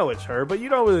 Yeah, you know it's her, but you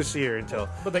don't really see her until.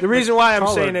 But they- the reason they why I'm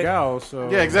call her saying it. Gal, so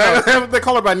Yeah, exactly. They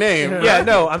call her by name. Yeah,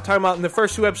 no, I'm talking about in the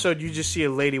first 2 episodes, you just see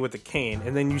a lady with a cane,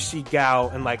 and then you see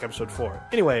Gal in like episode 4.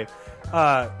 Anyway,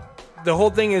 the whole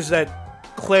thing is that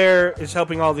Claire is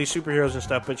helping all these superheroes and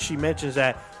stuff, but she mentions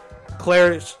that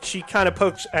she kind of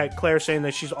pokes at Claire saying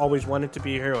that she's always wanted to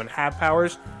be a hero and have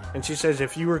powers, and she says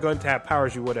if you were going to have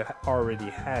powers, you would have already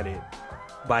had it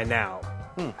by now.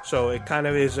 So it kind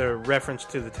of is a reference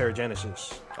to the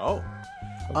Terrigenesis. Oh.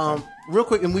 Real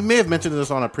quick, and we may have mentioned this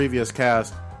on a previous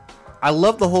cast. I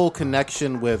love the whole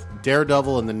connection with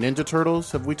Daredevil and the Ninja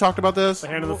Turtles. Have we talked about this? the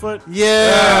hand of the foot.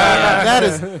 Yeah,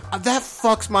 that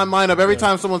fucks my mind up every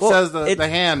time someone says the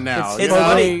hand now. It's you know?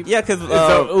 funny, yeah, because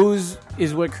The ooze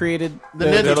is what created The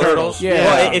Ninja Turtles. Yeah.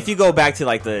 well, if you go back to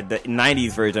like the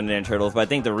 90s version of the Ninja Turtles, but I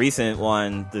think the recent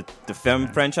one, the film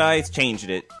franchise,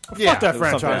 changed it. Yeah. Fuck that It was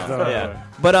something franchise, else. though. Yeah.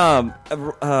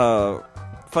 But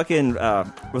fucking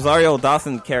Rosario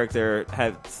Dawson character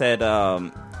had said,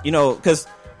 because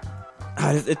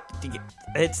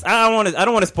it's I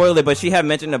don't want to spoil it, but she had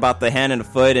mentioned about the hand and the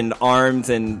foot and the arms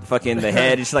and fucking the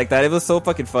head and shit like that. It was so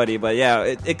fucking funny, but yeah,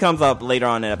 it comes up later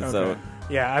on in the episode. Okay.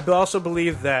 Yeah, I also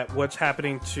believe that what's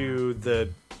happening to the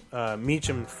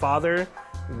Meacham father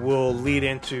will lead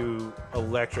into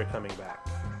Elektra coming back.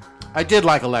 I did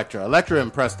like Elektra. Elektra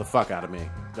impressed the fuck out of me.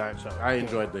 So, I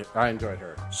enjoyed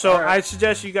her. so I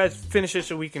suggest you guys finish it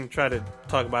so we can try to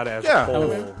talk about it as Yeah. a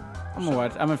whole. I'm gonna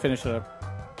watch. I'm gonna finish it up.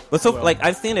 But so like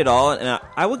I've seen it all, and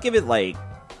I would give it like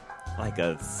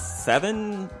a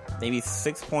 7, maybe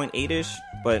 6.8 ish.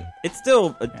 But it's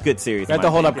still a good series. I have in to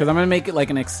my hold up opinion. because I'm gonna make it like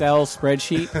an Excel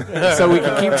spreadsheet so we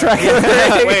can keep track of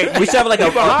it. Wait, We should have like a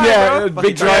Yeah, a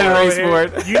big dry erase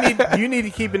board. You need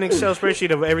to keep an Excel spreadsheet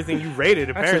of everything you rated.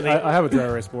 Actually, Apparently, I have a dry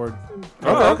erase board.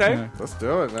 oh, okay. Let's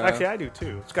do it, man. Actually, I do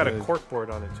too. It's got a cork board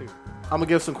on it too. I'm gonna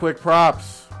give some quick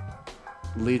props.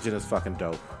 Legion is fucking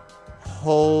dope.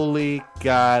 Holy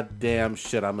goddamn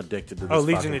shit! I'm addicted to this. Oh,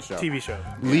 Legion, fucking the show. TV show.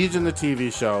 Legion, the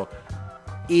TV show.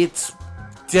 It's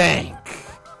dank,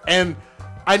 and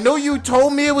I know you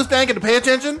told me it was dank and to pay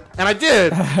attention, and I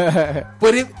did.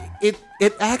 But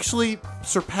it actually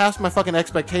surpassed my fucking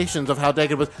expectations of how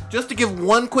decadent it was. Just to give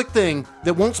one quick thing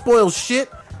that won't spoil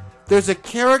shit, there's a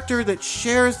character that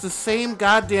shares the same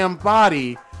goddamn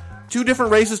body, 2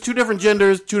 different races, 2 different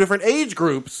genders, 2 different age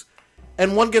groups,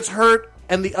 and one gets hurt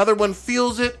and the other one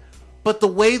feels it, but the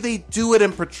way they do it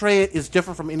and portray it is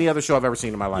different from any other show I've ever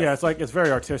seen in my life. Yeah, it's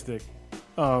very artistic.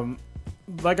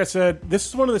 Like I said, this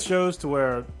is one of the shows to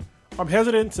where I'm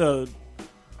hesitant to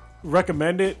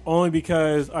recommend it only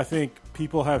because I think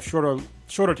people have shorter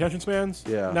attention spans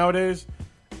nowadays.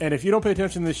 And if you don't pay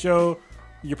attention to this show,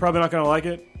 you're probably not going to like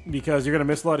it because you're going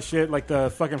to miss a lot of shit, like the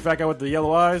fucking fat guy with the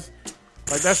yellow eyes.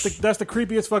 Like that's the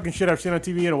creepiest fucking shit I've seen on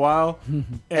TV in a while.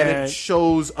 And it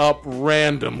shows up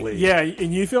randomly. Yeah,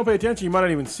 and if you don't pay attention, you might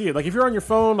not even see it. Like if you're on your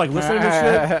phone, like listening to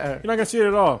shit, you're not gonna see it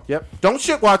at all. Yep. Don't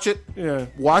shit watch it. Yeah.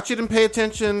 Watch it and pay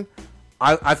attention.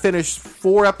 I finished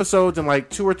 4 episodes in like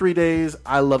 2 or 3 days.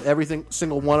 I love every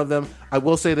single one of them. I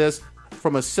will say this.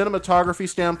 From a cinematography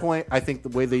standpoint, I think the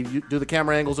way they do the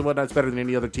camera angles and whatnot is better than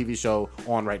any other TV show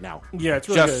on right now. Yeah, it's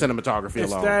really just good. Cinematography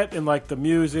it's alone. That and like the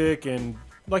music and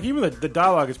like even the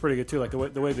dialogue is pretty good too. Like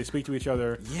the way they speak to each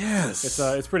other. Yes,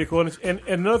 it's pretty cool. And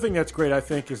another thing that's great, I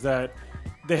think, is that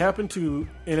they happen to,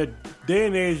 in a day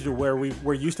and age where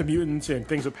we're used to mutants and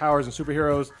things with powers and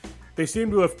superheroes, they seem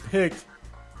to have picked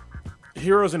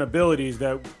heroes and abilities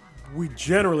that we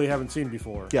generally haven't seen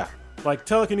before. Yeah. Like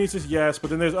telekinesis, yes, but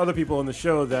then there's other people in the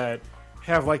show that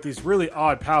have like these really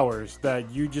odd powers that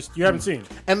you haven't seen.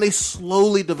 And they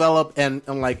slowly develop and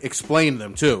like explain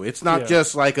them too. It's not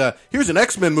just like here's an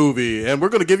X-Men movie and we're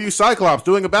going to give you Cyclops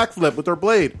doing a backflip with their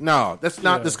blade. No, that's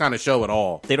not this kind of show at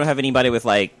all. They don't have anybody with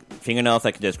like fingernails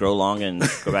that can just grow long and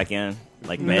go back in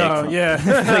like Meg. No,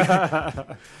 yeah.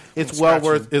 It's well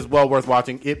worth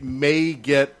watching. It may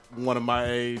get one of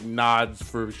my nods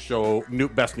for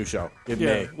best new show. It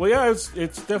may. Well, yeah, it's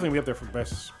definitely gonna be up there for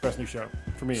best new show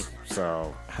for me.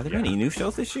 So, have there been any new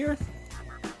shows this year?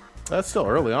 That's still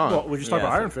early on. Well, we just talked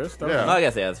about Iron Fist. Yeah. Oh, I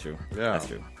guess that's true. Yeah, that's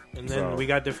true. And then we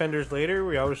got Defenders later.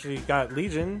 We obviously got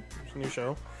Legion, it's a new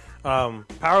show.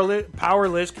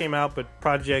 Powerless came out, but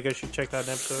Prodigy, I guess you checked out an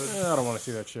episode. I don't want to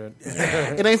see that shit.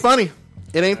 It ain't funny.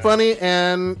 It ain't funny,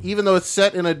 and even though it's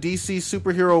set in a DC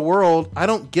superhero world, I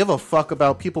don't give a fuck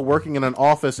about people working in an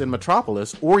office in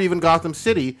Metropolis or even Gotham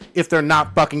City if they're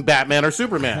not fucking Batman or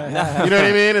Superman. You know what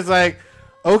I mean? It's like,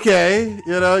 okay,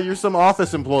 you're some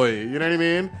office employee. You know what I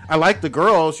mean? I like the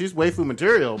girl. She's waifu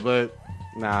material, but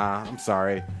nah, I'm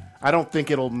sorry. I don't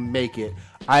think it'll make it.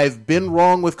 I've been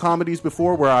wrong with comedies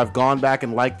before where I've gone back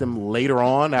and liked them later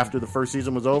on after the first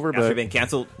season was over. After but they've been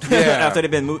canceled. Yeah. after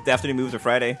they moved to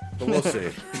Friday. But we'll see.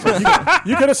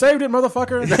 You could have saved it,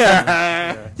 motherfucker.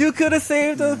 You could have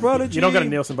saved us, Prodigy. You don't got a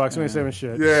Nielsen box. We ain't saving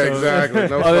shit. Yeah, exactly.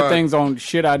 No Other fun. things on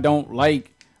shit I don't like.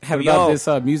 Have What y'all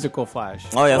about this musical Flash?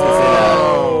 Oh yeah, I was gonna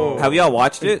say that. Have y'all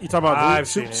watched it? You talking about I've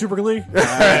seen it. Super League?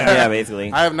 Yeah,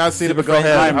 basically. I have not seen it, but go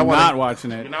ahead. I'm not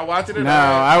watching it. You're not watching it? No,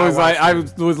 I was like, I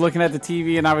was looking at the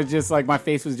TV and I was just like, my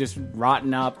face was just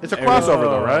rotting up. It's a crossover,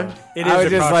 though, right? It is I was a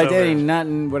just like, that crossover. ain't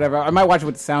nothing, whatever. I might watch it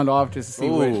with the sound off just to see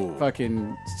Ooh. what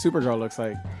fucking Supergirl looks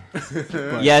like.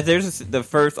 Yeah, there's the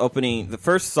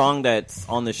first song that's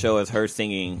on the show is her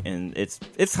singing, and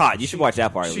it's hot. You should watch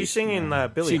that part. At She's least. singing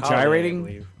Billie She Holiday, gyrating? I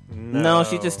believe. No,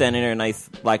 she's just standing there in a nice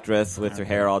black dress with her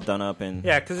hair all done up and.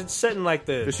 Yeah, because it's set in like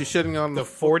Is she shitting on the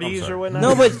 40s or whatnot.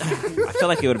 No, but I feel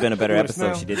like it would have been a better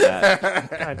episode if she did that.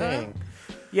 God dang.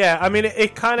 Yeah, I mean,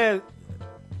 it kind of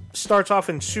starts off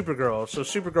in Supergirl. So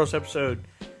Supergirl's episode,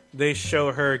 they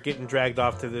show her getting dragged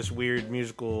off to this weird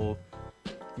musical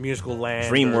land,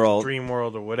 Dream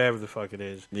world, or whatever the fuck it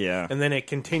is. Yeah. And then it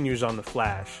continues on the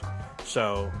Flash.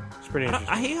 So it's pretty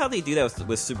interesting. I hate how they do that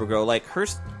with Supergirl.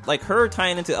 Like her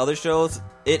tying into other shows.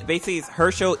 It basically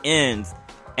her show ends,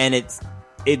 and it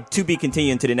to be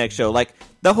continued to the next show. Like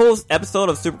the whole episode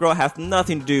of Supergirl has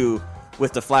nothing to do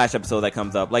with the Flash episode that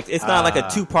comes up. Like it's not like a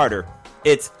 2-parter.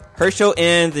 It's her show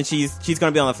ends, and she's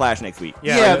going to be on the Flash next week.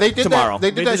 Yeah, they did tomorrow. That.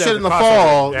 They did that did shit that in the crossover.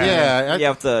 fall. Yeah. Yeah.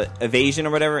 With the Invasion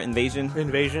or whatever. Invasion.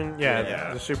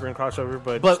 Yeah, the Superman crossover,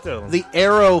 but still. the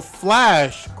Arrow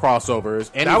Flash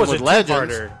crossovers and That even was with a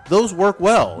Legends, two-parter. those work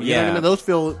well. You know what I Yeah. mean? Those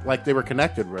feel like they were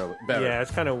connected better. Yeah,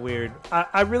 it's kind of weird.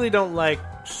 I really don't like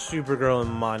Supergirl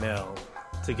and Mon-El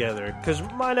together because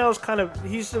Mon-El's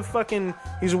he's a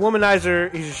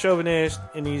womanizer, he's a chauvinist,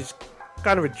 and he's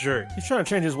kind of a jerk. He's trying to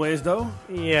change his ways, though.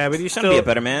 Yeah, but he's Trying to be a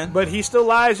better man. But he still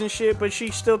lies and shit. But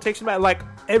she still takes him back. Like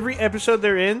every episode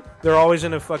they're in, they're always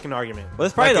in a fucking argument. Well,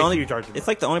 it's probably Like the a only. huge argument. It's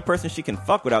like the only person she can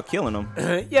fuck without killing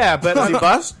him. Yeah, but Is he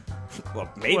bust? Well,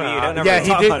 maybe.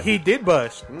 yeah, he did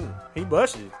bust. He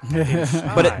busted.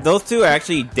 But those two are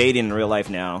actually dating in real life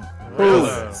now.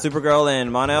 Supergirl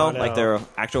and Mon-El, Mon-El. like their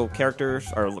actual characters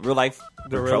or real life.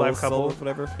 The real life betrothed couple? souls,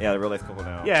 whatever. Yeah, the real life couple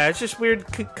now. Yeah, it's just weird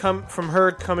coming from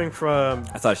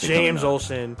I thought she'd James come up.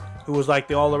 Olsen, who was like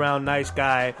the all around nice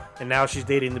guy, and now she's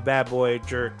dating the bad boy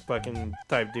jerk fucking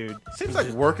type dude. Seems like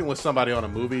working with somebody on a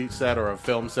movie set or a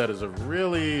film set is a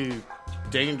really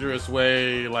dangerous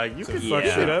way. Like you could Yeah.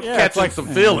 fuck shit up, Yeah, catch it's like some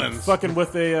feelings. Fucking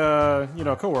with a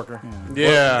coworker.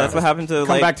 Yeah, That's what happened to Come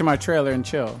like back to my trailer and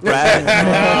chill. Brad,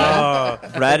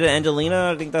 Brad and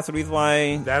Angelina. I think that's the reason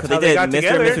why. That's 'cause how they got Mr.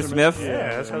 together. and Mrs. Smith,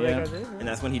 Yeah, that's how they Yeah. got together. and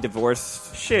that's when he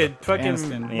divorced. Shit, fucking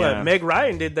Aniston, yeah. Meg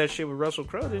Ryan did that shit with Russell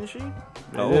Crowe, didn't she?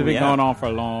 Oh, They've been yeah. going on for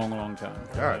a long, long time.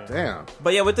 God damn.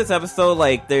 But yeah, with this episode,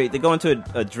 like they go into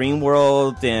a dream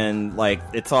world and like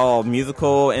it's all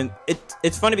musical, and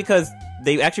it's funny because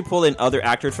they actually pull in other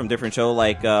actors from different shows,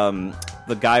 like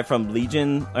the guy from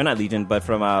Legion, or not Legion, but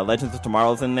from Legends of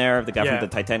Tomorrow's in there, the guy Yeah. from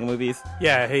the Titanic movies.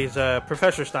 Yeah, he's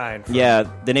Professor Stein. From Yeah,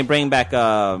 then they bring back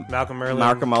Malcolm Merlin.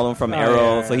 Malcolm Mullen from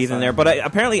Arrow, yeah, so he's I in saw there. him. But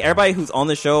apparently, everybody who's on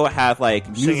the show has like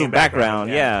musical Singing background.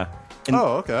 background, Yeah. And,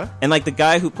 Oh, okay. and like the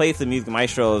guy who plays the music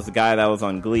maestro is the guy that was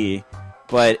on Glee.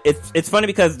 But it's funny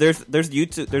because there's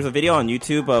a video on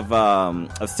YouTube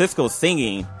of Cisco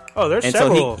singing, Oh, there's and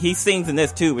several. so he sings in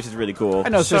this too, which is really cool. I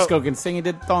know So- Cisco can sing. He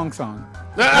did Thong Song.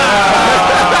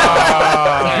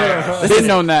 Didn't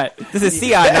know that. This is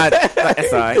CI, not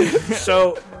SI.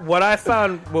 So what I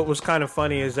found, what was kind of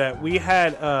funny, is that we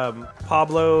had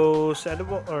Pablo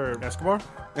Sandoval or Escobar?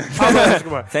 Pablo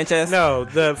Escobar. Sanchez? No,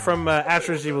 the from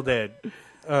Astro's Evil Dead,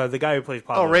 the guy who plays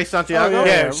Pablo. Oh, Ray Santiago. Oh,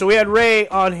 Yeah, so we had Ray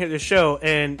on here the show,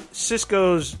 and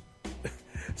Cisco's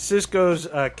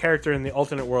character in the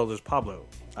alternate world is Pablo.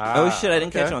 Oh shit, I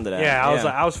didn't catch okay. on to that. Yeah,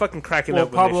 I was fucking cracking Well,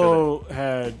 up. When they showed Pablo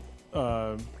had. it.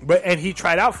 And he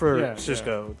tried out for Yeah,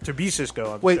 Cisco to be Cisco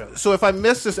on the Wait, show. so if I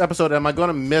miss this episode, am I going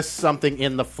to miss something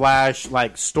in the Flash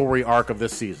like story arc of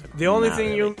this season? The only Not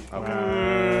thing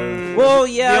really. well,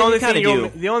 yeah, you kinda do.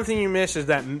 The only thing you miss is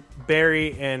that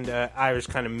Barry and Iris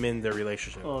kind of mend their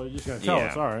relationship. Oh, you're just gonna tell Yeah.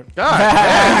 us, all right.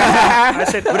 I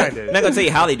said kind I'm not gonna tell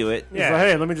you how they do it. He's Yeah. like,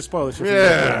 hey, let me just spoil this shit. for you.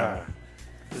 Yeah.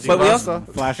 But we also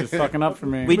Flash is fucking up for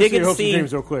me. we did get to Hope some see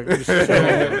dreams real quick.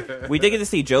 we did get to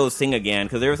see Joe sing again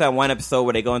because there was that one episode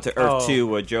where they go into Earth Oh. 2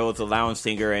 where Joe's the lounge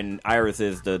singer and Iris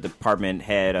is the department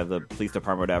head of the police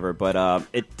department, or whatever. But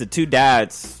the two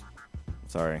dads.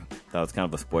 Sorry, that was kind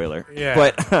of a spoiler. Yeah.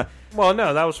 But Well,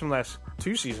 no, that was from last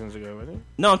 2 seasons ago, wasn't it?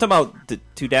 no, I'm talking about the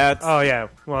two dads. Oh yeah.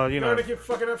 Well, you You know. know to keep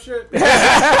fucking up shit?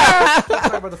 Let's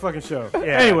talk about the fucking show.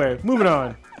 Yeah. Anyway, moving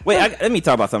on. Wait, let me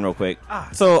talk about something real quick.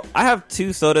 So I have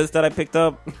 2 sodas that I picked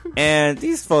up, and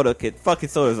these fucking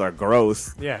sodas are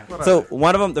gross. Yeah. So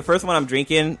one of them, the first one I'm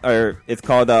drinking, it's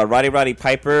called Roddy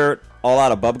Piper All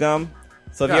Out of Bubblegum.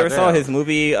 So if you God ever saw damn. his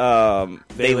movie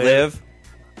They Live,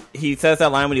 he says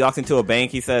that line when he walks into a bank.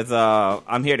 He says,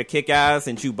 "I'm here to kick ass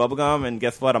and chew bubblegum," and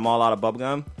guess what? I'm all out of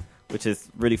bubblegum, which is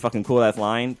really fucking cool. That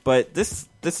line. But this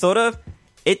soda,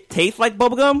 it tastes like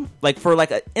bubblegum, like for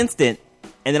like an instant,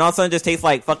 and then all of a sudden it just tastes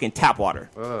like fucking tap water,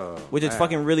 which is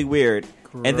fucking really weird.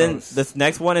 And then Gross. this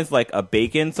next one is like a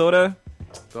bacon soda.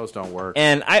 Those don't work.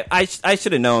 And I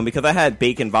should have known because I had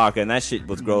bacon vodka and that shit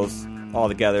was gross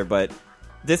altogether. But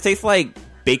this tastes like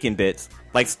bacon bits,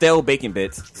 like stale bacon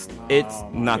bits. It's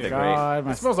not that great. God,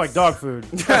 my It smells like dog food.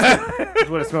 That's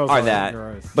what it smells Or like. that.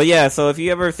 Gross. But yeah, so if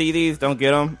you ever see these, don't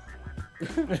get them.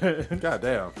 God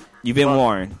damn. You've been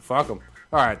warned. Fuck them.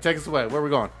 All right, take us away. Where are we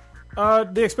going?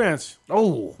 The Expanse.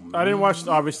 Oh, I didn't watch it,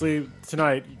 obviously,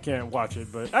 tonight. You can't watch it.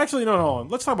 But actually, no, hold on.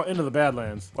 Let's talk about Into the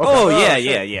Badlands. Oh yeah,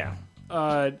 shit. yeah.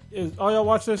 Y'all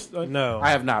watch this? No, I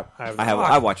have not.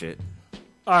 I watch it.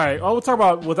 All right. We'll talk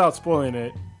about without spoiling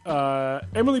it.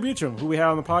 Emily Beecham, who we had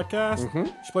on the podcast,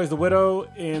 she plays the widow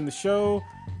in the show,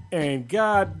 and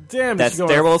god damn, That did she go in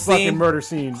a stairwell fucking scene? murder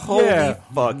scene. Holy yeah.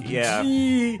 fuck, yeah.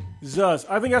 Jesus,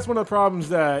 I think that's one of the problems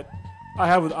that I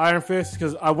have with Iron Fist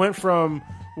because I went from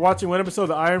watching one episode of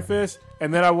the Iron Fist,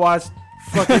 and then I watched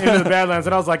fucking Into the Badlands,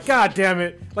 and I was like, god damn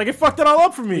it, like it fucked it all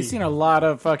up for me. We've seen a lot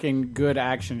of fucking good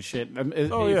action shit. If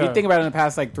yeah. you think about it in the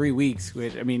past like 3 weeks,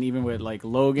 even with like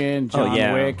Logan, John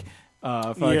yeah. Wick,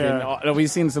 fucking, Yeah. we've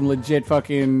seen some legit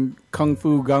fucking kung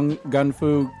fu, gun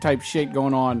fu type shit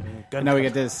going on. And now we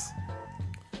get this.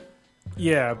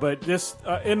 Yeah, but this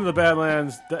Into the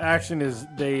Badlands, the action is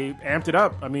they amped it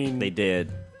up. I mean, They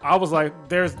did. I was like,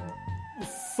 there's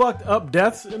fucked up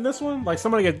deaths in this one. Like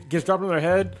somebody gets dropped on their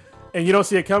head, and you don't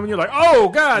see it coming. You're like, oh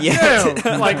god Yeah.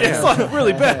 damn! Like it's like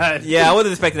really bad. Yeah, I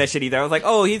wasn't expecting that shit either. I was like,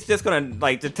 oh, he's just gonna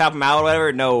like to tap him out or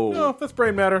whatever. No. No, that's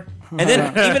brain matter. And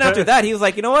then even after that, he was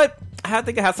like, you know what? I I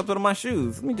think I have something on my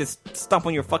shoes. Let me just stomp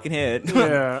on your fucking head.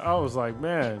 Yeah, I was like,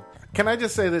 man. Can I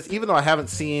just say this? Even though I haven't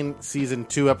seen season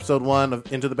 2, episode 1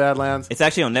 of Into the Badlands, It's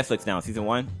actually on Netflix now, season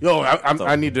 1.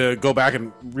 I need to go back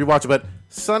and rewatch it. But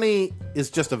Sonny is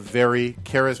just a very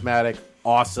charismatic,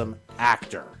 awesome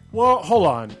actor. Well, hold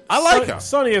on. I like him.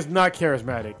 Sonny is not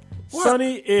charismatic. What?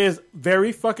 Sonny is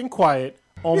very fucking quiet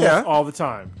almost all the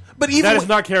time. But even that is with-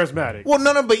 not charismatic. Well,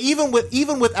 no. But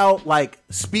even without like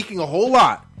speaking a whole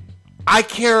lot, I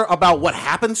care about what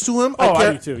happens to him. Oh, I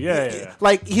care, do too. Yeah.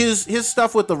 Like his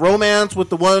stuff with the romance with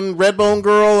the one Redbone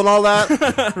girl and all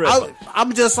that.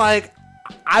 I'm just like,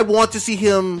 I want to see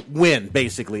him win.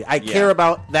 Basically, I care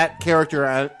about that character,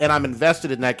 and I'm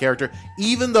invested in that character.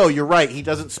 Even though you're right, he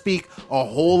doesn't speak a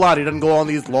whole lot. He doesn't go on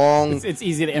these long. It's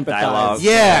easy to empathize. Dialogue.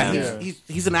 Yeah,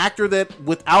 he's an actor that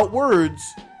without words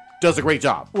does a great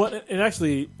job. Well, and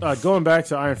actually, going back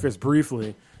to Iron Fist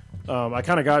briefly, I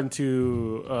kind of got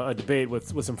into a debate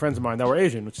with some friends of mine that were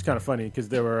Asian, which is kind of funny because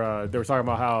they were talking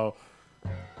about how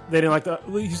they didn't like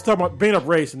he's talking about bringing up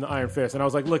race in the Iron Fist, and I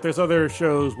was like, look, there's other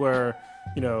shows where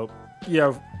you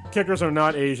have characters are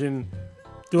not Asian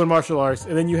doing martial arts,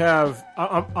 and then you have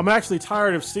I'm actually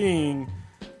tired of seeing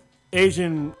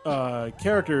Asian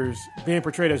characters being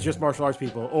portrayed as just martial arts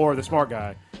people or the smart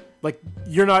guy. Like,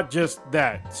 you're not just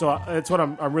that. So that's what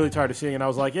I'm really tired of seeing. And I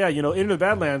was like, yeah, Into the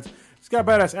Badlands, it's got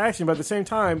badass action, but at the same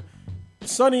time,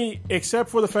 Sonny, except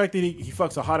for the fact that he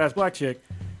fucks a hot-ass black chick,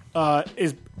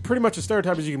 is pretty much as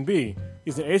stereotype as you can be.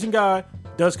 He's an Asian guy,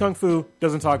 does kung fu,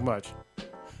 doesn't talk much.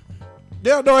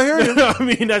 Yeah, no, I hear you. I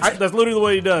mean, that's literally the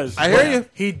way he does. I hear you.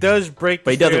 He does break the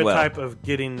he does it well. stereotype of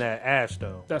getting that ass,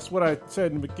 though. That's what I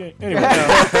said in the beginning. Anyway,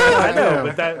 I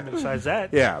know, but besides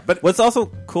that, Yeah, but What's also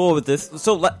cool with this,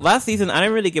 so last season I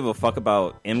didn't really give a fuck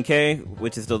about MK,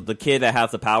 which is the kid that has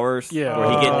the powers. Yeah.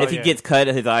 Where he gets cut,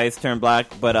 his eyes turn black.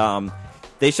 But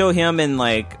they show him in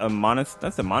like a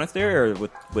monastery or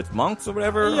with monks or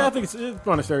whatever. yeah, I think it's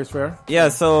monastery is fair. Yeah.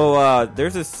 So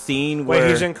there's a scene where wait,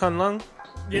 he's in Kunlun?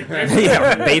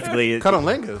 yeah, basically.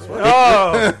 Cunnilingus.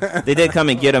 Oh, They did come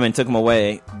and get him and took him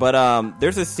away. But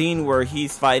there's a scene where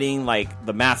he's fighting like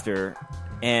the master,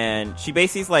 and she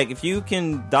basically's like, if you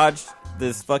can dodge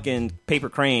this fucking paper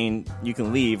crane, you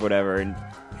can leave, whatever. And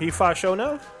he fought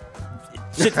Sho'nuff?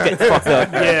 shit gets fucked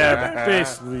up. Yeah,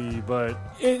 basically, but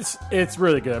it's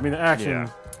really good. I mean, the action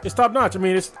it's top notch. I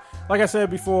mean, it's like I said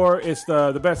before, it's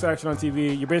the best action on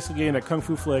TV. You're basically getting a kung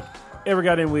fu flick. Every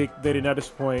goddamn week, they did not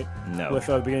disappoint with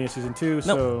the beginning of season 2. No,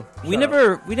 so we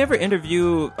never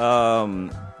interview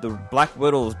the Black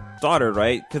Widow's daughter,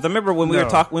 right? Because I remember when we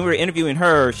were interviewing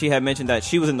her, she had mentioned that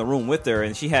she was in the room with her,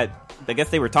 and she had, I guess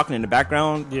they were talking in the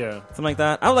background, something like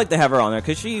that. I would like to have her on there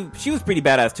because she was pretty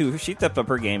badass too. She stepped up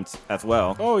her games as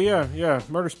well. Oh yeah,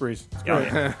 murder sprees. It's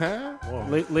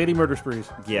great. Lady murder sprees.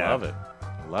 Yeah,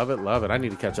 Love it. I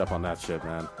need to catch up on that shit,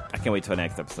 man. I can't wait till the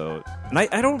next episode. And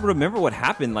I don't remember what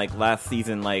happened like last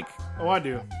season, like Oh, I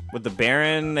do. with the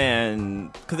Baron,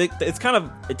 and because it's kind of,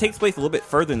 it takes place a little bit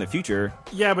further in the future.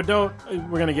 Yeah, but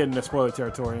we're gonna get into spoiler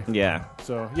territory. Yeah,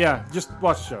 So yeah, just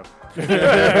watch the show.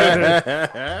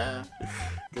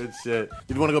 Good shit.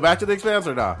 Did you want to go back to The Expanse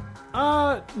or not?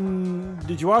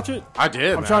 Did you watch it? I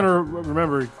did. I'm trying to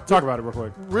remember. Talk about it real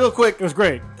quick. real quick. It was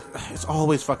great. It's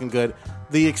always fucking good.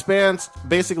 The Expanse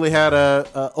basically had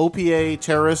a OPA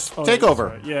terrorist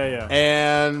takeover. That's right. Yeah.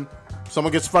 And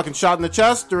someone gets fucking shot in the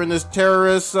chest during this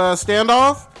terrorist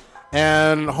standoff,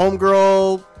 and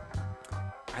Homegirl,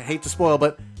 I hate to spoil,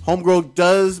 but Homegirl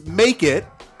does make it,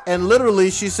 and literally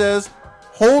she says,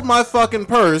 hold my fucking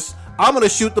purse, I'm gonna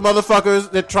shoot the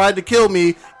motherfuckers that tried to kill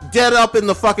me dead up in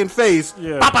the fucking face.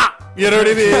 Yeah. Pop, pop. You know what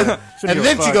I mean? And give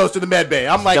then a she fuck. goes to the med bay.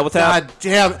 I'm like, Double tap. God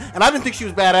damn. And I didn't think she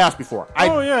was badass before.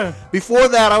 Yeah. Before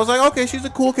that, I was like, okay, she's a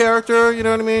cool character. You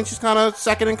know what I mean? She's kind of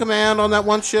second in command on that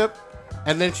one ship.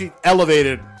 And then she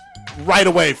elevated right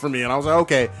away for me. And I was like,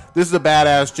 okay, this is a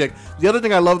badass chick. The other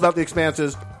thing I love about The Expanse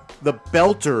is the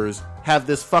Belters have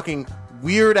this fucking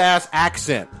weird-ass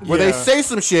accent where they say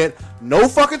some shit, no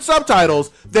fucking subtitles,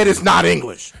 that is not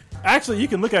English. Actually, you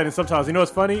can look at it in subtitles. You know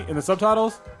what's funny? In the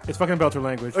subtitles, it's fucking Belter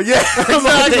language. Yeah,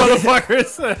 exactly. Motherfuckers.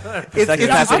 It's Like it's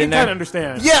pass I it can in there. kind of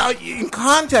understand. Yeah, in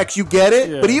context, you get it.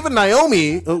 Yeah. But even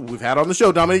Naomi, who we've had on the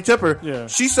show, Dominique Tipper, Yeah.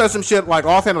 she says some shit like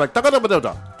offhand, like,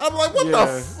 da-da-da-da-da. I'm like, what Yeah.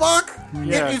 the fuck?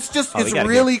 Yeah. It's just, Oh, we it's gotta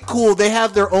really cool. They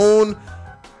have their own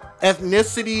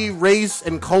ethnicity, race,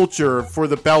 and culture for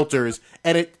the Belters,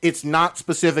 and it's not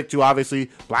specific to,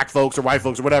 obviously, black folks or white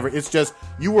folks or whatever. It's just,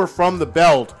 you were from the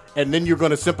Belt, and then you're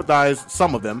going to sympathize,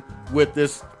 some of them, with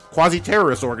this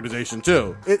quasi-terrorist organization,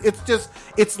 too. It's just,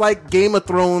 it's like Game of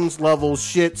Thrones level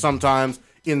shit sometimes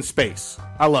in space.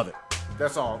 I love it.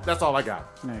 That's all I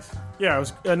got. Nice. Yeah, it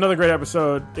was another great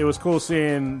episode. It was cool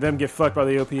seeing them get fucked by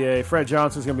the OPA. Fred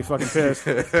Johnson's gonna be fucking pissed.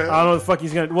 I don't know what the fuck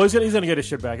he's gonna. Well, he's gonna get his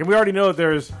shit back, and we already know that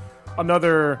there's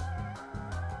another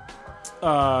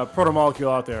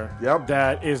proto-molecule out there. Yep.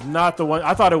 That is not the one.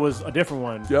 I thought it was a different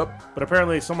one. Yep. But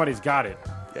apparently somebody's got it.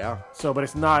 Yeah. So, but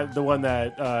it's not the one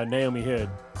that Naomi hid.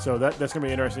 So that's gonna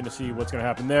be interesting to see what's gonna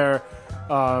happen there.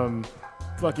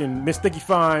 Fucking Miss Sticky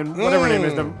Fine, whatever her name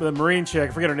is, the Marine chick.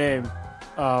 I forget her name.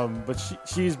 But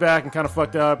she's back and kind of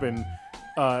fucked up, and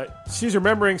she's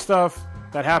remembering stuff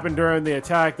that happened during the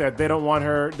attack that they don't want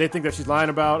her. They think that she's lying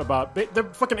about. They're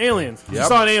fucking aliens. She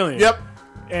saw an alien. Yep.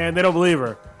 And they don't believe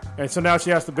her. And so now she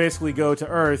has to basically go to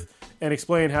Earth and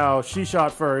explain how she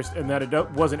shot first and that it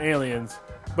wasn't aliens,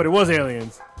 but it was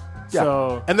aliens. Yeah.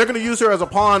 So, and they're going to use her as a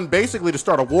pawn, basically, to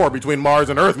start a war between Mars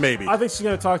and Earth. Maybe. I think she's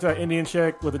going to talk to that Indian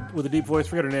chick with a deep voice.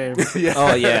 Forget her name. Yeah.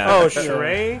 Oh yeah. Oh,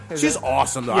 Sheree? She's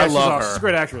awesome though. Yeah, I she's love awesome. her. She's a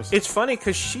great actress. It's funny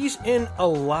because she's in a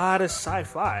lot of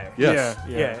sci-fi. Yes.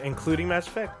 Yeah, including Mass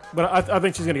Effect. But I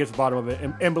think she's going to get to the bottom of it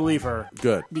and believe her.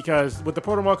 Good. Because with the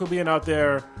proto-molecule being out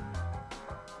there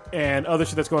and other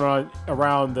shit that's going on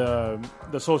around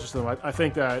the solar system, I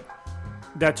think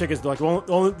that chick is like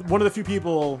only one of the few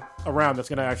people around that's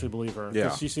going to actually believe her. Yeah.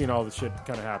 Because she's seen all this shit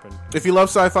kind of happen. If you love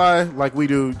sci-fi like we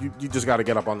do, you just got to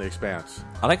get up on the Expanse.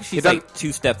 I like she's It doesn't- like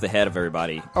 2 steps ahead of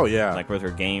everybody. Oh yeah. Like with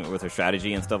her game, with her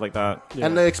strategy and stuff like that. Yeah.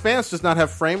 And the Expanse does not have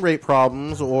frame rate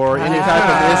problems or any type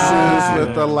of issues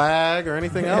with the lag or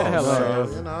anything else. hello.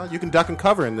 So, you can duck and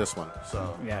cover in this one.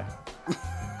 So Yeah.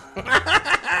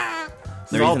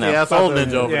 The reason salty that- ass old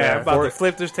ninja over Yeah, there. about to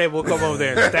flip this table, come over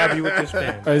there and stab you with this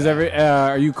pen.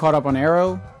 Are you caught up on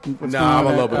Arrow? What's Nah, going on I'm a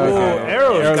there? little bit Okay. behind.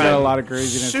 Arrow's Arrow's got got a lot of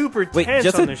craziness. Super Wait, tense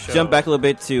just on to the show. jump back a little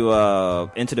bit to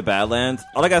Into the Badlands.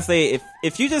 All I gotta say,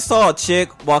 if you just saw a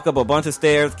chick walk up a bunch of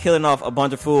stairs, killing off a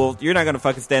bunch of fools, you're not gonna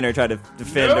fucking stand there and try to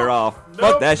defend her off.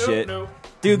 Fuck that shit.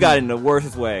 Dude got it in the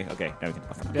worst way. Okay,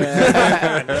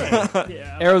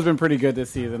 Arrow's been pretty good this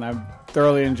season. I'm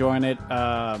thoroughly enjoying it.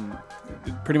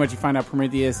 Pretty much, you find out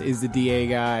Prometheus is the DA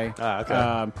guy.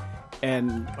 okay.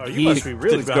 And Oh, you must be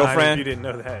really his behind girlfriend. if you didn't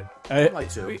know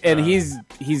that.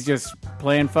 he's just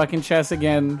playing fucking chess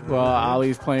again while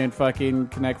Ollie's playing fucking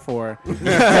Connect 4.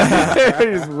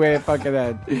 Just way fucking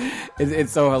that.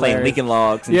 It's so hilarious. playing leaking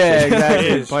logs. And Yeah, shit. exactly.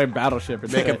 It is. Playing Battleship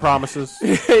and Making shit. promises.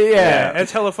 Yeah.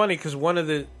 It's hella funny because one of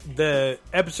the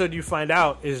episode you find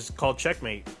out is called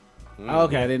Checkmate.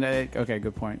 Okay, I didn't. Okay,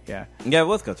 good point. Yeah. Yeah, it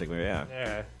was Coach Chick, yeah.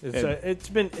 Yeah, it's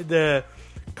been the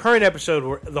current episode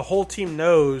where the whole team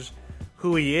knows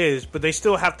who he is, but they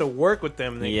still have to work with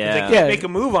them. They Yeah. can't Yeah. make a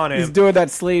move on him. He's doing that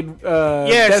Slade, Slade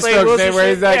Deathstroke Wilson thing where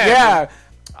he's shit, like, yeah. yeah,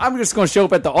 I'm just going to show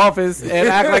up at the office and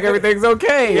act like everything's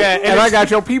okay. Yeah, and and I it's-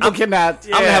 got your people kidnapped.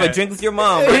 I'm gonna have a drink with your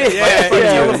mom. yeah, it's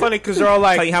Yeah. hella funny because they're all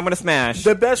Tell you like. how I'm gonna smash.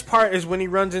 The best part is when he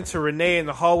runs into Renee in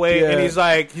the hallway Yeah. and he's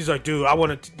like, dude,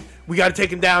 we got to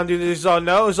take him down, dude. He's all,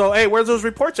 no. He's all, hey, where's those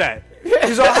reports at?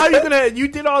 He's all, how you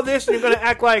did all this and you're gonna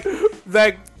act like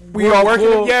we're all working.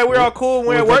 cool. Yeah, we're all cool.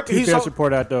 We're at Where's work. that He's TPS all,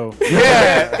 report at though?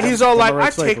 yeah, he's all like, Red I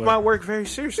Slate take Lake. my work very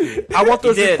seriously. I want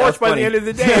those He did. reports That's by the funny. end of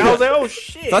the day. I was like, oh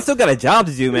shit. So I still got a job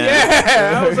to do, man.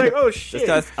 Yeah, I was like, oh Just shit.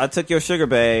 'cause I took your sugar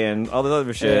bay and all this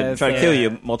other shit, Yeah, try to so- kill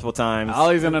you multiple times.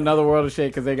 Ollie's in another world of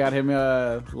shit because they got him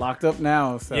locked up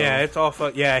now. So. Yeah, it's all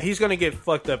fuck. Yeah, he's gonna get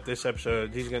fucked up this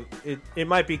episode. He's gonna. It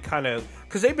might be kind of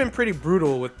because they've been pretty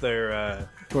brutal with their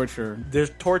torture.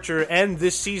 torture and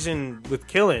this season with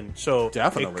killing. So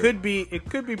Definitely. it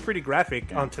could be pretty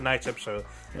graphic on tonight's episode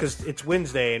because it's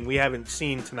Wednesday and we haven't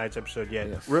seen tonight's episode yet.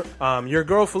 Your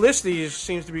girl Felicity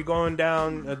seems to be going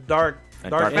down a dark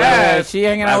dark Yeah, path. she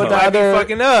hanging out with the Might be other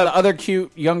fucking up. the other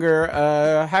cute younger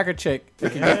hacker chick.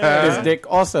 That can get his dick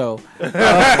also.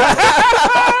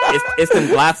 It's them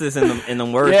glasses and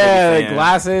them words. Yeah, that the he's saying.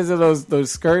 glasses and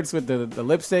those skirts with the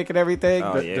lipstick and everything.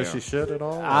 Oh, yeah. Does she shit at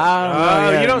all? I don't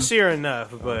know. Yeah. You don't see her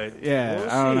enough, but Yeah, we'll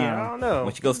I don't see. know. I don't know.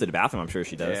 When she goes to the bathroom, I'm sure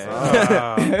she does.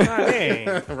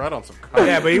 Dang. Right on some carpet.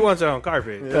 Yeah, but he wants it on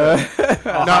carpet. No,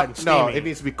 and steamy. it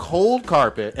needs to be cold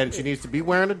carpet, and she needs to be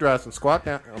wearing a dress and squat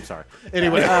down. I'm sorry.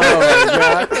 Anyway, Oh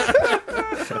my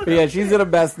god. But yeah, she's the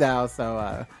best now,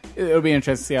 so it'll be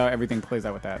interesting to see how everything plays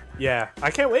out with that. Yeah,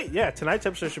 I can't wait. Yeah, tonight's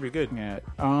episode should be good. Yeah.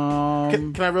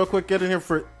 can I real quick get in here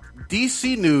for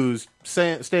DC news?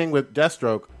 Staying with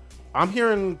Deathstroke, I'm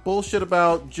hearing bullshit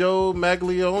about Joe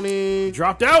Maglione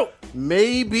Dropped out.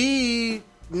 maybe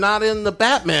not in the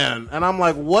Batman, and I'm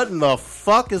like, what in the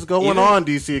fuck is going on,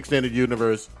 DC Extended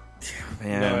Universe?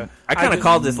 Man, Yeah. I kind I of just-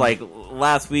 called this like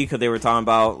last week because they were talking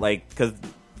about like because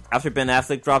after Ben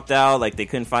Affleck dropped out, like they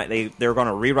couldn't find they were going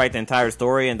to rewrite the entire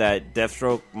story, and that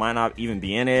Deathstroke might not even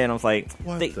be in it. And I was like,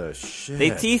 What the shit? They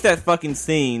teased that fucking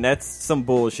scene. That's some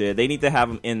bullshit. They need to have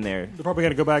him in there. They're probably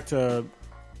going to go back to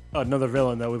another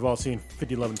villain that we've all seen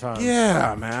 50, 11 times.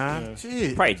 Yeah, man.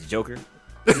 Jeez. Probably Joker.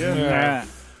 Yeah.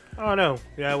 I don't know.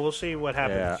 Yeah, we'll see what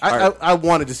Yeah, happens. I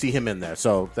wanted to see him in there,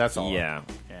 so that's all. Yeah.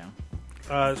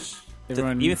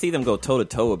 Everyone, Even see them go toe to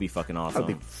toe would be fucking awesome.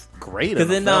 That'd be great. Because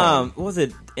in then, a film. what was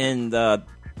it in the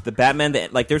Batman?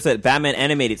 Like, there's a Batman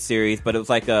animated series, but it was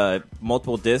like a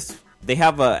multiple discs. They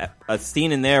have a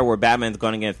scene in there where Batman's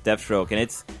going against Deathstroke, and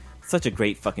it's such a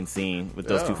great fucking scene with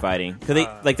those two fighting. Because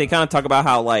they kind of talk about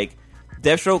how like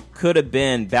Deathstroke could have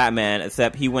been Batman,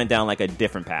 except he went down like a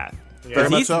different path. Very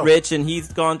Because much he's so. rich and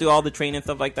he's gone through all the training and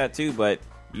stuff like that too, but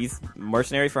he's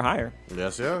mercenary for hire.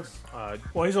 Yes.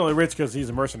 Well, he's only rich because he's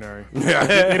a mercenary. Yeah.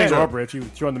 He didn't grow up rich. He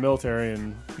joined the military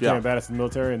and became a badass in the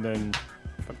military, and then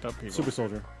fucked up people. super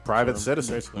soldier. Private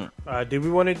citizen. Basically. Do we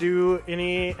want to do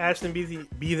any Ask Them Be Them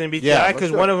BTI? Yeah, let's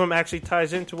Because do one it. of them actually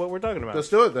ties into what we're talking about. Let's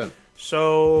do it then.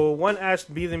 So one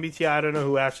asked Be Them BTI. I don't know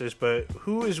who asked this, but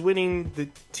who is winning the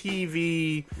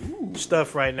TV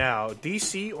stuff right now?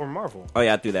 DC or Marvel? Oh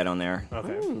yeah, I threw that on there.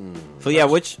 Okay. So yeah,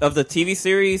 which of the TV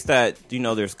series that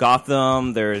there's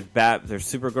Gotham, there's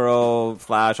Supergirl,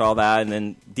 Flash, all that, and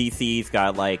then DC's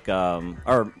got like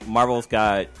or Marvel's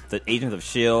got the Agents of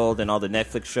S.H.I.E.L.D. and all the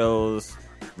Netflix shows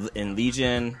and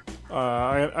Legion.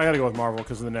 I got to go with Marvel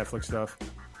because of the Netflix stuff.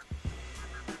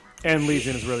 And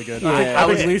Legion is really good. Yeah.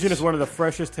 I think Legion is one of the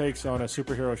freshest takes on a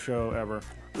superhero show ever.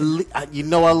 You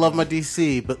know I love my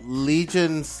DC, but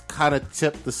Legion's kind of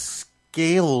tipped the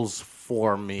scales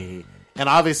for me. And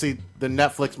obviously, the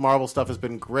Netflix Marvel stuff has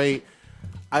been great.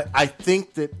 I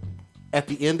think that at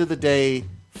the end of the day,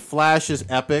 Flash is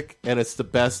epic, and it's the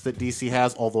best that DC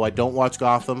has, although I don't watch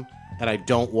Gotham, and I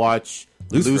don't watch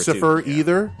Lucifer too, yeah.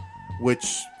 either, which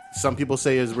some people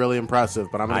say is really impressive,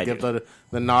 but I'm going to give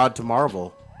the nod to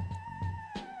Marvel.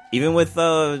 Even with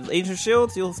Agents of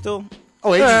S.H.I.E.L.D., you'll still...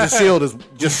 Oh, Agents of S.H.I.E.L.D. is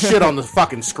just shit on the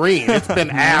fucking screen. It's been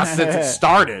ass since it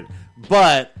started.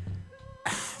 But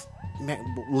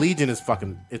man, Legion is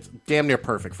fucking... It's damn near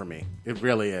perfect for me. It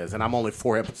really is. And I'm only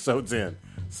 4 episodes in.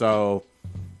 So,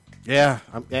 yeah.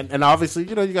 And obviously,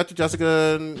 you got your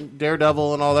Jessica and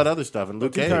Daredevil and all that other stuff. And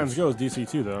Luke Two Cage. times goes DC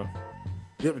too, though.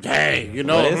 Hey,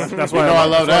 That's why I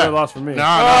love that. They lost for me.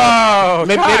 No.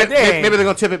 Maybe God dang. they're going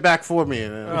to tip it back for me.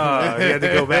 You had to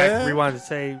go back, rewind to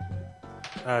say,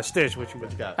 Stitch, what you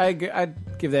got?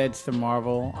 I'd give the edge to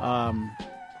Marvel.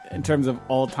 In terms of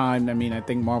all time, I mean, I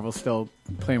think Marvel's still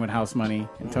playing with house money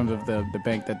in terms of the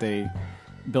bank that they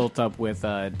built up with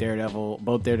Daredevil,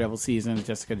 both Daredevil seasons,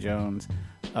 Jessica Jones,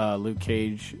 Luke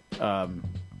Cage.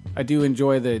 I do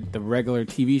enjoy the regular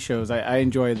TV shows. I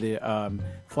enjoy the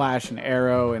Flash and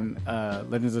Arrow and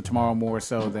Legends of Tomorrow more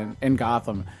so than and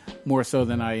Gotham more so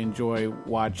than I enjoy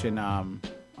watching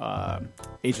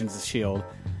Agents of S.H.I.E.L.D.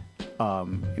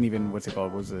 And even what's it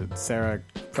called? Was it Sarah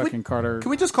fucking Carter? Can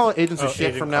we just call it Agents of Shit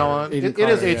Agent from now Carter. on? Agent It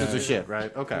is Carter, Agents yeah. of Shit,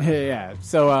 right? Okay. Yeah.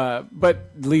 So,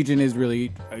 but Legion is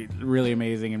really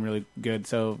amazing and really good.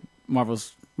 So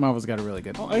Marvel's got a really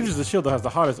good. Agents of S.H.I.E.L.D. has the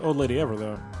hottest old lady ever,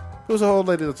 though. Who's the old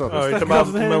lady that's on Oh, this? you're talking about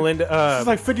What's her name? Melinda. She's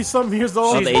like 50-something years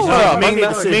old. She's- She's- Oh, Ming I need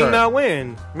to see her. Na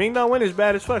Wen. Ming Na Wen is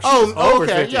bad as fuck. She's Oh, over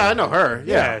okay. 50. Yeah, I know her.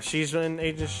 Yeah, Yeah. she's in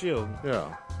Agents of S.H.I.E.L.D.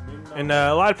 Yeah. And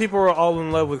a lot of people are all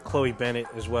in love with Chloe Bennett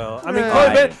as well. I mean,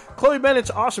 Right. Chloe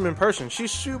Bennett's awesome in person.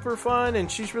 She's super fun and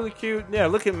she's really cute. Yeah,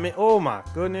 look at me. Oh, my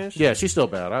goodness. Yeah, she's still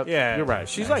bad. Yeah. You're right.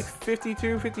 She's like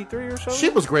 52, 53 or something. She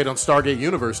was great on Stargate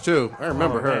Universe, too. I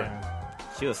remember Oh, her. man.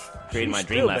 She was creating my She's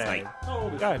dream still last bad.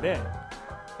 night. God damn.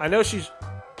 I know she's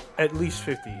at least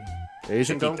 50.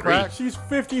 Asian don't 53. crack. She's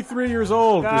 53 years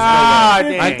old. God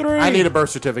There's no way. dang. 53. I need a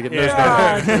birth certificate. There's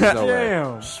God no way. There's no way.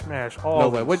 damn. Smash all No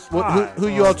of way. them. Who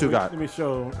you all two got? Let me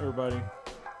show everybody.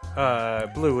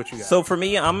 Blue, what you got? So for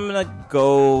me, I'm gonna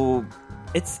go.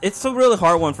 It's a really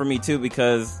hard one for me too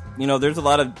because there's a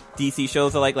lot of DC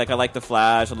shows I like. Like I like The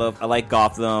Flash. I like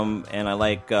Gotham, and I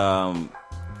like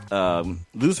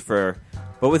Lucifer.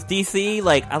 But with DC,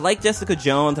 like I like Jessica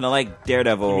Jones and I like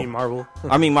Daredevil. You mean Marvel?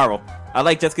 I mean Marvel. I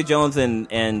like Jessica Jones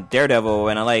and Daredevil,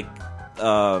 and I like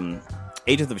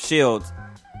Agents of S.H.I.E.L.D.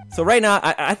 So right now,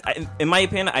 I in my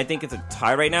opinion, I think it's a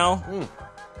tie right now.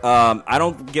 I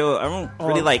don't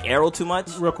really like Arrow too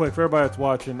much, Real quick, for everybody that's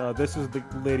watching, this is the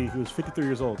lady who's 53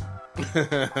 years old.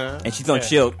 and she's on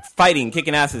S.H.I.E.L.D. fighting,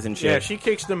 kicking asses and Yeah, shit. she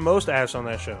kicks the most ass on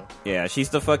that show. Yeah, she's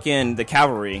the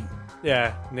cavalry.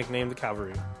 Yeah, nicknamed the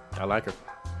Cavalry. I like her.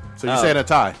 So you're saying a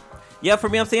tie? Yeah, for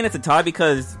me, I'm saying it's a tie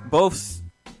because both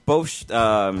both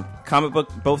comic book,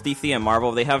 both DC and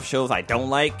Marvel. They have shows I don't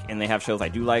like, and they have shows I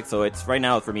do like. So it's right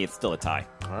now for me, it's still a tie.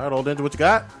 All right, old Ninja, what you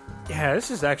got? Yeah,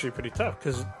 this is actually pretty tough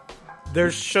because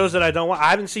there's shows that I don't want. I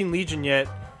haven't seen Legion yet,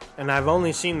 and I've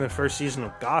only seen the first season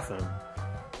of Gotham,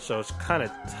 so it's kind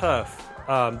of tough.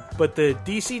 But the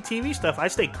DC TV stuff, I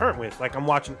stay current with. Like, I'm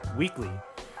watching weekly.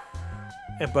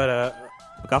 But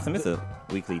Gotham is a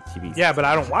weekly TV. yeah, but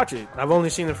I don't watch it. I've only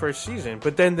seen the first season.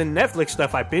 But then the Netflix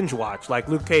stuff, I binge watch. Like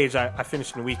Luke Cage, I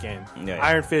finished in a weekend. Yeah.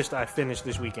 Iron Fist, I finished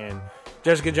this weekend.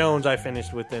 Jessica Jones, I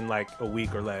finished within like a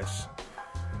week or less.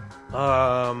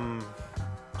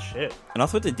 Shit. And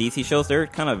also with the DC shows,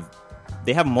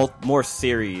 they have more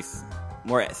series,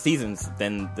 more seasons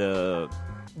than the.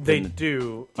 They than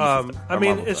do. DC I or mean,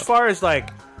 Marvel as stuff. far as like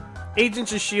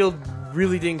Agents of S.H.I.E.L.D.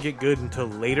 really didn't get good until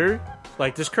later.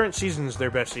 Like, this current season is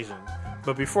their best season.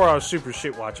 But before, I was super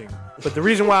shit watching. But the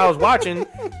reason why I was watching,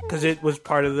 because it was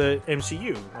part of the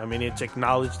MCU. I mean, it's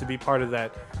acknowledged to be part of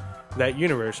that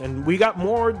universe. And we got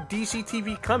more DC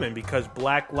TV coming because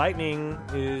Black Lightning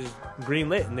is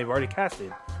greenlit and they've already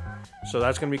casted. So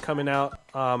that's going to be coming out.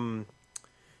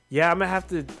 Yeah, I'm gonna have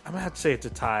to say it's a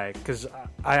tie because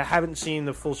I haven't seen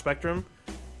the full spectrum,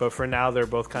 but for now they're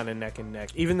both kind of neck and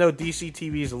neck. Even though DC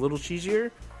TV is a little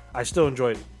cheesier, I still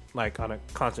enjoy it like on a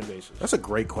constant basis. That's a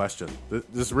great question.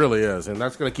 This really is, and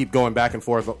that's going to keep going back and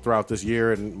forth throughout this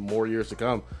year and more years to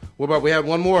come. What about we have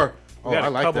one more? Oh, We got a I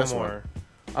like couple this more.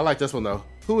 one. I like this one though.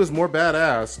 Who is more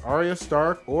badass, Arya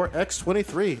Stark or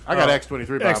X-23? I got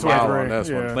X-23 by a mile on this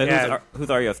one. But Yeah. who's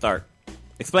Arya Stark?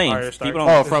 Explain. Arya Stark. People don't-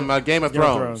 Oh, from Game of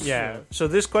Thrones. Yeah. So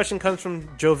this question comes from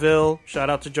Joville. Shout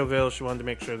out to Joville. She wanted to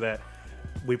make sure that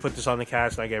we put this on the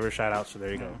cast. I gave her a shout out. So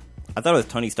there you go. I thought it was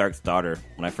Tony Stark's daughter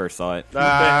when I first saw it.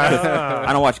 Ah.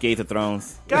 I don't watch Game of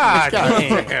Thrones. God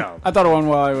damn. I thought of one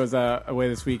while I was away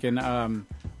this weekend.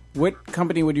 What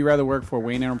company would you rather work for,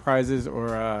 Wayne Enterprises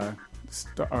or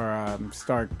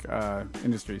Stark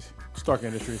Industries? Stark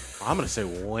Industries. I'm going to say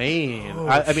Wayne. Oh,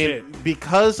 I mean, shit.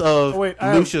 because of Oh, wait, I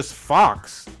have- Lucius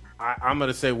Fox, I'm going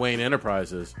to say Wayne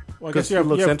Enterprises. Well, I Because guess you he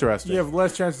looks have, interesting. You have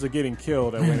less chances of getting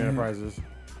killed at Wayne Enterprises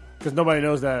because nobody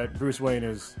knows that Bruce Wayne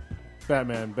is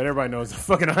Batman, but everybody knows the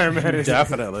fucking Iron Man is.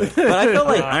 Definitely. But I feel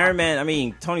like Iron Man, I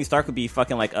mean, Tony Stark would be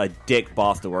fucking like a dick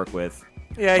boss to work with.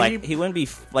 Yeah, Like, he wouldn't be,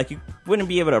 like, you wouldn't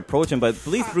be able to approach him, but at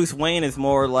least Bruce Wayne is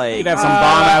more like. You'd have some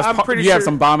I'm bomb pretty You have sure-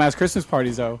 some bomb ass Christmas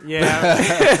parties though.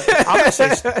 Yeah.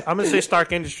 I'm gonna say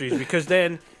Stark Industries because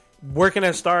then working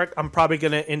at Stark, I'm probably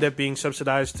gonna end up being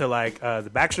subsidized to like the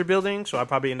Baxter Building, so I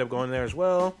probably end up going there as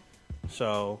well.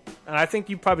 So, and I think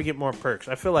you probably get more perks.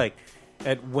 I feel like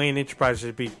at Wayne Enterprises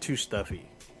it'd be too stuffy.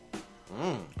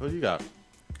 What you got?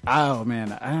 Oh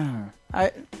man,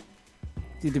 I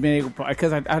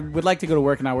because I would like to go to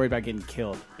work and not worry about getting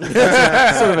killed.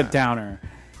 That's sort of a downer.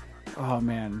 Oh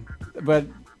man, but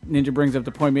Ninja brings up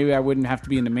the point. Maybe I wouldn't have to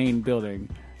be in the main building.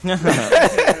 Yeah,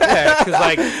 because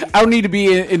like I don't need to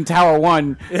be in Tower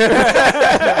 1.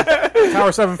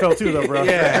 Tower 7 fell too, though, bro.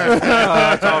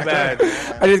 yeah, it's all bad.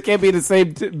 I just can't be in the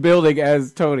same building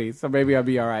as Tony, so maybe I'll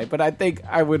be all right. But I think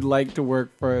I would like to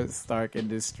work for Stark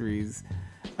Industries.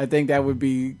 I think that would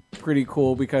be pretty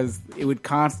cool because it would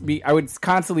I would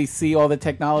constantly see all the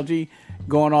technology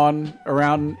going on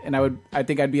around, and I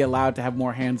think I'd be allowed to have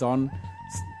more hands-on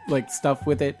like stuff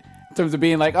with it. In terms of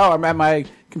being like, oh, I'm at my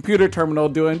computer terminal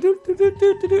doing do do do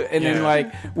do do do, and then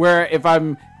like where if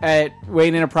I'm at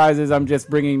Wayne Enterprises, I'm just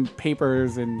bringing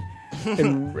papers and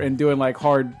doing like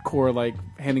hardcore like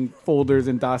handing folders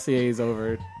and dossiers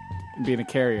over and being a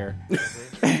carrier.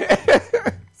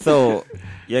 So,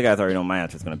 you guys already know my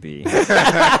answer is going to be.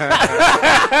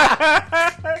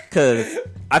 Because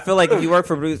I feel like if you work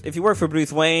for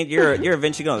Bruce Wayne, you're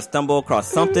eventually going to stumble across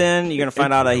something. You're going to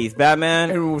find out that he's Batman,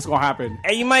 And what's gonna happen?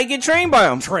 and you might get trained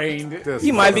by him. Trained.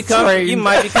 You might become. You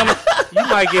might become. You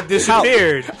might get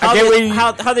disappeared. How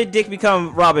did Dick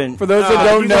become Robin? For those that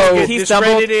don't you guys know, get he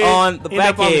stumbled discredited, on the end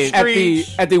up on the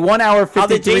Batcave. at the 1 hour How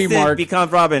did 53 Jason mark. become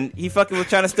Robin? He fucking was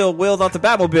trying to steal wheels off the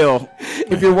Batmobile.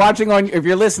 If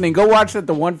you're listening, go watch at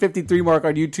the 153 mark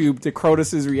on YouTube to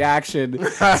Crotus's reaction to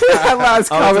that last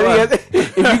comment.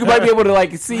 If you might be able to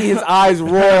like see his eyes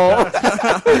roll.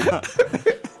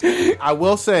 I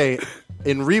will say,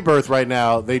 in Rebirth right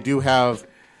now, they do have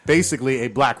basically a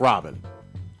Black Robin.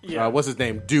 Yeah. What's his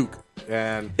name? Duke.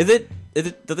 And Is it?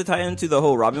 Does it tie into the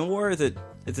whole Robin War? Is it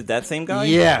that same guy?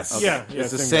 yes, Okay. Yeah,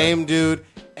 it's the same same dude,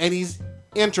 and he's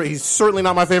certainly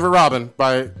not my favorite Robin,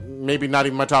 by maybe not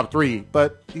even my top 3,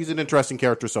 but he's an interesting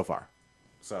character so far.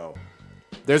 So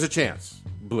there's a chance.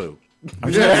 Blue. All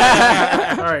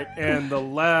right, and the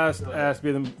last Ask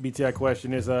BTI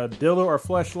question is dildo or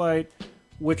fleshlight,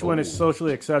 which one is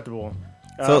socially acceptable?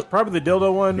 So- probably the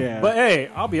dildo one. Yeah. But hey,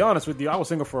 I'll be honest with you. I was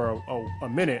single for a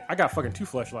minute. I got fucking 2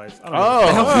 fleshlights. I don't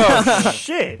know. Oh,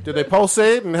 Shit. did they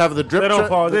pulsate and have the drip? They don't check?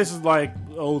 pause. This is like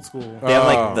old school. They have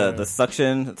like the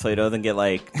suction so he doesn't get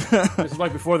like. This is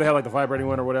like before they had like the vibrating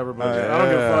one or whatever. But I don't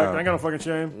give a fuck. I ain't got no fucking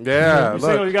shame. Yeah, You look.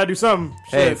 single, you gotta do something.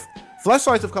 Hey, Shit.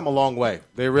 fleshlights have come a long way.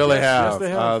 They really Yes, have. yes, they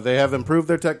have. They have improved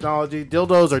their technology.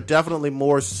 Dildos are definitely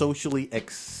more socially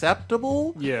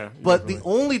acceptable. Yeah, But the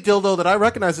only dildo that I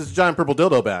recognize is a giant purple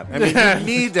dildo bat. I mean, you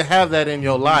need to have that in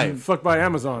your life. Fucked by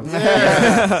Amazon.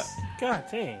 God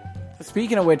dang.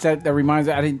 Speaking of which, that reminds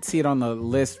me, I didn't see it on the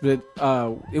list, but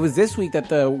it was this week that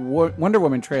the Wonder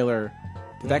Woman trailer,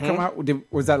 did that come out? Was that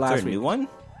Is there last a week? new one?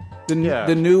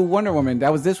 The new Wonder Woman,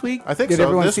 that was this week? I think Did so.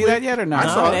 everyone This see week? that yet or not?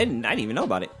 I saw I it. didn't even know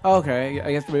about it. Oh, okay,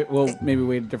 I guess we'll maybe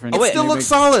wait a different. It still looks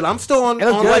solid. I'm still on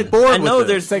looks like good. board I know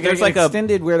with it. It's like There's an like a-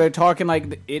 extended where they're talking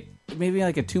like it maybe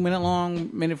like a 2 minute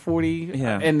long, minute 40.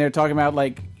 Yeah. And they're talking about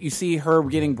like you see her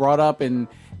getting brought up and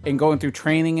going through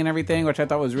training and everything, which I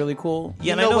thought was really cool. Yeah,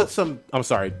 You and know I know what some... I'm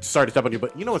sorry to step on you,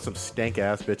 but you know what some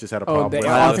stank-ass bitches had a problem the with?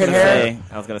 I was armpit gonna hair? say.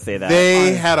 I was gonna say that.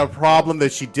 They had a problem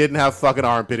that she didn't have fucking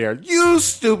armpit hair. You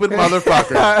stupid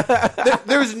motherfucker.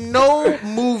 There's no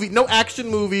movie, no action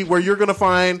movie where you're going to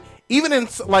find, even in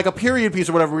like a period piece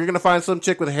or whatever, where you're going to find some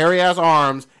chick with hairy ass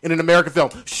arms in an American film.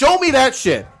 Show me that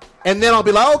shit. And then I'll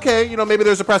be like, okay, maybe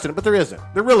there's a precedent. But there isn't.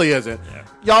 There really isn't.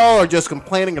 Y'all are just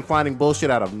complaining and finding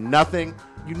bullshit out of nothing.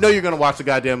 You know you're going to watch the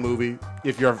goddamn movie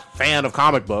if you're a fan of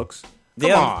comic books.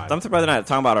 Come on. I'm surprised they're not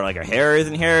talking about her. Like her hair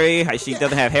isn't hairy. How she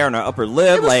doesn't have hair on her upper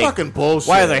lip. It was like fucking bullshit.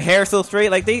 Why is her hair so straight?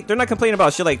 Like they're not complaining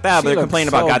about shit like that, She but they're looks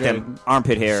complaining so about goddamn good.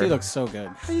 armpit hair. She looks so good.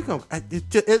 How you going?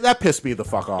 That pissed me the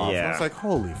fuck off. Yeah. I was like,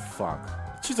 holy fuck.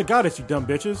 She's a goddess, you dumb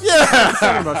bitches. Yeah. What are you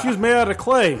talking about? She was made out of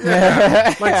clay.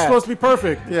 Like she's supposed to be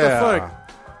perfect. What Yeah. the fuck?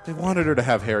 They wanted her to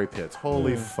have hairy pits.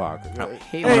 Holy fuck. Hate I don't know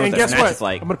Hey, what and that guess snatch what? is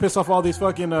like. I'm gonna piss off all these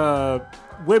fucking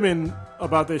women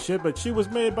about this shit, but she was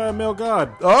made by a male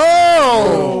god.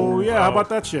 Oh! Oh yeah, how about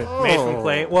that shit? Made from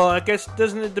clay. Well, I guess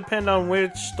doesn't it depend on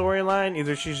which storyline?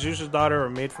 Either she's Zeus's daughter or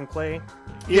made from clay.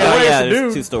 Yeah, Oh, yeah, to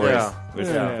there's do. two stories. Yeah. There's,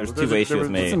 Yeah. there's There's two ways she was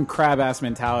a- made. Some crab ass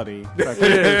mentality.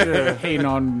 Yeah. Hating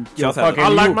on She your also has- fucking. I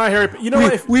like you- my hair. You know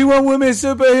what? If, we want women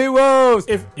superheroes,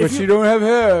 if but you- she don't have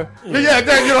hair. Yeah,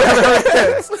 dang, you don't have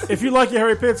hairy pits. if you like your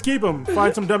hairy pits, keep them.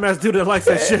 Find some dumbass dude that likes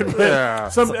that shit. But Yeah.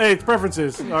 hey, it's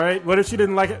preferences. All right. What if she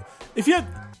didn't like it? If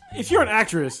you're an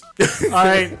actress, all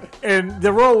right, and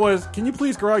the role was, can you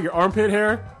please grow out your armpit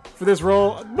hair for this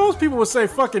role? Most people would say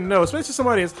fucking no, especially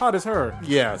somebody as hot as her.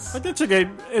 Yes. Like that chick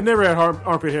ain't never had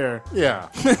armpit hair. Yeah.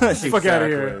 Fuck out of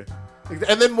here.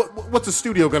 And then what's the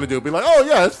studio going to do? Be like, oh,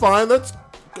 yeah, it's fine. That's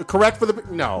correct for the...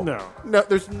 No. No.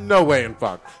 There's no way in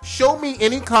fuck. Show me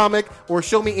any comic or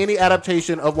show me any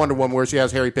adaptation of Wonder Woman where she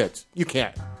has hairy pits. You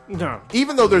can't. No.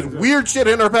 Even though there's weird shit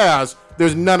in her past,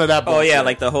 there's none of that Oh bullshit. yeah,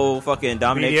 like the whole fucking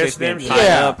dominatrix being BDSM? tied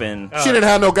Yeah. up and She didn't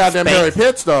have no goddamn spanked. hairy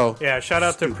pits, though. Yeah, shout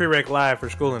out to Prereq Live for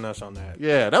schooling us on that.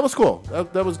 Yeah, that was cool.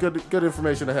 That was good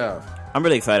information to have. I'm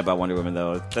really excited about Wonder Woman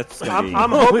though. That's gonna be. I'm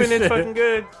Holy hoping shit. it's fucking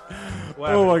good.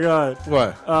 What Oh happened? my god.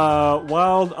 What?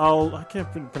 Wild. I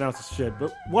can't pronounce this shit,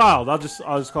 but Wild. I'll just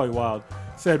call you Wild.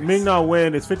 Said Ming Na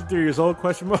Wen is 53 years old?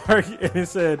 Question mark. And it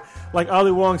said, like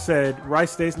Ali Wong said, rice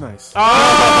stays nice.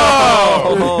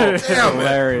 oh, Damn it.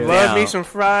 Hilarious. Love Damn. me some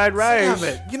fried rice.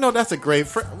 Damn it. You know, that's a great...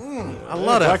 I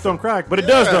love that. Black don't crack, but it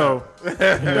does though. It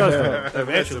does though.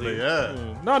 Eventually. Yeah.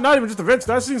 No, not even just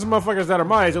eventually. I've seen some motherfuckers that are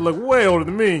my age that look way older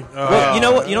than me. Well, you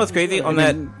know what? You know what's crazy on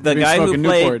that the Been guy who smoking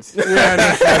played Newports.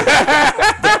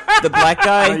 the black Not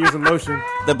guy, using lotion.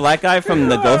 the black guy from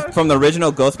the from the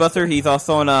original Ghostbuster. He's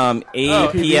also on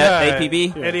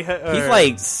APB. Eddie, He's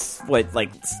like like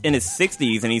in his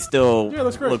 60s and he still Yeah,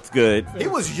 that's great. looks good. He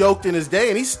was yoked in his day,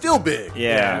 and he's still big.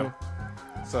 Yeah.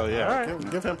 So, yeah,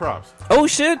 give him props. Oh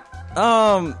shit.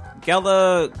 Gala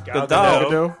Gadot.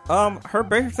 Gadot. Her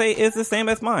birthday is the same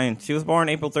as mine. She was born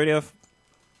April 30th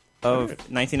of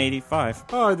 1985.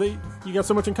 Oh, you got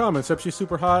so much in common, except she's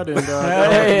super hot and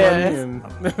Yeah. and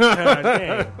God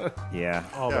damn. Yeah.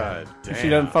 God damn. She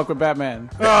doesn't fuck with Batman.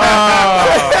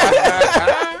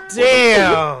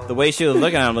 Damn. The way she was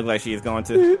looking at him looked like she was going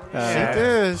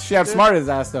to. She outsmarted his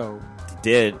ass though.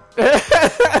 Did.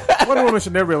 Wonder Woman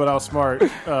should never be able to outsmart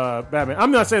Batman.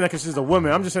 I'm not saying that because she's a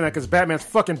woman. I'm just saying that because Batman's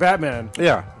fucking Batman.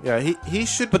 Yeah. He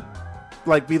should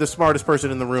be the smartest person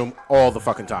in the room all the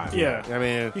fucking time. Yeah. I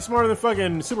mean, He's smarter than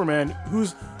fucking Superman,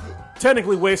 who's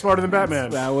technically way smarter than Batman.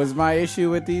 That was my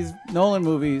issue with these Nolan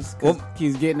movies. 'Cause Well-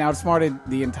 he's getting outsmarted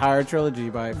the entire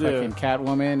trilogy by fucking Yeah.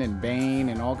 Catwoman and Bane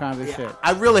and all kinds of shit.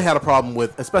 I really had a problem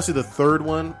with, especially the third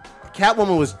one.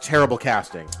 Catwoman was terrible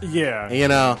casting, Yeah. you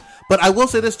know. But I will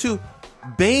say this too: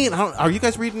 Bane. Are you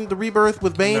guys reading the Rebirth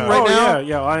with Bane No. right now?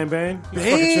 Yeah, Iron Bane. He's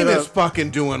fucking Bane shit is up.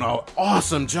 fucking doing an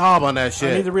awesome job on that I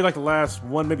shit. need to read like the last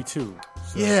one, maybe two.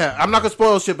 So. Yeah, I'm not gonna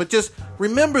spoil shit, but just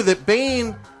remember that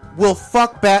Bane will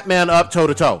fuck Batman up toe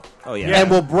to toe. Oh, yeah. And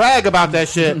will brag about that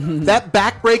shit. That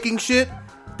backbreaking shit,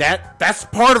 that's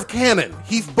part of canon.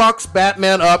 He fucks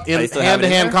Batman up in you still have it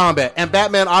in hand-to-hand there? combat, and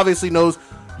Batman obviously knows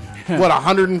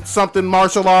 100 and something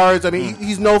martial arts. I mean,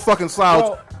 he's no fucking slouch.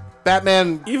 Well,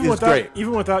 Batman is great.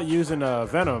 Even without using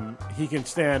Venom, he can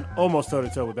stand almost toe to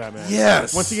toe with Batman.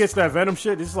 Yes. Once he gets that Venom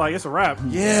shit, it's like it's a wrap.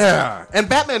 Yeah, and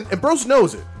Batman and Bruce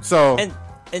knows it. So And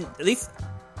at least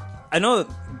I know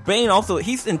Bane also,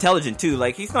 he's intelligent too.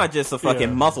 Like, he's not just a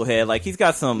fucking musclehead. Like, he's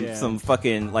got some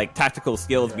fucking like tactical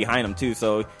skills behind him too.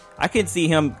 So I could see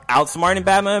him outsmarting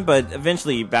Batman, but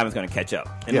eventually Batman's going to catch up,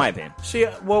 in my opinion. See,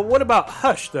 well, what about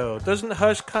Hush though? Doesn't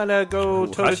Hush kind of go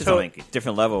toe Hush to is on toe? like a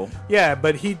different level. Yeah,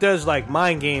 but he does like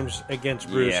mind games against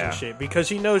Bruce Yeah. and shit because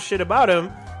he knows shit about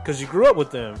him because he grew up with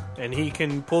them and he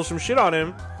can pull some shit on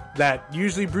him that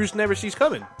usually Bruce never sees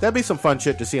coming. that'd be some fun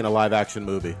shit to see in a live-action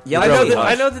movie. Yeah, I know really that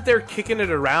Hush. I know that they're kicking it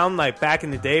around like back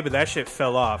in the day, but that shit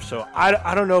fell off. So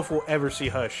I don't know if we'll ever see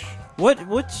Hush.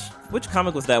 Which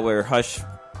comic was that where Hush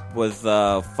was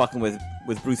fucking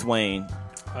with Bruce Wayne?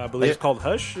 I believe it's called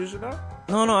Hush, is it not?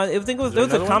 No, I think there was a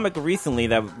another comic recently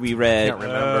that we read. I can't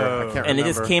remember. And it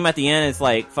just came at the end. It's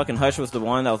like fucking Hush was the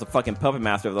one that was the fucking puppet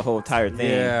master of the whole entire thing.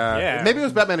 Yeah. Maybe it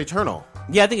was Batman Eternal.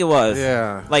 Yeah, I think it was.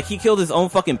 Yeah. Like, he killed his own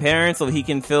fucking parents so he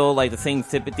can feel like the same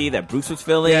sympathy that Bruce was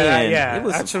feeling. Yeah, and yeah. It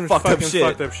was That's some some fucked up fucking shit.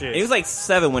 fucked up shit. He was like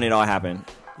 7 when it all happened.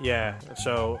 Yeah,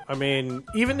 so I mean,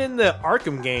 even in the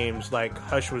Arkham games, like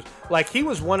Hush was like he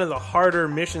was one of the harder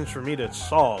missions for me to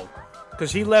solve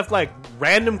because he left like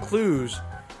random clues,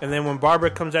 and then when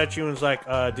Barbara comes at you and is like,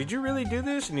 "Did you really do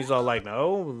this?" and he's all like,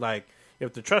 "No, like you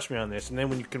have to trust me on this." And then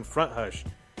when you confront Hush,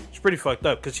 it's pretty fucked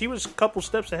up because he was a couple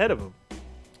steps ahead of him.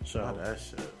 So That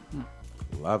shit.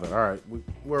 Love it. All right,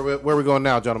 where are we going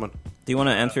now, gentlemen? Do you want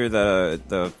to answer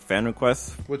the fan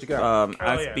request? What you got?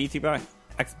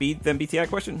 XB then BTI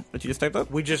question that you just typed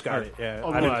up? we just got it. Yeah,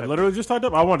 Oh, I didn't I type literally just typed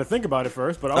up. I wanted to think about it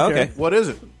first, but okay. Okay. What is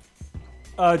it?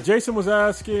 Jason was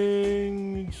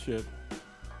asking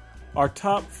our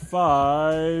top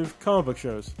 5 comic book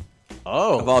shows.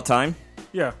 Of all time?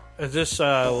 Yeah, Is this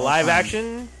live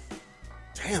action?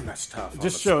 Damn, that's tough. on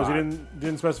just the shows. spot. He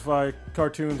didn't specify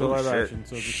cartoons or live shit. action.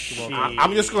 So just,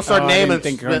 I'm just gonna start Oh, I naming didn't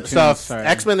think cartoons, stuff. sorry.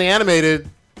 X-Men the animated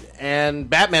and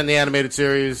Batman the animated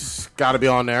series got to be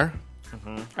on there.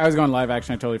 I was going live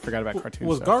action. I totally forgot about cartoons.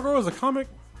 was so. Gargoyles a comic?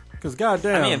 Because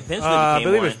goddamn, I mean, eventually I became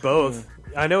believe one. it's both.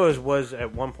 I know it was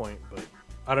at one point, but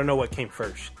I don't know what came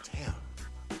first.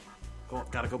 Damn,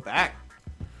 gotta go back.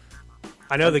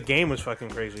 I know the game was fucking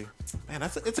crazy. Man,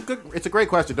 it's a great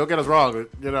question. Don't get us wrong.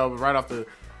 You know, right off the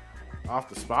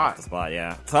spot. Spot,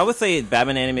 yeah. So I would say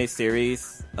Batman animated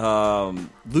series.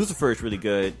 Lucifer is really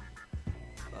good.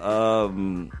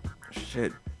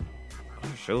 Shit.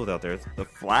 What shows out there? The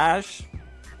Flash.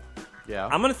 Yeah,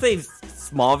 I'm gonna say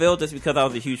Smallville just because I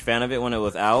was a huge fan of it when it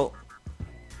was out,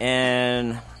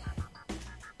 and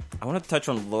I want to touch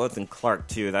on Lois and Clark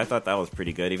too. I thought that was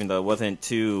pretty good, even though it wasn't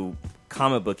too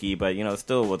comic booky, but it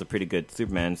still was a pretty good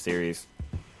Superman series.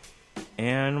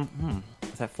 And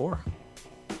is that 4?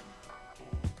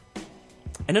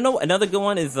 And another good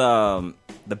one is the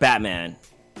Batman.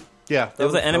 yeah. There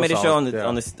was an animated show on Yeah.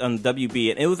 on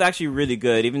WB, and it was actually really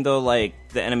good. Even though like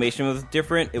the animation was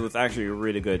different, it was actually a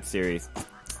really good series.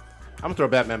 I'm gonna throw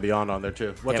Batman Beyond on there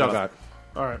too. What Yeah, y'all but- got?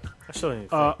 all right. I still need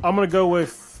to I'm gonna go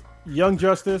with Young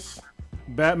Justice,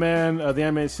 Batman the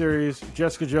animated series,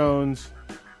 Jessica Jones,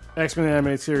 X-Men the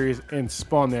animated series, and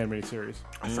Spawn the animated series.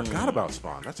 I forgot about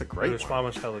Spawn. That's a great think. one. Spawn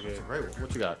was hella good. Great one.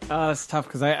 What you got? It's tough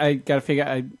because I got to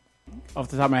figure. Off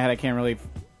the top of my head, I can't really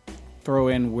throw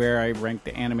in where I rank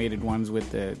the animated ones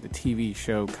with the TV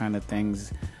show kind of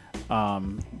things.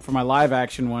 For my live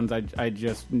action ones, I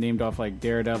just named off like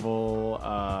Daredevil.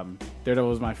 Daredevil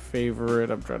was my favorite.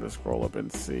 I'm trying to scroll up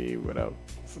and see what else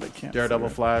I can't. Daredevil,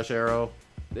 see. Flash, Arrow.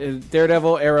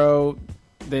 Daredevil, Arrow,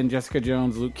 then Jessica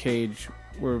Jones, Luke Cage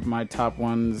were my top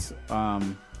ones.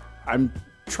 I'm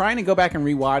trying to go back and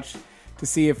rewatch to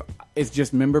see if it's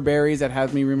just member berries that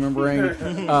has me remembering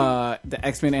the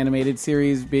X-Men animated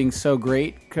series being so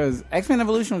great, because X-Men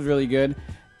Evolution was really good,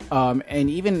 and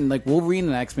even like Wolverine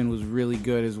and X-Men was really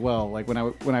good as well. Like when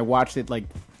I watched it like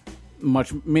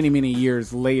many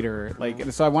years later,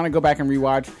 like so I want to go back and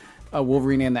rewatch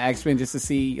Wolverine and the X-Men just to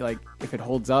see like if it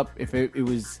holds up, if it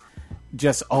was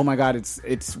just oh my god,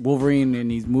 it's Wolverine and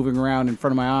he's moving around in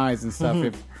front of my eyes and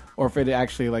stuff, or if it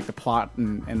actually like the plot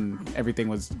and everything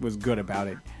was good about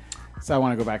it. So I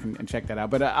want to go back and check that out.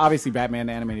 But obviously, Batman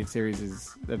the animated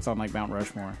series that's on like Mount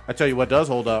Rushmore. I tell you what does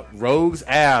hold up. Rogue's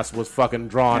ass was fucking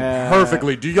drawn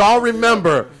perfectly. Do y'all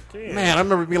remember? Man, I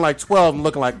remember being like 12 and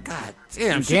looking like, God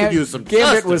damn, she could use some Gambit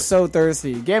justice. was so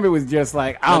thirsty. Gambit was just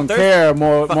like, I don't care,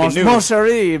 mon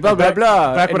chéri, blah, blah,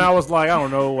 blah. Back when I was like, I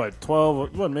don't know, what,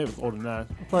 12? Well, maybe it was older than that.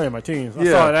 Probably in my teens. I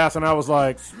Yeah. saw that ass and I was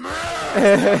like,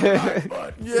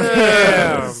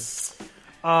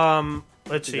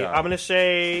 Let's see. I'm gonna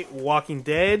say Walking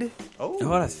Dead, Oh,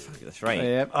 that's right.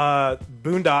 Yep.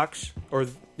 Boondocks, or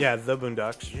the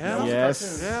Boondocks. Yeah.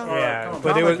 Yes. Yeah, Comic,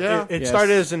 but it was yeah. it Yes.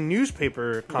 started as a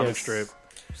newspaper comic Yes. strip.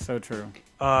 So true.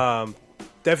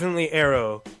 Definitely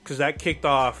Arrow, because that kicked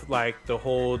off like the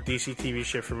whole DC TV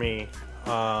shit for me.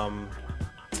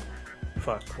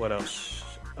 Fuck, what else?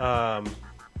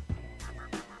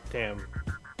 Damn.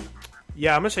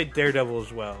 Yeah, I'm gonna say Daredevil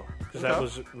as well, because that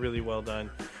was really well done.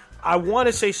 I want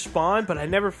to say Spawn, but I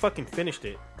never fucking finished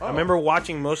it. I remember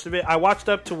watching most of it. I watched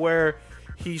up to where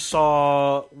he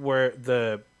saw where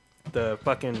the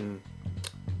fucking,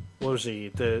 what was he?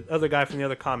 The other guy from the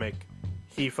other comic,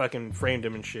 he fucking framed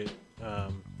him and shit.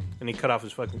 And he cut off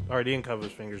his fucking, or he didn't cut off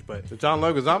his fingers, but The John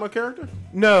Leguizamo character?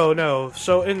 no.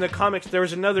 So in the comics, there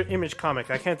was another Image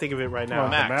comic. I can't think of it right now.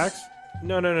 Max?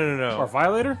 No. Or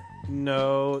Violator?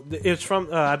 No, it's from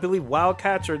I believe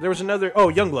Wildcats, or there was another.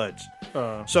 Youngbloods.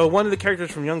 So one of the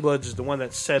characters from Youngbloods is the one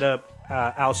that set up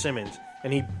Al Simmons,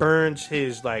 and he burns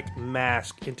his like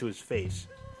mask into his face.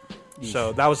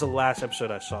 So that was the last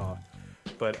episode I saw.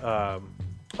 But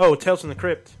Tales from the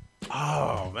Crypt.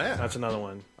 Oh, man. That's another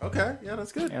one. Okay. Yeah,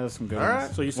 that's good. Yeah, that's some good All ones.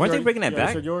 right. So you Weren't they said- bringing that you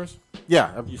back? said yours?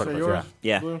 Yeah. You pretty said much, yours?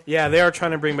 Yeah. Blue? Yeah, they are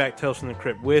trying to bring back Tales from the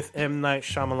Crypt with M. Night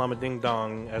Shyamalan Ding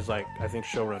Dong as like I think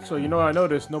showrunner. So you know I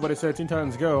noticed nobody said Teen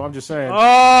Titans Go. I'm just saying.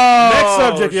 oh, Next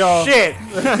subject, y'all. Shit,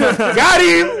 got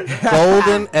him,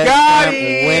 Golden Got X-Stamp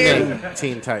him. winning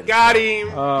Teen Titans. got him.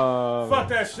 Fuck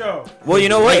that show. Well, you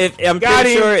know what? I'm Got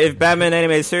pretty him. sure if Batman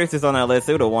animated series is on that list,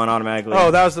 it would have won automatically. Oh,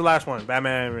 that was the last one.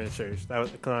 Batman animated series. That was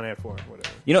Clown had 4. Whatever.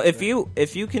 You know, if you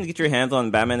can get your hands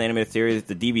on Batman the animated series,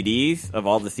 the DVDs of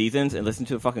all the seasons, and listen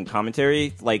to the fucking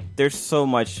commentary, like there's so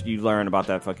much you learn about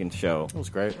that fucking show. That was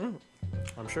great.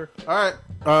 I'm sure. All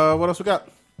right. What else we got?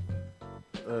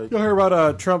 You heard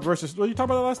about Trump versus? Well, you talked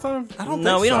about that last time? I don't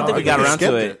No, we don't think we got around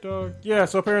to it. Yeah.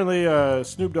 So apparently,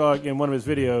 Snoop Dogg in one of his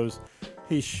videos,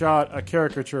 he shot a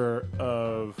caricature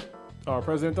of our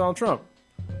President Donald Trump,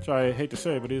 which I hate to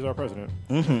say, but he's our president.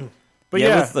 Mm-hmm. But Yeah,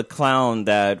 yeah, it was the clown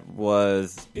that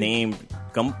was named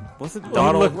what's it?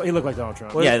 He looked like Donald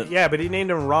Trump. Yeah. But he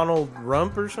named him Ronald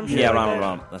Rump or some shit. Yeah, like Ronald that.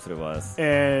 Rump. That's what it was.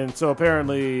 And so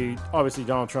apparently, obviously,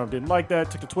 Donald Trump didn't like that.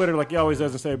 Took to Twitter like he always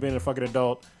does instead of being a fucking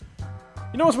adult.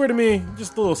 You know what's weird to me?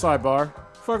 Just a little sidebar.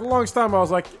 For the longest time, I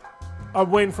was like,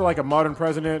 I'm waiting for like a modern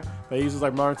president that uses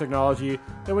like modern technology.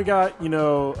 Then we got, we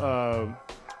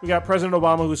got President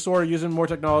Obama who's sort of using more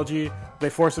technology. They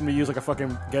forced him to use like a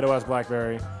fucking ghetto ass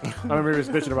BlackBerry. I remember he was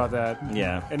bitching about that.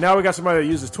 Yeah. And now we got somebody that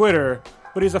uses Twitter,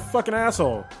 but he's a fucking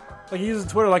asshole. Like he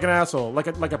uses Twitter like an asshole, like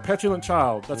a petulant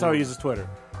child. That's how he uses Twitter.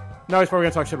 Now he's probably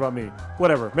gonna talk shit about me.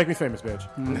 Whatever, make me famous, bitch.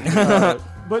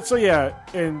 But so yeah,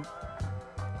 and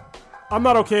I'm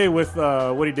not okay with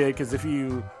what he did because if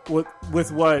you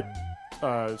with what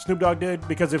Snoop Dogg did,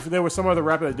 because if there was some other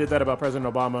rapper that did that about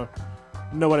President Obama,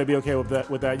 no one would be okay with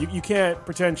that. You can't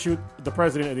pretend shoot the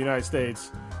president of the United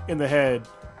States in the head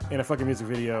in a fucking music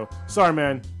video. Sorry,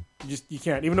 man. You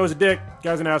can't. Even though he's a dick,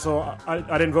 guy's an asshole. I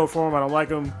didn't vote for him. I don't like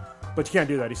him. But you can't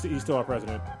do that. He's still our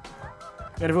president.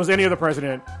 And if it was any other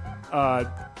president,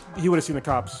 he would have seen the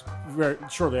cops very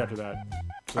shortly after that.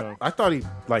 So. I thought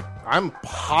I'm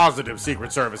positive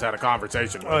Secret Service had a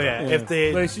conversation with Oh him. yeah, if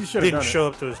they Like, she should've done didn't it. show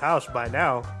up to his house by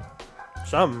now,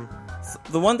 something.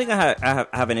 The one thing I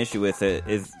have an issue with it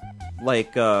is,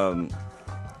 like, everybody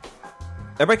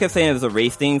kept saying it was a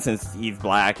race thing since he's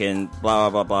black and blah,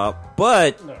 blah, blah, blah.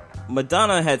 But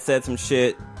Madonna had said some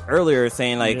shit earlier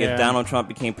saying, like, Yeah. if Donald Trump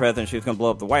became president, she was going to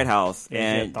blow up the White House. Yeah, she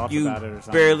had and thoughts you about it or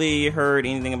something. barely heard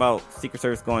anything about Secret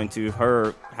Service going to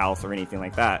her house or anything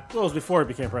like that. Well, it was before he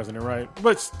became president, right?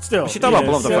 But still. She thought about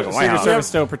blowing up the Yeah, fucking White Secret House. Service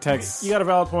still protects. You got a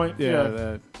valid point.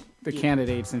 the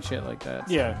candidates and shit like that.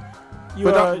 Yeah. You,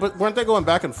 But weren't they going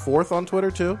back and forth on Twitter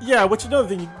too? yeah, which is another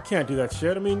thing. You can't do that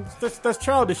shit. I mean, that's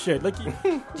childish shit. Like,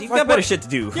 You got better shit to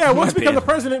do. yeah, in once my you become the opinion.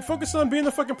 president, focus on being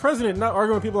the fucking president, not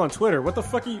arguing with people on Twitter. What the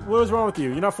fuck? What is wrong with you?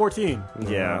 You're not 14.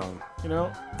 Yeah. You know,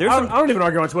 There's I some- don't even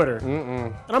argue on Twitter,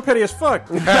 and I'm petty as fuck.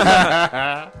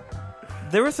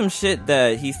 There was some shit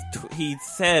that he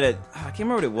said. I can't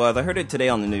remember what it was. I heard it today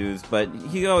on the news, but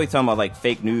he always talking about like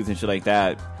fake news and shit like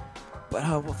that. But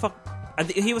well, fuck,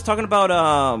 he was talking about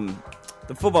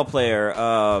the football player,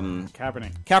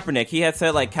 Kaepernick. He had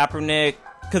said like Kaepernick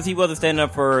because he wasn't standing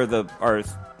up for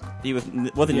he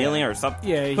wasn't kneeling or something.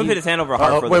 Yeah, he put his hand over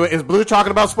heart. Wait, is Blue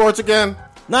talking about sports again?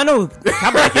 No,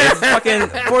 Kaepernick is fucking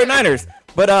 49ers.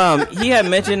 But he had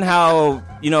mentioned how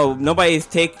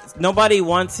nobody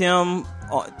wants him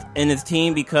in his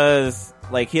team because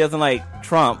like he doesn't like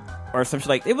Trump or some shit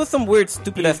like. It was some weird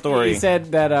stupid ass story. He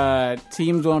said that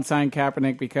teams won't sign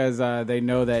Kaepernick because they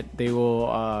know that they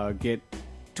will get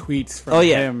tweets from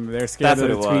him. They're scared of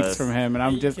the tweets from him, and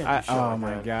I'm just oh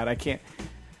my god, I can't.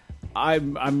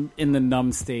 I'm in the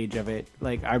numb stage of it.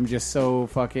 Like I'm just so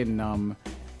fucking numb,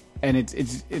 and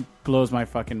it blows my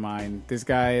fucking mind. This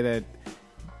guy that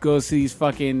goes to these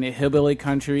fucking hillbilly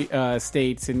country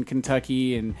states in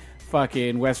Kentucky and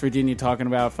fucking West Virginia talking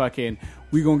about fucking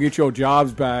we gonna get your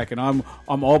jobs back, and I'm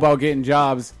all about getting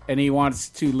jobs, and he wants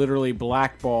to literally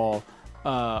blackball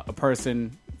a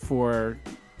person for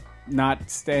not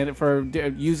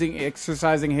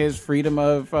exercising his freedom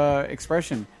of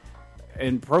expression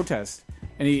and protest,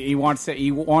 and he wants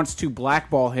to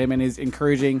blackball him, and is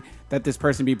encouraging that this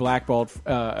person be blackballed.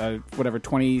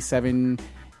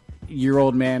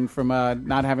 27-year-old man from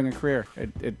not having a career.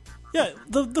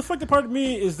 The fucked part of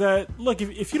me is that look,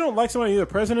 if you don't like somebody, you're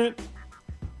the president,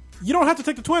 you don't have to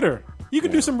take to Twitter. You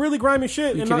can do some really grimy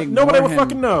shit, and nobody will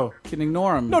fucking know. You can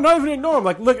ignore him. No, not even ignore him.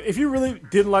 Like, look, if you really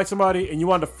didn't like somebody and you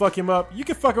wanted to fuck him up, you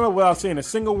could fuck him up without saying a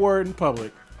single word in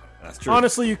public. That's true.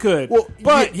 Honestly, you could. Well,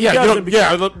 but we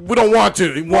don't want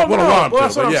to. We don't want to. Well,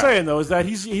 that's what I'm saying, though, is that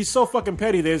he's so fucking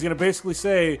petty that he's going to basically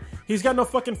say he's got no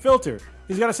fucking filter.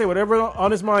 He's got to say whatever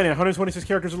on his mind in 126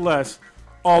 characters or less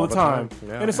all the time.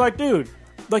 Yeah. And it's like, dude,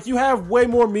 like you have way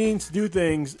more means to do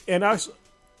things and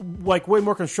like way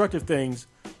more constructive things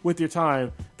with your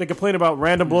time than complain about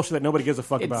random bullshit that nobody gives a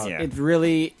fuck about.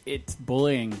 It's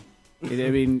bullying. I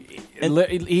mean,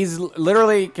 he's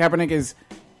literally Kaepernick is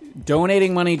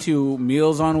donating money to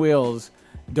Meals on Wheels.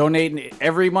 Donating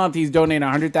every month, he's donating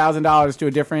 $100,000 to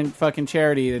a different fucking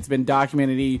charity that's been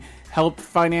documented. He helped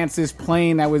finance this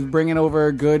plane that was bringing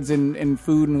over goods and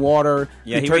food and water.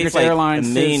 Yeah, to he Turkish raised like Airlines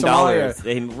 $1 million. to Somalia.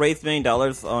 He raised $1 million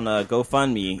on a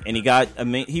GoFundMe, and he got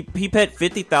he paid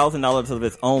 $50,000 of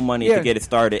his own money to get it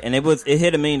started, and it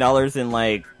hit $1 million in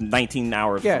like 19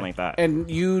 hours or something like that. And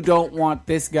you don't want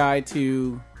this guy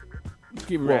to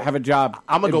have a job.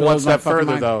 I'm gonna go one step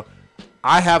further though.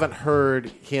 I haven't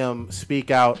heard him speak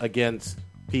out against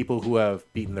people who have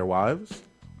beaten their wives,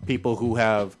 people who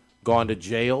have gone to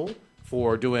jail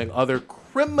for doing other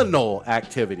criminal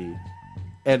activity,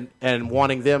 and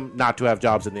wanting them not to have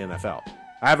jobs in the NFL.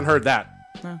 I haven't heard that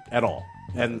at all.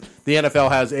 And the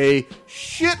NFL has a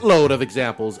shitload of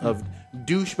examples of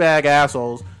douchebag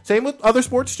assholes. Same with other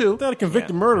sports too. That a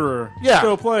convicted murderer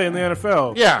still play in the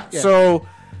NFL. Yeah. So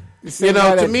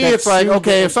to me, it's like,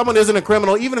 okay, if someone isn't a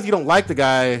criminal, even if you don't like the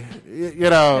guy,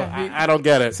 I don't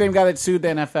get it. Same guy that sued the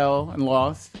NFL and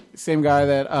lost. Same guy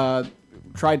that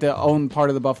tried to own part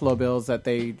of the Buffalo Bills that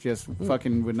they just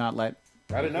fucking would not let.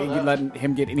 I didn't know that. Let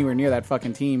him get anywhere near that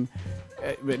fucking team.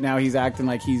 But now he's acting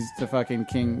like he's the fucking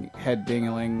king head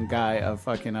dingling guy of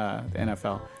fucking the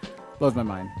NFL. Blows my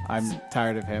mind. I'm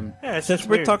tired of him. Yeah, it's Since just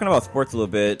we're weird. talking about sports a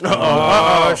little bit.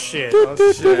 Oh shit!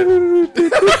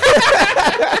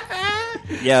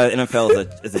 Yeah, the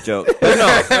NFL is a joke. But no.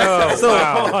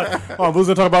 Hold on, Blue's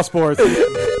gonna talk about sports. Speed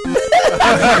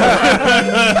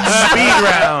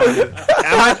round.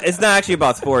 It's not actually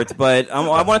about sports, but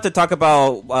I wanted to talk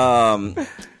about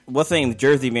what's the name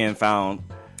Jersey man found.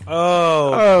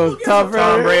 Tom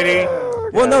Brady.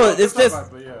 Well, no, it's just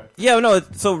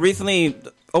So recently,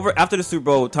 after the Super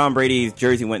Bowl, Tom Brady's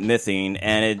jersey went missing,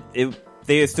 and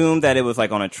they assumed that it was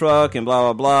like on a truck and blah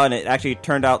blah blah, and it actually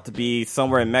turned out to be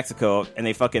somewhere in Mexico, and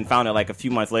they fucking found it like a few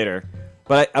months later.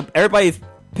 But everybody's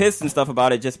pissed and stuff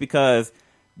about it just because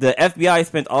the FBI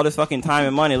spent all this fucking time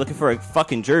and money looking for a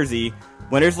fucking jersey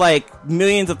when there's like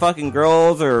millions of fucking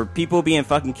girls or people being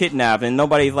fucking kidnapped, and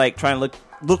nobody's like trying to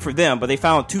look for them, but they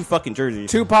found 2 fucking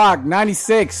jerseys. Tupac,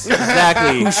 96.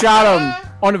 Exactly. Who shot him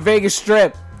on the Vegas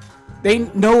Strip. They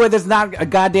know where there's not a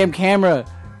goddamn camera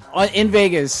in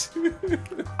Vegas.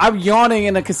 I'm yawning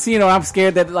in a casino. I'm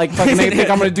scared that like fucking they think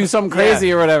I'm going to do something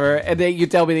crazy or whatever. And you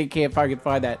tell me they can't fucking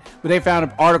find that. But they found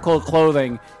an article of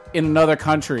clothing in another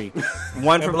country.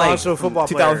 One from like also a football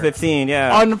 2015,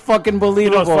 yeah. Unfucking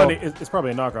believable. It's funny. It's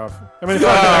probably a knockoff. I mean, it's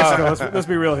probably Mexico. Let's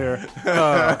be real here.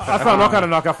 I found all kind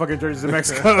of knockoff fucking jerseys in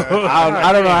Mexico.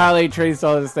 I don't know how they traced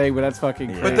all this thing, but that's fucking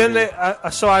crazy. But then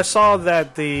I saw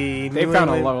that the New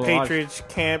found a England lot of Patriots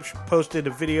camp posted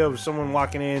a video of someone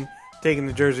walking in, taking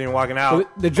the jersey and walking out.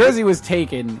 The jersey was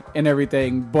taken and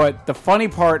everything, but the funny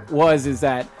part is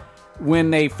that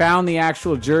when they found the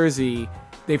actual jersey,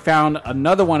 they found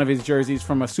another one of his jerseys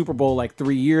from a Super Bowl like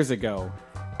 3 years ago,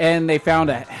 and they found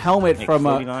a helmet from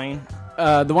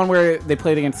the one where they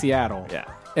played against Seattle. Yeah.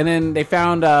 And then they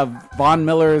found Von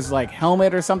Miller's like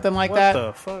helmet or something like that. What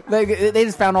the fuck? They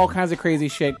just found all kinds of crazy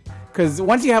shit. Because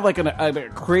once you have like a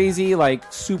crazy, like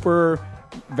super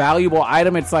valuable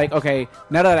item, it's like, okay,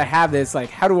 now that I have this, like,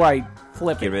 how do I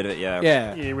flip it? Get rid of it, yeah.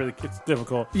 Yeah. Yeah, really, it's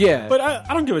difficult. Yeah. But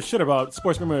I don't give a shit about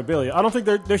sports memorabilia. I don't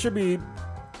think there should be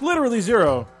literally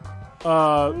zero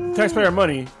taxpayer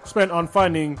money spent on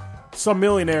finding some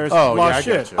millionaires lost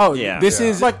shit. get you. Oh, Yeah. this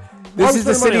is Like, this why is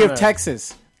the would spend money city on of that?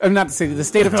 Texas. Not the city, the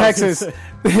state of Texas,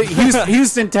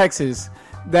 Houston, Texas,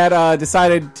 that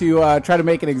decided to try to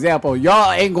make an example.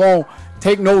 Y'all ain't gonna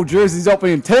take no jerseys up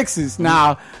in Texas.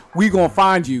 Now we gonna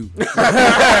find you.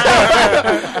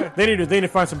 They need to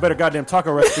find some better goddamn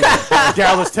taco recipes.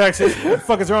 Dallas, Texas. What the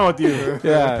fuck is wrong with you?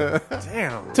 Yeah,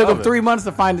 Damn. took them 3 months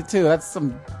to find it too. That's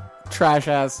some trash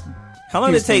ass. How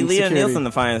long did it take Houston Leah security. Nielsen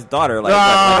to find his daughter? Like,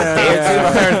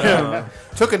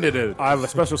 Took into it. I have a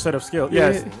special set of skills.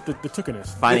 Yes, the tookiness.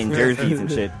 finding jerseys and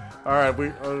shit. All right, we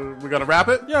gonna wrap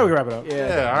it. Yeah, we can wrap it up.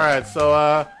 Yeah. All right.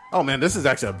 So, oh man, this is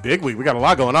actually a big week. We got a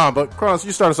lot going on. But Kronos,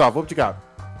 you start us off. What you got?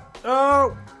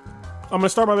 I'm gonna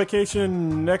start my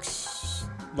vacation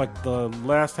like the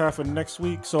last half of next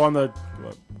week. So on the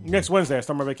next Wednesday, I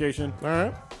start my vacation. All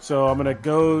right. So I'm gonna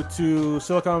go to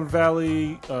Silicon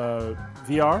Valley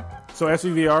VR. So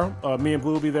SVVR. Me and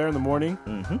Blue will be there in the morning.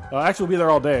 Mm-hmm. Actually, we'll be there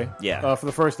all day. Yeah. For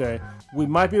the first day, we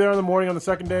might be there in the morning. On the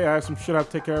second day, I have some shit I have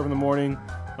to take care of in the morning.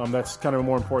 That's kind of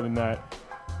more important than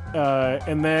that.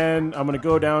 And then I'm gonna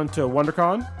go down to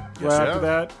WonderCon right after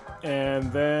that.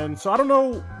 And then, so I don't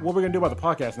know what we're gonna do about the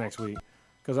podcast next week.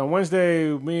 Because on Wednesday,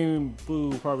 me and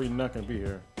Blue probably not gonna be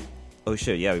here. Oh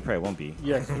shit, yeah, we probably won't be.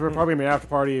 Yeah, because we're probably gonna be after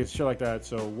party and shit like that,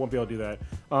 so won't be able to do that.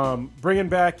 Bringing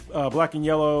back Black and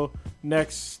Yellow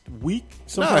next week.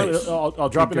 Sometime. Nice. I'll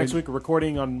drop it next week.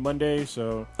 Recording on Monday,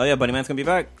 so Oh yeah, Bunny Man's gonna be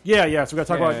back. yeah. So we gotta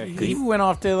talk Yeah, about. 'cause he went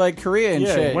off to like Korea and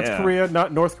Yeah, shit. he went to Yeah. Korea,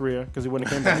 not North Korea, because he wouldn't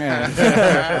have came back.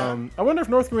 Yeah. I wonder if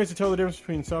North Koreans can tell the difference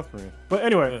between South Korea. But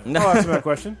anyway, I'll ask him that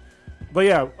question. But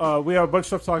yeah, we have a bunch of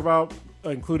stuff to talk about,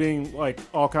 including like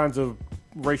all kinds of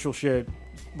racial shit.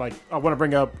 Like I want to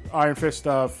bring up Iron Fist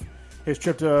stuff, his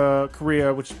trip to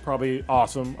Korea, which is probably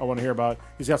awesome. I want to hear about.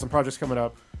 He's got some projects coming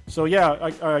up. So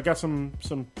yeah, I got some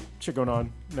shit going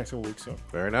on next couple weeks. So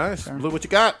Very nice. Blue, what you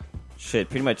got? Shit,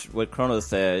 pretty much what Chronos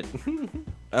said.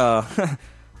 Yeah,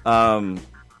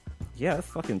 that's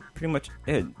fucking pretty much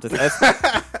it. Just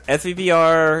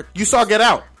SVVR. You saw Get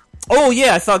Out. Oh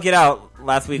yeah, I saw Get Out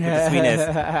last week with the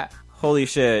sweetness. Holy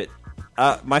shit.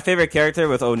 My favorite character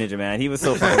was O Ninja Man. He was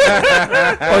so funny.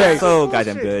 Okay, So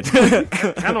goddamn good.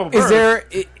 is there?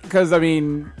 Because I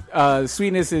mean,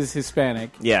 Sweetness is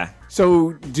Hispanic. Yeah.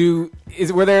 So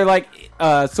were there like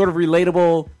sort of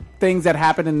relatable things that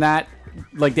happened in that,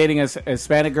 like dating a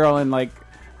Hispanic girl and like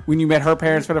when you met her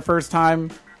parents for the first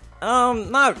time?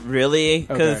 Not really,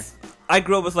 because I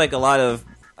grew up with like a lot of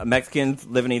Mexicans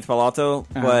living in East Palo Alto,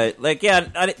 but like, yeah,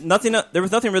 there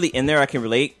was nothing really in there I can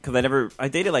relate because I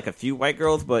dated like a few white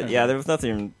girls, but yeah, there was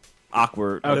nothing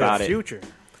awkward about it. Future.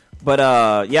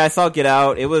 But yeah, I saw Get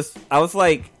Out. I was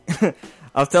like, I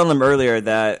was telling them earlier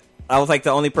that I was like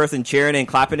the only person cheering and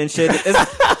clapping and shit.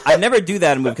 I never do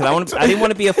that in a movie because I didn't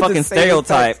want to be a fucking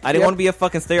stereotype. I didn't want to be a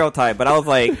fucking stereotype, but I was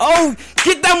like, oh,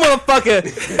 get that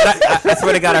motherfucker! I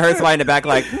swear to God, I heard somebody in the back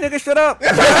like, nigga, shut up.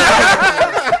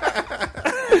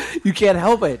 You can't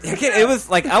help it. It was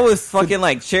like I was fucking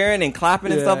like cheering and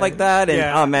clapping and stuff like that, and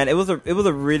Yeah. oh man, it was a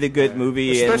really good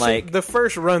movie. Especially and like the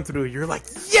first run through, you're like,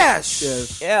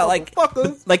 yes! yeah, like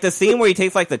the scene where he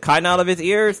takes like the cotton out of his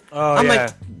ears. Oh, I'm yeah.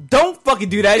 like, don't fucking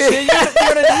do that shit.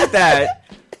 You're gonna need that.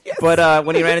 But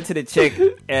when he ran into the chick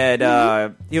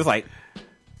and he was like,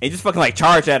 he just fucking like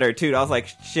charged at her too. I was like,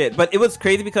 shit. But it was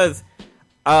crazy because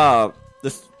the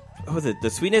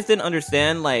Sweetness didn't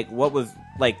understand like what was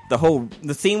like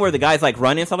the scene where the guy's like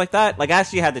running and stuff like that. Like I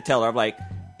actually had to tell her, I'm like,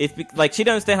 it's like she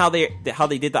didn't understand how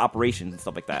they did the operations and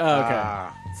stuff like that.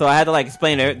 Okay. So I had to like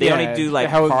explain it. They only do like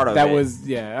how part of that it. was.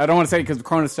 Yeah, I don't want to say because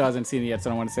Cronus still hasn't seen it yet, so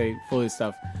I don't want to say fully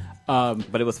stuff.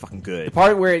 But it was fucking good. The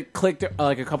part where it clicked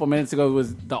like a couple minutes ago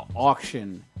was the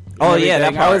auction. Oh, and yeah,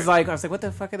 that everything. part. I was like, what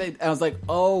the fuck are they? I was like,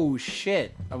 oh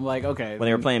shit. I'm like, okay. When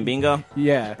they were playing bingo.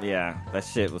 Yeah. Yeah, that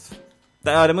shit was.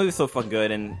 The movie's so fucking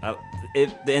good, and the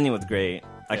ending was great.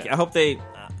 I hope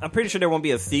I'm pretty sure there won't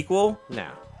be a sequel. No.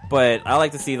 But I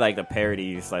like to see like the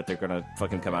parodies like they're gonna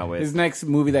fucking come out with. His next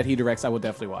movie that he directs, I will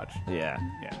definitely watch. Yeah.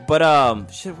 But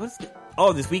shit,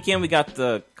 this weekend we got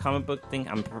the comic book thing.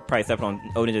 I'm probably stepping on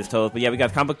Odin's toes, but yeah, we got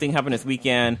the comic book thing happening this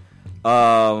weekend.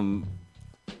 Yeah,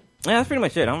 that's pretty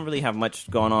much it. I don't really have much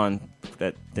going on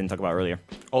that didn't talk about earlier.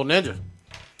 Old Ninja.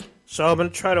 So I'm gonna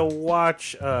try to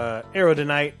watch Arrow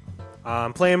tonight.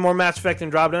 I'm playing more Mass Effect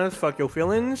and Drop Downs. Fuck your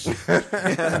feelings.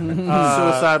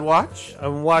 Suicide Watch.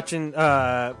 I'm watching,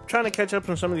 trying to catch up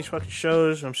on some of these fucking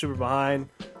shows. I'm super behind.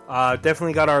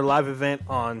 Definitely got our live event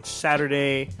on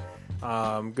Saturday.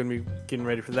 I'm gonna be getting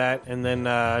ready for that, and then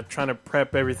trying to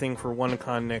prep everything for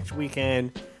WonderCon next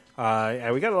weekend.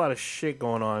 Yeah, we got a lot of shit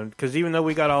going on because even though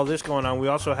we got all this going on, we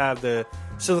also have the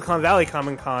Silicon Valley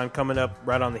Comic Con coming up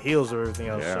right on the heels of everything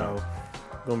else. Yeah. So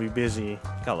gonna be busy.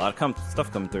 Got a lot of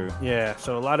stuff coming through. Yeah,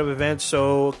 so a lot of events.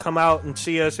 So come out and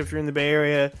see us if you're in the Bay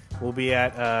Area. We'll be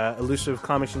at Elusive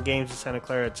Comics and Games in Santa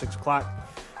Clara at 6 o'clock.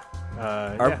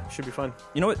 Yeah, should be fun.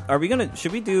 You know what?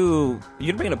 Should we do?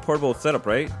 You're bringing a portable setup,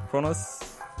 right,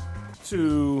 Kronos?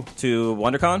 To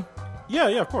WonderCon?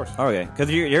 yeah, of course. Oh, okay,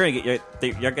 because you're gonna get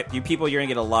you people. You're gonna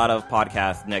get a lot of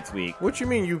podcasts next week. What you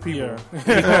mean, you people?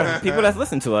 Yeah. People that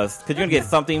listen to us, because you're gonna get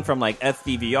something from like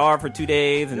SVVR for 2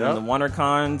 days, and then the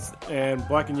WonderCons. And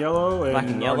Black and Yellow and Black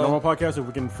and our Yellow. normal podcast if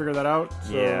we can figure that out.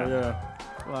 So, Yeah. yeah.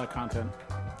 A lot of content.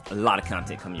 A lot of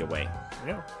content coming your way.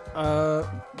 Anything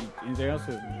else?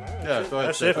 Yeah, go ahead.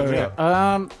 That's it for me.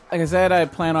 Like I said, I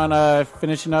plan on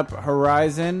finishing up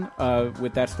Horizon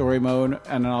with that story mode,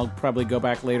 and then I'll probably go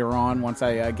back later on once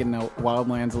I get into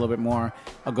Wildlands a little bit more.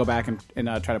 I'll go back and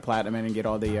try to platinum it and get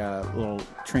all the little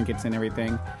trinkets and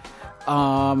everything.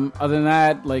 Other than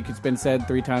that, like it's been said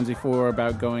 3 times before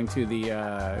about going to the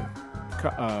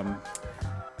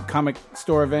comic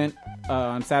store event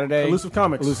on Saturday. Elusive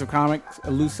Comics. Elusive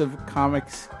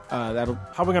Comics. That'll.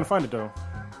 How are we going to find it, though?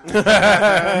 We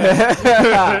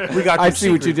got. I your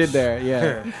see what you did secrets. there.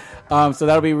 Yeah. So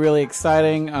that'll be really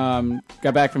exciting.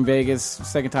 Got back from Vegas.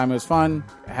 Second time it was fun.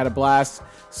 Had a blast.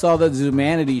 Saw the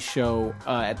Zumanity show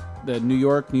at the New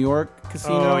York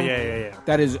casino. Oh yeah.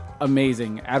 That is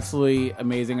amazing. Absolutely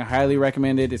amazing. I highly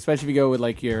recommend it, especially if you go with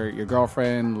like your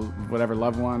girlfriend, whatever,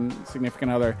 loved one,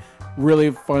 significant other.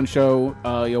 Really fun show.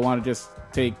 You'll want to just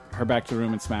take her back to the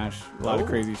room and smash. A lot of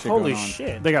crazy shit Holy going on.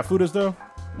 shit! They got fooders, though?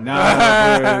 No,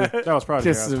 That was probably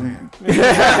just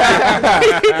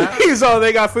He's all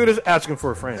they got food is asking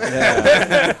for a friend.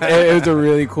 it was a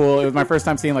really cool. It was my first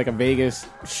time seeing like a Vegas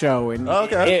show, and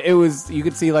it was. You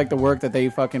could see like the work that they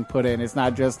fucking put in. It's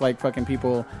not just like fucking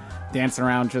people dancing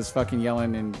around, just fucking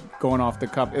yelling and going off the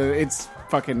cup. It's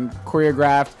fucking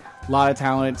choreographed. A lot of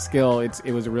talent, skill.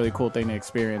 It was a really cool thing to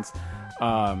experience.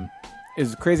 It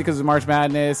was crazy because it was March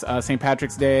Madness, St.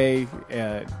 Patrick's Day,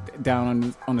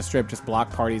 down on the strip, just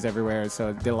block parties everywhere.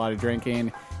 So did a lot of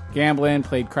drinking, gambling,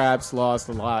 played craps, lost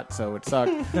a lot, so it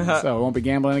sucked. So I won't be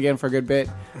gambling again for a good bit.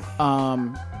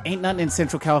 Ain't nothing in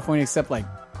Central California except like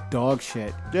dog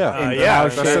shit. Yeah, And yeah, cow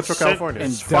that's shit Central California.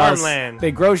 and It's dust. farmland.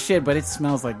 They grow shit, but it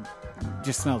smells like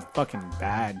just smells fucking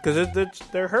bad. Because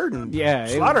they're hurting. Yeah,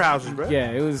 it- Slaughterhouses, bro.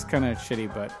 Yeah, it was kind of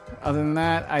shitty, but other than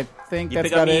that, I think You that's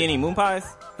pick up about it. any moon pies?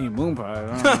 Any moon pie.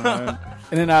 I don't know.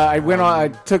 And then I went on. I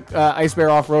took Ice Bear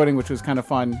off roading, which was kind of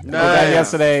fun. Did that Nice.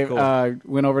 yesterday. Cool.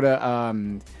 Went over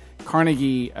to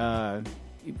Carnegie,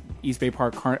 East Bay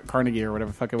Park, Carnegie or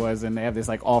whatever the fuck it was, and they have this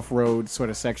like off road sort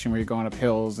of section where you're going up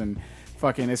hills and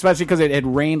fucking. Especially because it had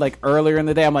rained like earlier in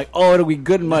the day. I'm like, oh, it'll be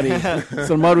good and muddy. So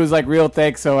the mud was like real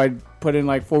thick. So I put in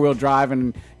like 4-wheel drive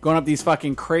and going up these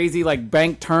fucking crazy like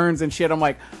bank turns and shit. I'm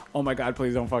like, oh my god,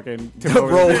 please don't fucking tip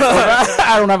over.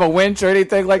 I don't have a winch or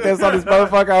anything like this on this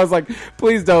motherfucker. I was like,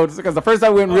 please don't, because the first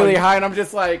time we went really high and I'm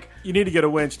just like, You need to get a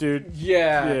winch, dude.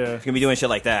 yeah. Yeah. You're gonna be doing shit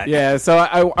like that. Yeah, so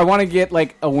I want to get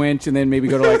like a winch and then maybe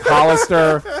go to like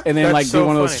Hollister and then That's like so do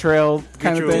one of those funny. trail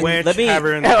kind Get of you a things. winch, Let me- have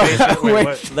her in the basement. Wait,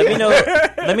 what? Let me know.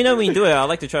 Let me know when you do it. I'd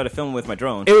like to try to film with my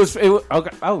drone. It was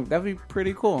okay. Oh, that'd be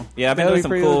pretty cool. Yeah, I've been That'd doing be some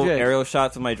pretty cool legit. aerial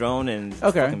shots with my drone, and it's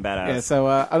Okay. fucking badass. Yeah, so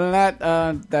other than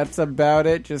that, that's about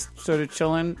it. Just sort of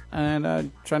chilling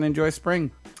and trying to enjoy spring.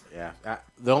 Yeah.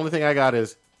 The only thing I got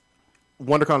is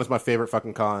WonderCon is my favorite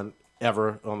fucking con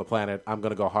ever on the planet. I'm going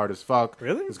to go hard as fuck.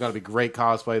 Really? There's going to be great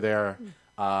cosplay there.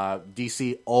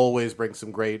 DC always brings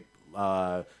some great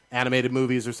animated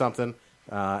movies or something.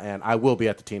 And I will be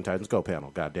at the Teen Titans Go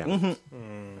panel. God damn it.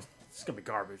 It's going to be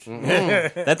garbage.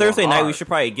 That Thursday night, we should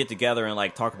probably get together and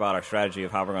like talk about our strategy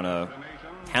of how we're gonna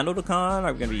handle the con.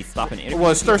 Are we gonna be stopping interviews?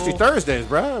 Well, it's with Thirsty people? Thursdays,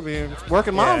 bro. I mean,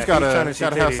 working moms he's gotta trying to see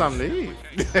have titties. something to eat.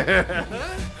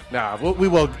 Nah,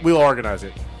 we'll organize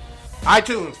it.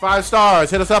 iTunes 5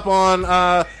 stars. Hit us up on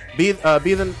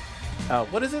Beathen.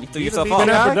 What is it? You threw yourself Beathen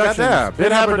off. BTI? Productions.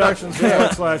 Goddamn. Bidhead Productions.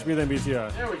 Productions. /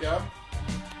 BTI. There we go.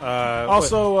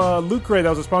 Also, Loot Crate, that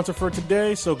was a sponsor for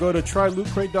today. So go to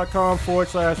trylootcrate.com /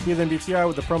 BTI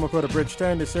with the promo code of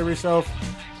Bridge10 to save yourself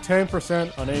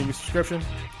 10% on any new subscription.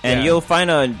 And you'll find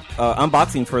a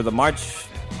unboxing for the March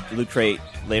Loot Crate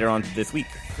later on this week.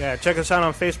 Yeah, check us out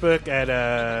on Facebook at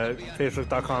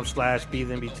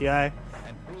facebook.com/BThenBTI.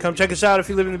 Come check us out if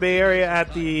you live in the Bay Area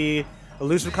at the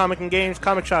Elusive Comic and Games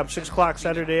Comic Shop, 6 o'clock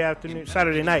Saturday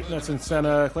night. That's in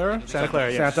Santa Clara? Santa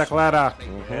Clara, yes. Santa Clara.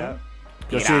 Yeah.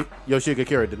 Yoshiki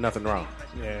Kira did nothing wrong.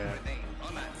 Yeah.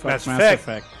 Fuck Mass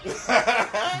Effect.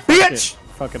 Effect. Bitch!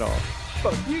 Fuck it all.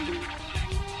 Fuck you.